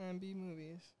about Plan B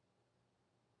movies.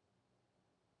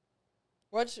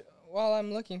 While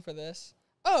I'm looking for this.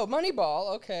 Oh,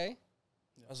 Moneyball. Okay.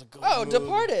 That's a good Oh, movie.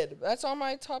 Departed. That's on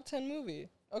my top 10 movie.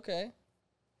 Okay.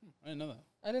 I didn't know that.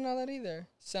 I didn't know that either.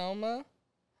 Selma.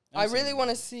 I haven't really seen want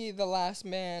to that. see The Last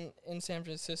Man in San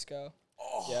Francisco.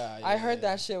 Oh, Yeah, I heard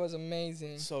that shit was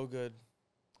amazing. so good.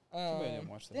 I didn't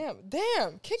watch that.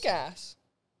 Damn, Kick-Ass.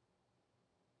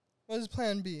 What is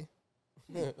Plan B?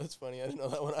 That's funny. I didn't know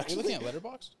that one Are you actually. looking at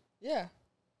Letterboxd? Yeah.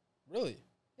 Really?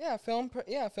 Yeah, film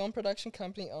production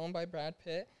company owned by Brad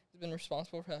Pitt has been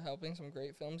responsible for helping some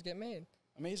great films get made.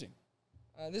 Amazing.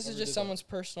 This Whoever is did just that. someone's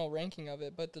personal ranking of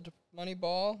it, but the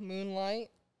Moneyball, Moonlight,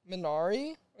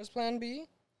 Minari was Plan B,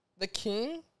 The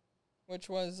King, which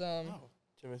was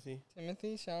Timothy.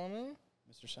 Timothy Chalamet,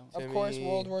 Mr. Sound. of course Timmy.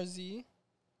 World War Z,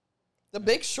 The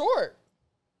Big Short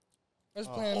was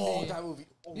Plan Oh, B. that movie.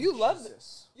 Oh, You loved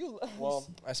Jesus. Well,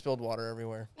 I spilled water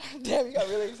everywhere. damn, you got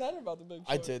really excited about The Big Short.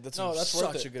 I did. That's That's such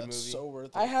worth it. a good That's movie. so worth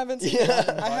it. I haven't seen Yeah. it.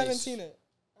 I haven't Vice. seen it.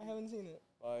 I haven't seen it.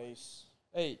 Vice.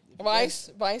 Hey, if you Vice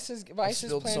guys- I is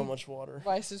spilled Plan so much water.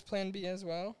 Vice is Plan B as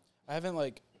well. I haven't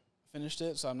like finished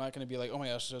it, so I'm not gonna be like, oh my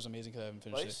gosh, this show's amazing because I haven't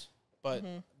finished Vice? it. But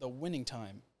Mhm. The Winning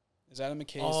Time is Adam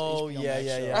McKay's Oh, HBO yeah, Max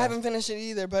yeah, show. yeah. I haven't finished it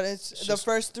either, but it's the just-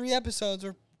 first 3 episodes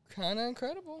were kind of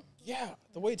incredible. Yeah,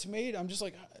 the way it's made, I'm just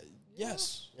like,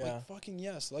 Yes. Yeah. Like, fucking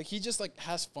yes. Like, he just, like,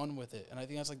 has fun with it. And I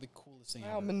think that's, like, the coolest thing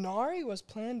Wow, ever. Minari was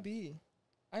Plan B.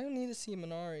 I don't need to see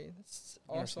Minari. That's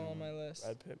Never also seen on my one. list.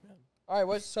 Brad Pitt, man. All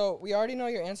right, so we already know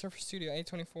your answer for studio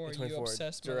A24. You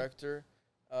obsessed with. Director.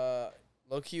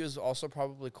 Low-key was also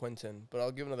probably Quentin, but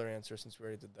I'll give another answer since we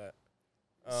already did that.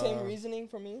 Same reasoning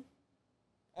for me,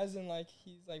 as in like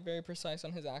he's like very precise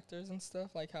on his actors and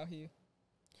stuff, like how he.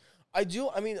 I do.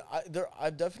 I mean,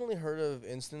 I've definitely heard of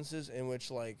instances in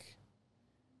which like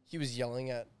he was yelling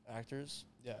at actors.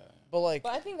 Yeah. But like,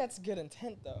 But I think that's good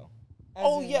intent though.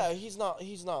 oh yeah, he's not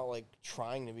like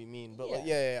trying to be mean, but like,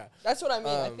 yeah. That's what I mean.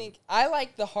 I think I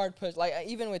like the hard push. Like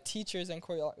even with teachers and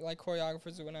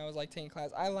choreographers when I was like taking class,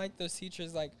 I like those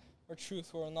teachers like were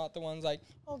truthful and not the ones like,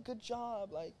 oh good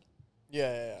job, like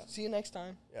Yeah. see you next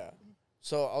time. Yeah.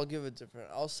 So I'll give it different.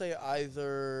 I'll say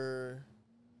either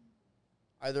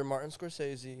Martin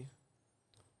Scorsese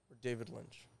or David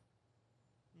Lynch.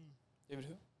 David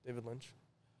who? David Lynch.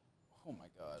 Oh, my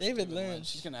gosh. David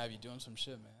Lynch. He's going to have you doing some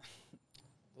shit, man.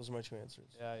 Those are my two answers.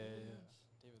 Yeah. David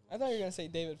Lynch. I thought you were gonna say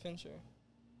David Fincher,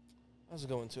 I was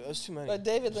going to. That's too many. but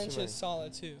David That's Lynch too many. is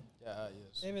solid too. Yeah, he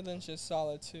is. David Lynch is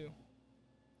solid too.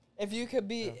 If you could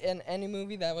be in any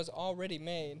movie that was already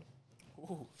made,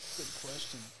 Ooh, good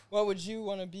question. what would you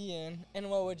want to be in, and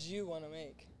what would you want to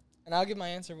make? And I'll give my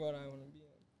answer of what I want to be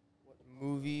in. What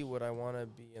movie would I want to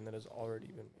be in that has already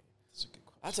been made? That's a good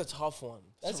question. That's a tough one.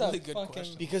 That's a really a good fucking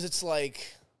question. Because it's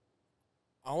like,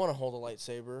 I want to hold a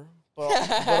lightsaber,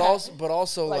 but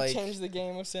also like change the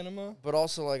game of cinema. but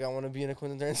also like I want to be in a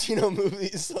Quentin Tarantino movie.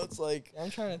 So it's like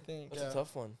I'm trying to think. that's a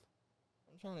tough one.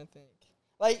 I'm trying to think.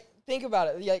 Like, think about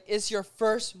it. Like, it's your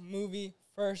first movie,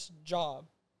 first job.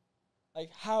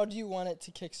 Like, how do you want it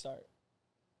to kickstart?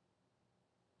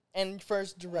 And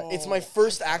first direct. It's my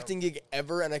first acting gig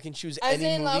ever, and I can choose As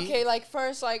any in, movie. okay, like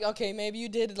first, like okay, maybe you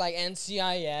did like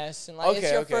NCIS, and like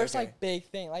it's your first like big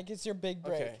thing, like it's your big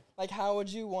break. Okay. Like, how would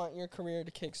you want your career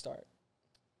to kickstart?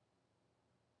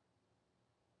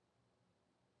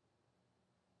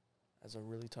 That's a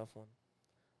really tough one.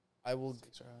 I will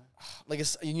like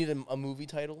you need a movie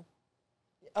title.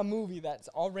 A movie that's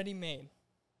already made.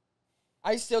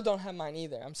 I still don't have mine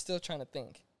either. I'm still trying to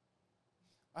think.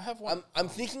 I have one. I'm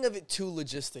thinking of it too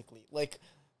logistically. Like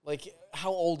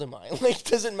how old am I? Like,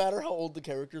 does it matter how old the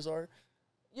characters are?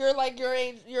 You're like your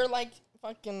age. You're like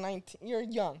fucking 19. You're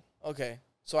young. Okay,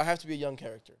 so I have to be a young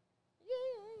character.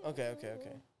 Yeah. Okay.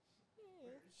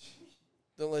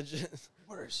 The legit.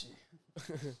 Where is she?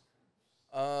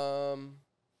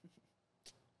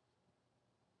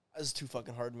 That's too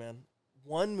fucking hard, man.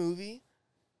 One movie.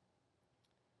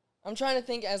 I'm trying to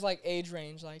think as like age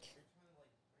range, like.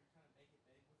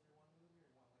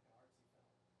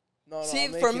 No, See,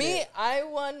 I'm for making me, it- I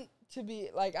want to be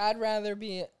like I'd rather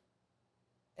be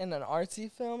in an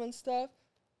artsy film and stuff.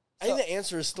 I think the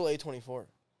answer is still A24.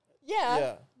 Yeah,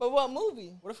 Yeah. but what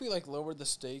movie? What if we like lowered the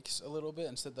stakes a little bit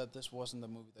and said that this wasn't the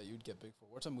movie that you'd get big for?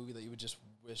 What's a movie that you would just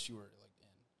wish you were like in?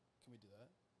 Can we do that?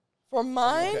 For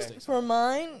mine, Okay.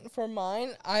 for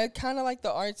mine, I kind of like the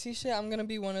artsy shit. I'm gonna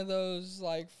be one of those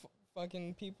like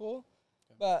fucking people,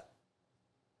 but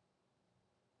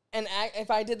if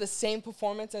I did the same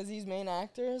performance as these main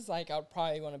actors, like I'd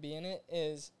probably want to be in it.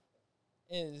 Is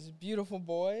Beautiful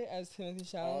Boy as Timothy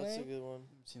Oh, that's a Chalamet, good one.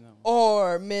 I've seen that one.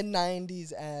 or mid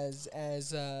 '90s as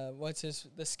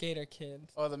the skater kid?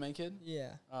 Oh, the main kid?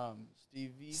 Yeah,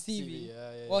 Stevie.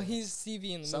 Yeah. well, he's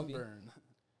Stevie in the movie.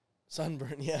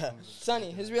 Sunburn, yeah.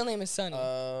 Sonny. His real name is Sonny.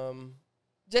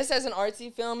 Just as an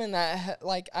artsy film, and that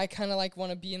like I kind of like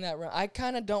want to be in that realm. I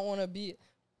kind of don't want to be.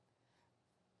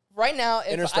 Right now, if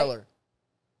Interstellar.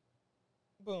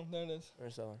 Boom, there it is.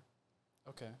 Interstellar.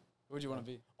 Okay. Who would you want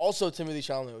to be? Also Timothy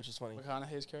Chalamet, which is funny.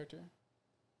 McConaughey's character?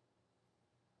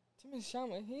 Timothy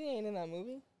Chalamet, he ain't in that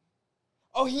movie.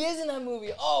 Oh, he is in that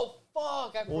movie. Oh,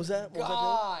 fuck. I What was that?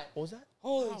 forgot. What was that?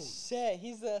 Holy Wow. shit,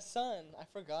 he's the son. I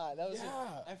forgot. That was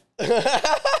Yeah.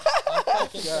 I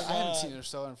fucking Yeah, I haven't forgot. seen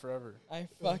Interstellar in forever. I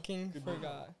fucking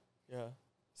forgot. Yeah.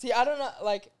 See, I don't know.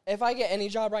 Like, if I get any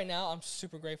job right now, I'm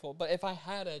super grateful. But if I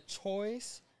had a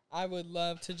choice, I would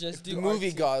love to just do The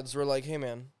movie artsy. gods were like, hey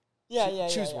man, Yeah.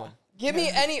 choose one. Give me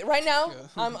any right now. Yeah.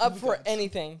 I'm up for Gods.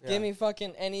 anything. Yeah. Give me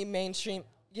fucking any mainstream.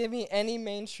 Give me any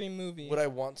mainstream movie. Would I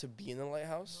want to be in the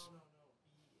lighthouse?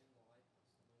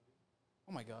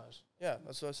 Oh my gosh. Yeah,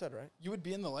 that's what I said, right? You would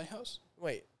be in The Lighthouse?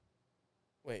 Wait.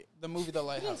 The movie The You didn't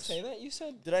Lighthouse. say that. You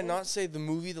said. Did I not say the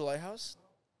movie The Lighthouse?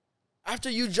 After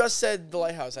you just said The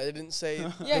Lighthouse, I didn't say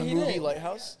Yeah, the he movie did.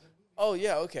 Lighthouse? Oh,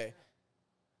 yeah, okay.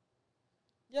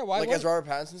 Yeah. Why? Like would- as Robert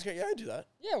Pattinson's character? Yeah, I'd do that.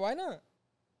 Yeah. Why not?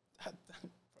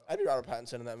 I'd be Robert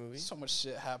Pattinson in that movie. So much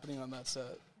shit happening on that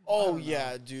set. Oh don't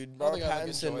yeah, dude. I don't Robert think I, like,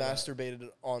 Pattinson enjoy that. masturbated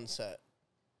on set.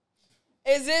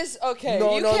 Is this okay?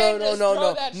 No, you no, can't no, just no, throw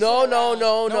no, that shit no, no, around.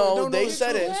 no, No, no. They it's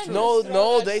said true, it. it's true. No, Throw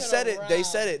no. that They shit said it. They around.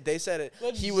 said it. They said it.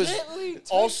 He was Legitly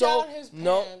took also down his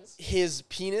no. pants. His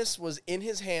penis was in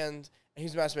his hand, and he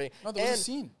was masturbating. No, there was a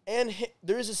scene. And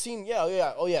there is a scene. Yeah,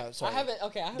 yeah. Oh yeah. Sorry. I haven't.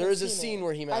 Okay, I haven't. There is a seen scene it.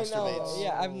 where he I know. masturbates.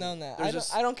 Yeah, I've known that.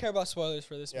 There's I don't care about spoilers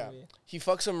for this Yeah. movie. He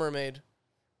fucks a mermaid.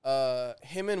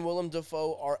 Him and Willem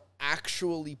Dafoe are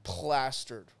actually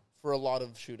plastered for a lot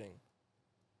of shooting.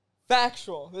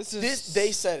 Factual. This is.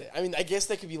 They said it. I mean, I guess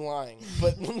they could be lying,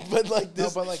 but like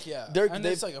this. No, but like yeah, they're- and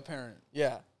they've- it's like apparent.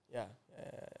 Yeah. Damn.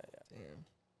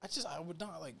 I would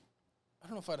not like. I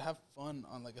don't know if I'd have fun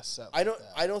on like a set. I like don't.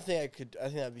 That. I don't think I could. I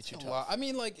think that'd be It's too a tough. lot. I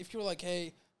mean, like if you were like,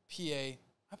 hey, PA, I'd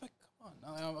be like, come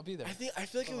on, I'll be there. I feel like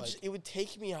But, it would. like- It would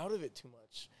take me out of it too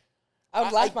much. I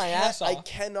would laugh my can't- ass off. I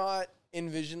cannot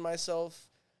envision myself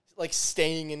like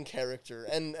staying in character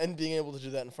and being able to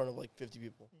do that in front of like 50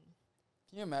 people.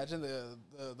 Can you imagine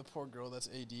the poor girl that's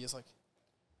AD is like,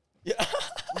 Yeah.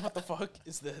 what the fuck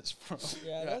is this, bro?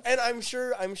 Yeah, that's- And I'm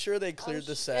sure they cleared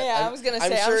the set. Yeah, I was gonna say.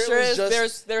 I'm it sure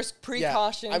was there's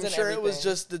precautions. I'm and sure it was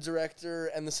everything. just the director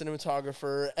and the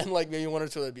cinematographer and like maybe one or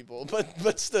two other people,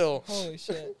 but still. Holy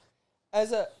shit.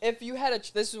 If you had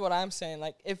this is what I'm saying.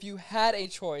 Like, if you had a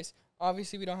choice,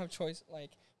 obviously we don't have choice.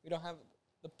 Like, we don't have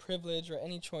the privilege or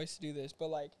any choice to do this. But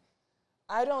like,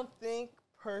 I don't think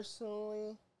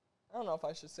personally. I don't know if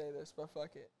I should say this, but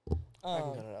fuck it. I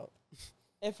can cut it out.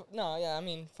 I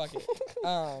mean, fuck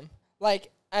it.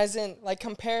 Like, as in, like,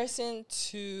 comparison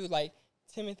to, like,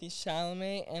 Timothy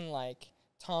Chalamet and, like,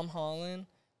 Tom Holland,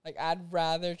 like, I'd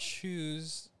rather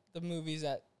choose the movies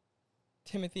that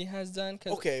Timothy has done.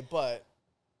 Cause Okay, but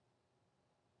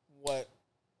what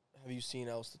have you seen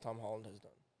else that Tom Holland has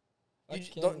done?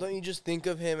 Don't you just think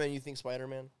of him and you think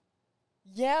Spider-Man?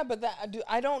 Yeah, but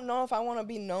I don't know if I want to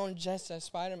be known just as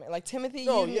Spider-Man. Like, Timothy,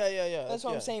 No, yeah. that's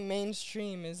what I'm saying.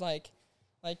 Mainstream is, like,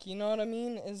 you know what I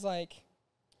mean? Is, like,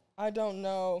 I don't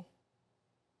know.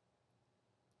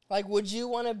 Like, would you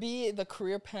want to be the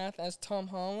career path as Tom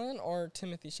Holland or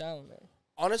Timothy Chalamet?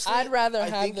 Honestly, I'd rather I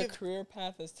have think the if- career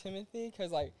path as Timothy,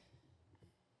 because, like,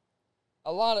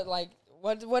 a lot of, like,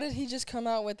 what did he just come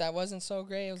out with that wasn't so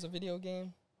great? It was a video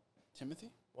game.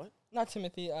 Timothy? Not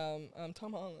Timothy,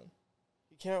 Tom Holland.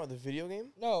 He came out with a video game?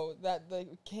 No, that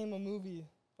became a movie.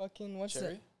 Fucking, what's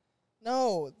Cherry? that?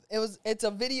 No, it's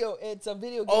a video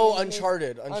game. Oh, he made.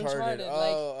 Uncharted. Uncharted,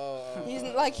 Oh.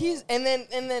 He's and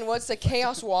then what's the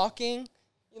Chaos Walking?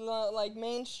 You know, like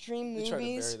mainstream They tried to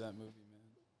movies. bury that movie, man.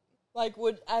 Like,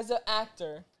 as an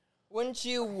actor, wouldn't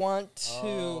you want to?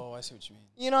 Oh, I see what you mean.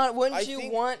 You know, wouldn't I you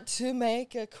think- want to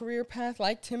make a career path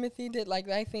like Timothy did? Like,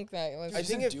 I think that was. I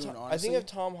think Dude, I think honestly- if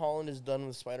Tom Holland is done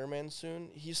with Spider-Man soon,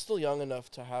 he's still young enough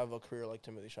to have a career like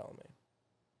Timothy Chalamet.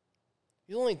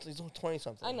 He's only 20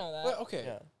 something. I know that. But okay.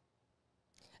 Yeah.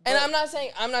 And But- I'm not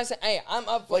saying, hey, I'm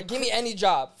up for Like, it. Give me any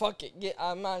job. Fuck it.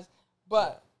 I'm not.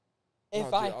 But No, if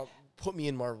dude, put me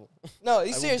in Marvel. no,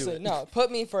 do seriously, it. no,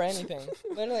 put me for anything.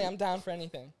 Literally, I'm down for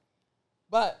anything.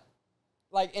 But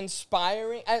like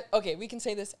inspiring. Okay, we can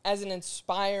say this as an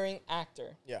inspiring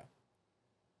actor. Yeah.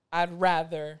 I'd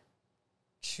rather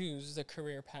choose the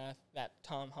career path that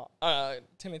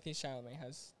Timothy Chalamet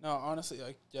has. No, honestly,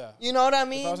 like, yeah. You know what I If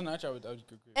mean? I was an actor, I would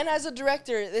agree. And as a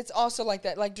director, it's also like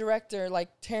that. Like director, like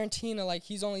Tarantino, like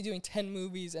he's only doing 10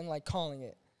 movies and like calling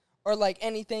it. Or like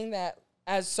anything that,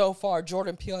 as so far,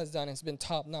 Jordan Peele has done has been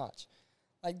top notch.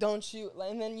 Like, don't you,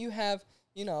 and then you have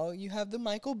the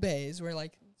Michael Bays where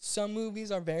like some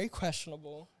movies are very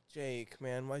questionable. Jake,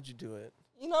 man, why'd you do it?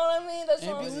 You know what I mean? That's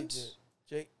what I'm Ambulance?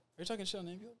 Jake, Are you talking shit on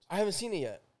ambulance? I haven't seen it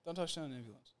yet. Don't talk shit on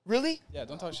ambulance. Really? Yeah,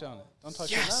 don't talk shit on it. Don't talk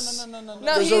Yes! shit. No. No,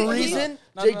 There's he- a he- reason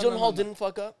No, Jake no, no, Gyllenhaal no, no. didn't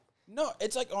fuck up. No,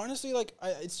 it's like honestly, like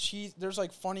it's cheese. There's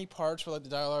like funny parts where like the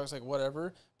dialogue's like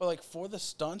whatever, but like for the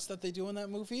stunts that they do in that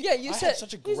movie, Yeah, you I said had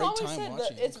such a he's great always time said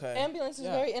watching. that it's Okay. ambulance is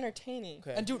Yeah. very entertaining.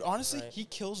 Okay. And dude, honestly, Right. he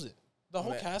kills it. The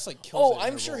whole Right. cast like kills it. Oh, in I'm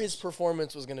their sure roles. his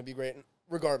performance was gonna be great,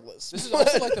 regardless. This is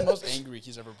also like the most angry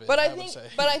he's ever been. But I would think,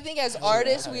 say. as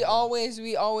artists, we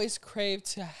always crave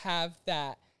to have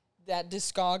that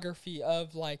discography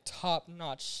of like top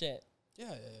notch shit.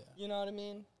 yeah. You know what I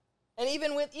mean? And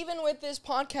even with this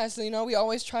podcast, you know, we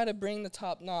always try to bring the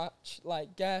top notch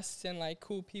like guests and like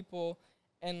cool people,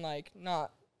 and like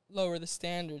not lower the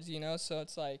standards. You know, so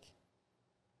it's like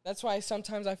that's why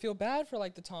sometimes I feel bad for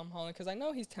like the Tom Holland, because I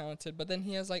know he's talented, but then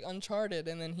he has like Uncharted,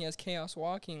 and then he has Chaos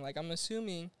Walking. Like, I'm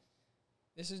assuming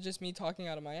this is just me talking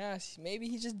out of my ass. Maybe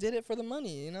he just did it for the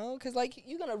money, you know? Because, like,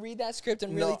 you're going to read that script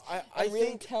and really, I really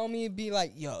think tell me, be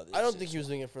like, yo. I don't think he was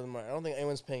doing it for the money. I don't think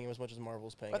anyone's paying him as much as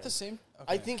Marvel's paying At him. the same,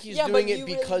 I think he's Yeah, doing but it you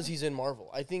because really- he's in Marvel.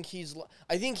 I think he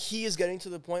is getting to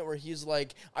the point where he's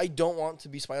like, I don't want to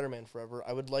be Spider-Man forever.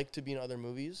 I would like to be in other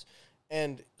movies.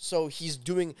 And so he's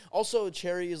doing. Also,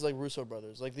 Cherry is like Russo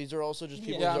brothers. Like these are also just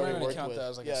people yeah, he's I'm not already gonna worked count with. that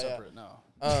as like yeah, a yeah. separate. No,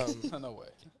 Um, no way.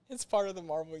 It's part of the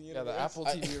Marvel universe. Yeah, the Apple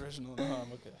TV original.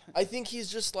 Okay. I think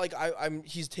he's just like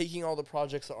he's taking all the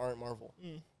projects that aren't Marvel.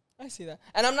 I see that.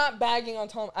 And I'm not bagging on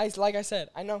Tom. Like I said,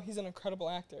 I know he's an incredible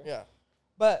actor. Yeah.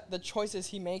 But the choices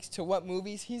he makes to what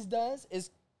movies he does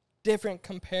is different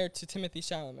compared to Timothy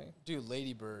Chalamet. Dude,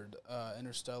 Lady Bird,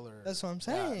 Interstellar. That's what I'm Yeah,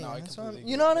 saying. no, I That's completely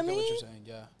you know what I get mean? what you're saying,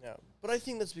 yeah. Yeah. But I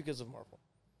think that's because of Marvel.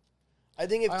 I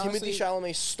think if I Timothy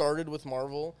honestly- Chalamet started with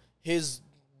Marvel, his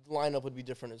lineup would be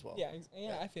different as well. Yeah,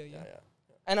 I feel you. Yeah,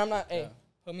 yeah. And I'm not, hey, Yeah.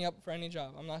 put me up for any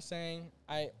job. I'm not saying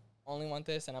I only want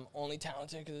this and I'm only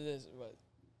talented because of this.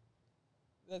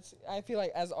 But I feel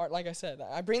like as art, like I said,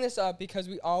 I bring this up because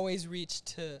we always reach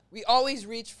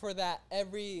for that.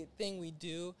 Everything we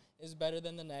do is better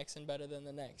than the next and better than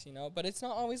the next, you know? But it's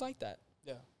not always like that.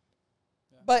 Yeah.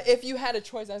 But if you had a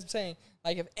choice, as I'm saying,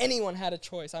 like if anyone had a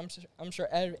choice, I'm sure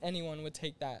anyone would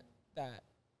take that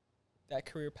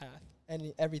career path,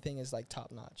 and everything is like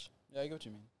top notch. Yeah, I get what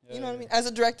you mean. Yeah, You know what I mean? As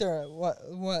a director, what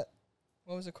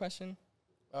was the question?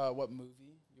 What movie?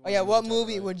 Oh yeah, what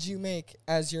movie would you make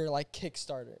as your like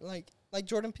Kickstarter? Like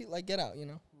Jordan Peele, like Get Out, you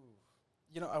know?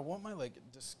 You know, I want my like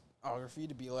discography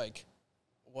to be like,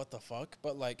 what the fuck?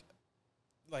 But like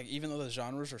even though the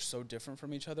genres are so different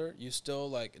from each other, you still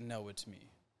like know it's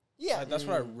me. Yeah. That's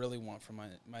what I really want from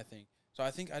my thing. So I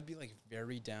think I'd be like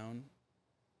very down.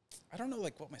 I don't know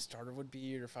like what my starter would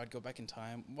be or if I'd go back in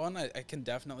time. One I can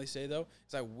definitely say though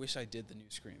is I wish I did the new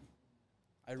Scream.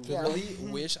 I really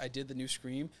wish I did the new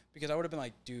Scream because I would have been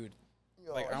like, dude,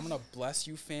 like I'm gonna bless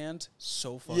you fans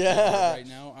so fucking hard right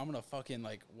now. I'm gonna fucking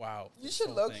like wow. You should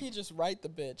low key just write the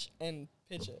bitch and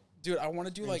pitch it. Dude, I want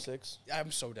to do like 6.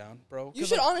 I'm so down, bro. You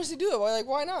should like, honestly do it. Like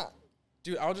why not?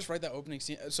 dude, I'll just write that opening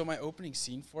scene. So my opening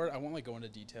scene for it, I won't like go into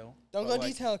detail. Don't but, go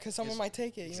like, detail because someone it's- might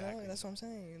take it. exactly. You know, that's what I'm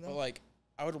saying. You know? But like,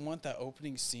 I would want that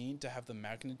opening scene to have the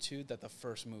magnitude that the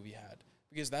first movie had,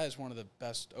 because that is one of the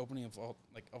best opening of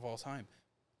all time.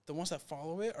 The ones that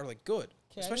follow it are like good,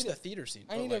 especially the theater scene.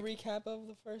 I need a recap of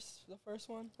the first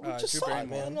one. Just Drew saw it,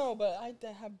 Barrymore. I man. know, but I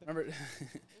have. Remember,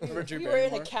 remember Drew we were in a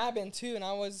Barrymore? cabin too, and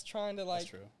I was trying to like. That's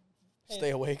true. Stay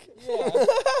awake. Yeah.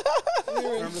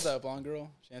 Remember that blonde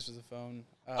girl? She answers the phone.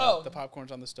 Oh. The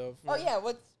popcorn's on the stove. Oh yeah.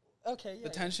 Okay. Yeah. The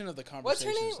tension of the What's conversation.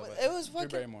 her name? and stuff like It that. was Drew fucking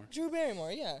Barrymore. Drew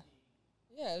Barrymore. Yeah.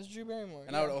 Yeah, it was Drew Barrymore.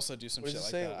 And I would also do some What shit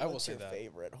does like it say? that. I will What's say your that.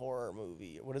 favorite horror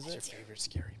movie? What is What's it? your favorite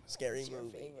scary movie? Scary What's your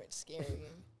movie. favorite scary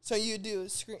movie? So you do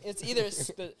Scream. It's either.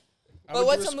 I But would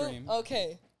what's do a movie? Scream.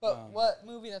 Okay, but what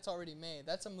movie that's already made?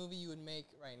 That's a movie you would make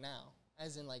right now,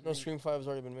 as in like. No, Scream 5 has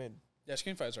already been made. Yeah,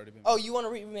 Scream 5's already been. Oh, you want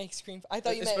to remake Scream? I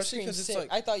thought you meant Especially Scream 'cause it's 6.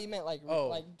 like- I thought you meant like Oh.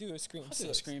 like do a Scream I'll do 6.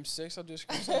 a Scream 6. I'll do a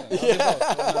Scream 7. I'll do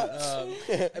both.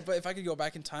 Why not? But if I could go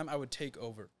back in time, I would take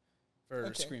over for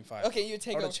Okay. Scream 5. Okay, you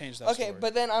take I over. would change that Okay, story.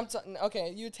 but then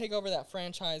okay. You take over that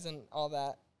franchise and all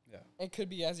that. Yeah. It could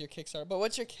be as your Kickstarter, but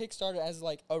what's your Kickstarter as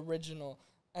like original,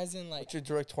 as in like, What's your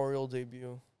directorial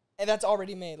debut? and that's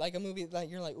already made, like a movie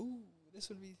like you're like, ooh, this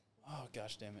would be. Oh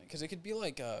gosh, damn it! Because it could be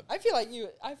like I feel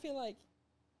like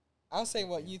I'll say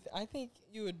what you. I think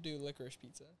you would do Licorice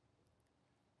Pizza.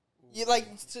 You like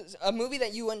a movie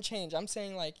that you wouldn't change. I'm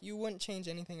saying like you wouldn't change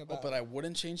anything Oh, about. but I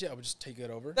wouldn't change it. I would just take it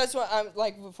over. That's what I'm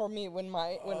like for me when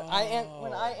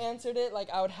I answered it, like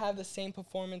I would have the same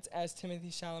performance as Timothy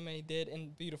Chalamet did in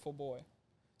Beautiful Boy.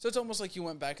 So it's almost like you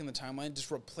went back in the timeline, just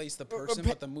replaced the person, repa-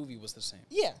 but the movie was the same.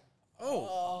 Yeah.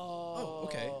 Oh,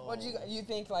 okay. What do you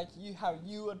think like how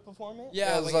you would perform it?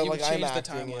 Yeah, it's like you like would I'm change the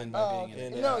acting timeline in- by Oh, being okay.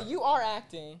 in it. No, you are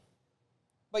acting,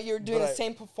 but you're doing But the I-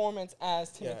 same performance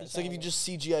as Timothy. Yeah, it's like if you Chalamet. just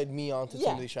CGI'd me onto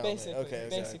Yeah, Timothy Chalamet. basically. Okay,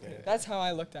 basically. okay. That's how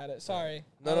I looked at it. Sorry.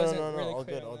 No, I no, wasn't no, no, really all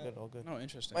clear good, on all that. good, all good. No,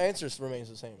 interesting. My answer remains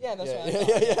the same. Yeah, that's yeah, what I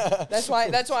yeah, thought. yeah.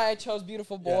 That's why I chose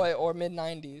Beautiful Boy or mid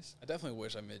 '90s. I definitely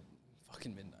wish I made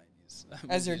fucking mid 90s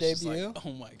As your Movie's just like, debut?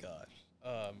 oh my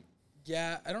gosh.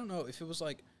 Yeah, I don't know if it was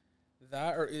like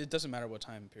that or it doesn't matter what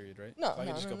time period, right? No, If I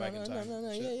could just go back in time.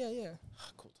 no. Shit. Yeah.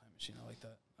 Cool time machine. I like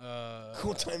that.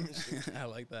 Cool time machine. I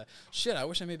like that. Shit, I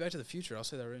wish I made Back to the Future. I'll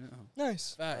say that right now.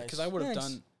 Nice. Because Nice. I would have Nice.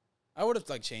 done. I would have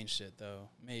like changed it though.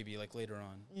 Maybe like later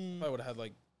on. Mm. I would have had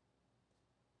like.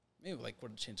 Maybe like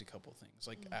would have changed a couple things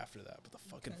like after that. But the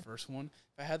fucking Okay. first one,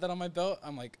 if I had that on my belt,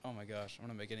 I'm like, oh my gosh, I'm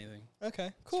gonna make anything. Okay.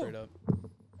 Cool. Straight up.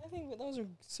 I think those are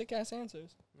sick ass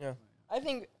answers. Yeah. I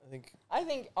think I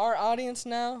think our audience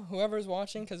now, whoever's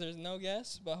watching, because there's no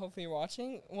guests, but hopefully you're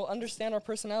watching, will understand our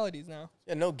personalities now.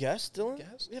 yeah, no guest, Dylan.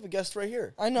 Guest? We have a guest right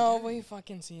here. I know, but you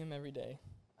fucking see him every day.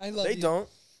 I love They you. don't.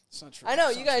 It's not true. I know,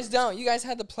 It's you not guys true. don't. You guys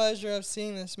had the pleasure of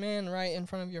seeing this man right in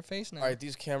front of your face now. All right,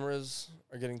 these cameras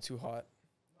are getting too hot.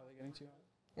 Are they getting too hot?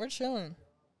 We're chilling.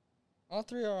 All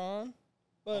three are on.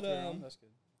 But That's good.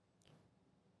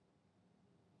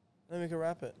 Then we can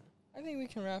wrap it. I think we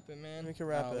can wrap it, Then man. we can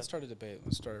wrap Let's it. start a debate.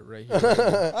 Let's start it right here.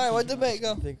 All right, what debate?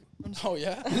 Go. Oh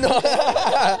yeah.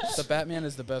 The Batman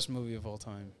is the best movie of all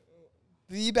time.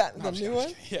 The No, the I'm just new kidding,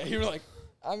 one? Yeah, you were like,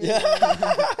 I mean,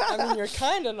 I mean, you're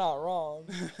kind of not wrong.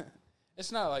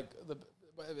 it's not like but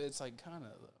it's like kind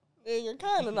of. Yeah, you're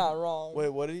kind of not wrong. Wait,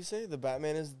 what did he say? The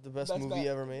Batman is the best movie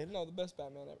ever made? No, the best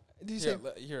Batman ever. Did you Here,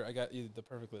 say? here, I got you the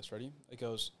perfect list. Ready? It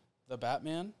goes the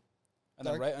Batman, and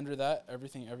Dark- then right under that,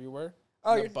 Everything Everywhere.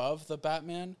 Oh, And you're above the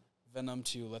Batman, Venom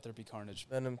 2, Let There Be Carnage.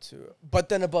 Venom 2. But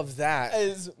then above that,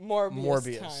 is Morbius,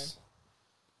 time. Morbius.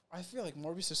 I feel like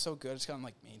Morbius is so good. It's kind of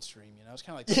like mainstream, you know. It's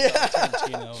kind of like Yeah.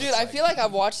 Tarantino. Dude, It's I feel like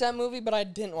I've watched that movie, but I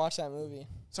didn't watch that movie.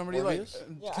 somebody like Morbius?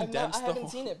 Yeah, condensed I the haven't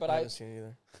whole. seen it, but I I. haven't seen it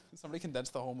either. Somebody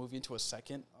condensed the whole movie into a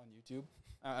second on YouTube.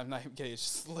 I'm not even kidding. It's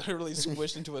just literally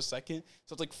squished into a second.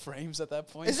 So it's like frames at that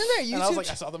point. Isn't there a And I was YouTube? like,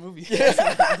 I saw the movie.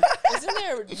 Isn't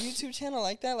there a YouTube channel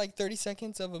like that, like 30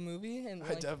 seconds of a movie? And I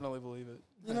like, definitely believe it.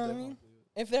 You know what I mean?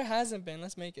 If there hasn't been,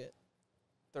 let's make it.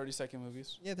 30-second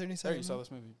movies. Yeah, 30 There, seconds. you saw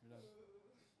this movie. You're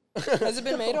done. Has it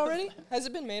been made already? Has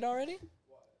it been made already?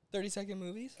 30-second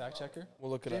movies? Fact checker.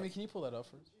 We'll look it Jamie, up. can you pull that up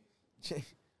for us?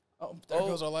 Oh, There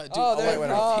goes our light. Dude, Oh, there-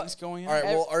 everything's going All on. right,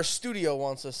 well, our studio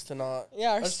wants us to not.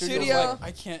 Yeah, our Our studio's studio. like-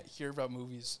 I can't hear about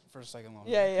movies for a second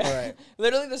longer. Yeah, yeah. All right.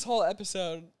 Literally, this whole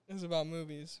episode is about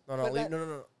movies. No, no, But leave, that-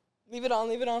 no. Leave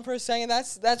it on for a second.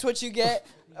 That's what you get.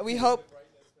 We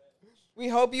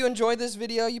hope you enjoyed this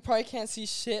video. You probably can't see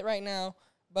shit right now,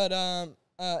 but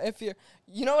if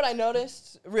you know what I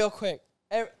noticed real quick.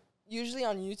 Usually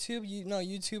on YouTube,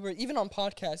 YouTuber, even on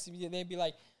podcasts, they'd be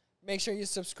like, make sure you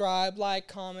subscribe, like,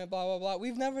 comment, blah blah blah.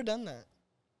 We've never done that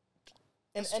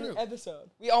in That's any true. episode.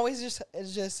 We always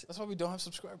it's just. That's why we don't have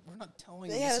subscribers. We're not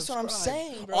telling you. Yeah, to that's what I'm subscribe.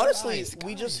 saying, bro. Honestly, Guys,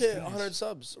 we just guys, hit guys. 100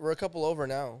 subs. We're a couple over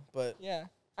now, but Yeah,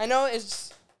 I know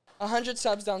it's 100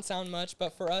 subs don't sound much,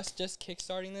 but for us, just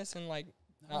kickstarting this and like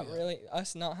not yeah. really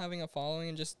us not having a following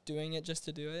and just doing it just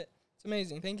to do it, it's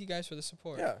amazing. Thank you guys for the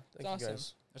support. yeah, thank awesome. you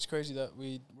guys. It's crazy that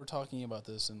we're talking about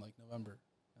this in like November,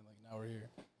 and like now we're here.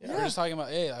 Yeah. We're just talking about,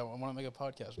 hey, I want to make a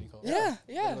podcast. We call it. Yeah.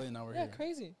 Literally, now we're Yeah, here.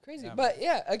 crazy. Yeah, But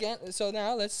yeah, again, so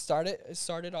now let's start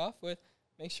it off with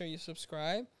make sure you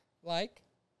subscribe, like,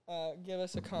 give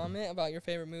us a comment about your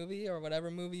favorite movie or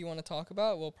whatever movie you want to talk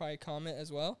about. We'll probably comment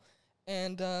as well.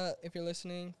 And if you're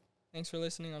listening, thanks for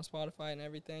listening on Spotify and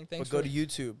everything. Thanks But go for to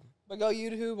YouTube. But go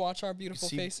YouTube, watch our You can beautiful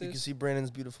see, faces. you can see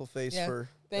Brandon's beautiful face Yeah, for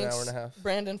Thanks, an hour and a half.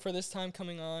 Brandon, for this time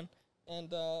coming on.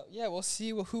 And yeah, we'll see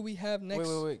who we have next.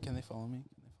 Wait. Can they follow me?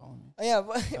 Can they follow me? Yeah,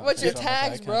 what's your Can I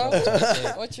tags, tag? bro? Can I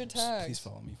tag? What's your Just tags? Please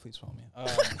follow me. Please follow me.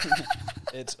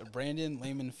 It's Brandon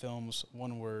Layman Films,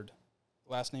 one word.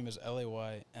 Last name is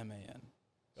Layman.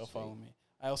 Go follow me.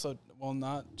 I also will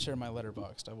not share my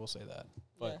letterboxd. I will say that,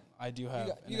 but Yeah. I do have.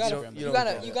 You an gotta, Instagram you you don't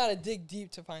gotta, get you it. gotta dig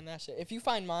deep to find that shit. If you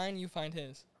find mine, you find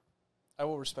his. I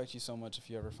will respect you so much if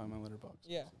you ever find my letterboxd.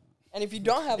 Yeah. And if you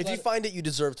don't have, If you find it, you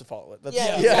deserve to follow it. That's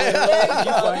Yeah, Yeah. exactly. If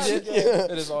you find That's it,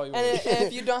 good. it is all yours. and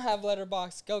if you don't have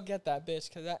Letterboxd, go get that bitch.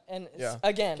 Cause that, and it's, Yeah.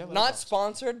 again, Get not Letterboxd.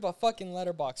 sponsored, but fucking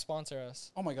Letterboxd sponsor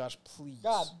us. Oh my gosh, please.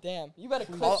 God damn, you better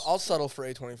clip. I'll settle for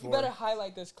A24. You better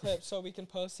highlight this clip so we can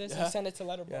post this Yeah. and send it to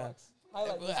Letterboxd. Yeah.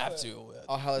 Highlight We'll this have clip. to.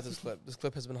 I'll highlight this clip. This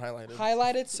clip has been highlighted.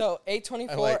 Highlight it so A24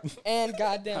 Highlight. and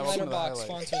goddamn I welcome the Letterboxd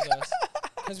highlight. sponsors us.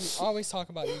 Because we always talk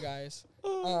about you guys.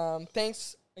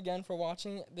 Thanks again for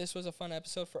watching. This was a fun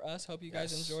episode for us. Hope you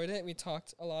guys Yes. enjoyed it. We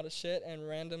talked a lot of shit and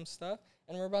random stuff.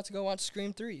 And we're about to go watch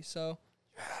Scream 3. So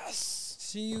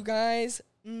see you guys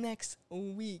next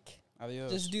week.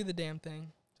 Adios. Just do the damn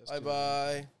thing. Just Bye kidding.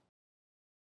 bye.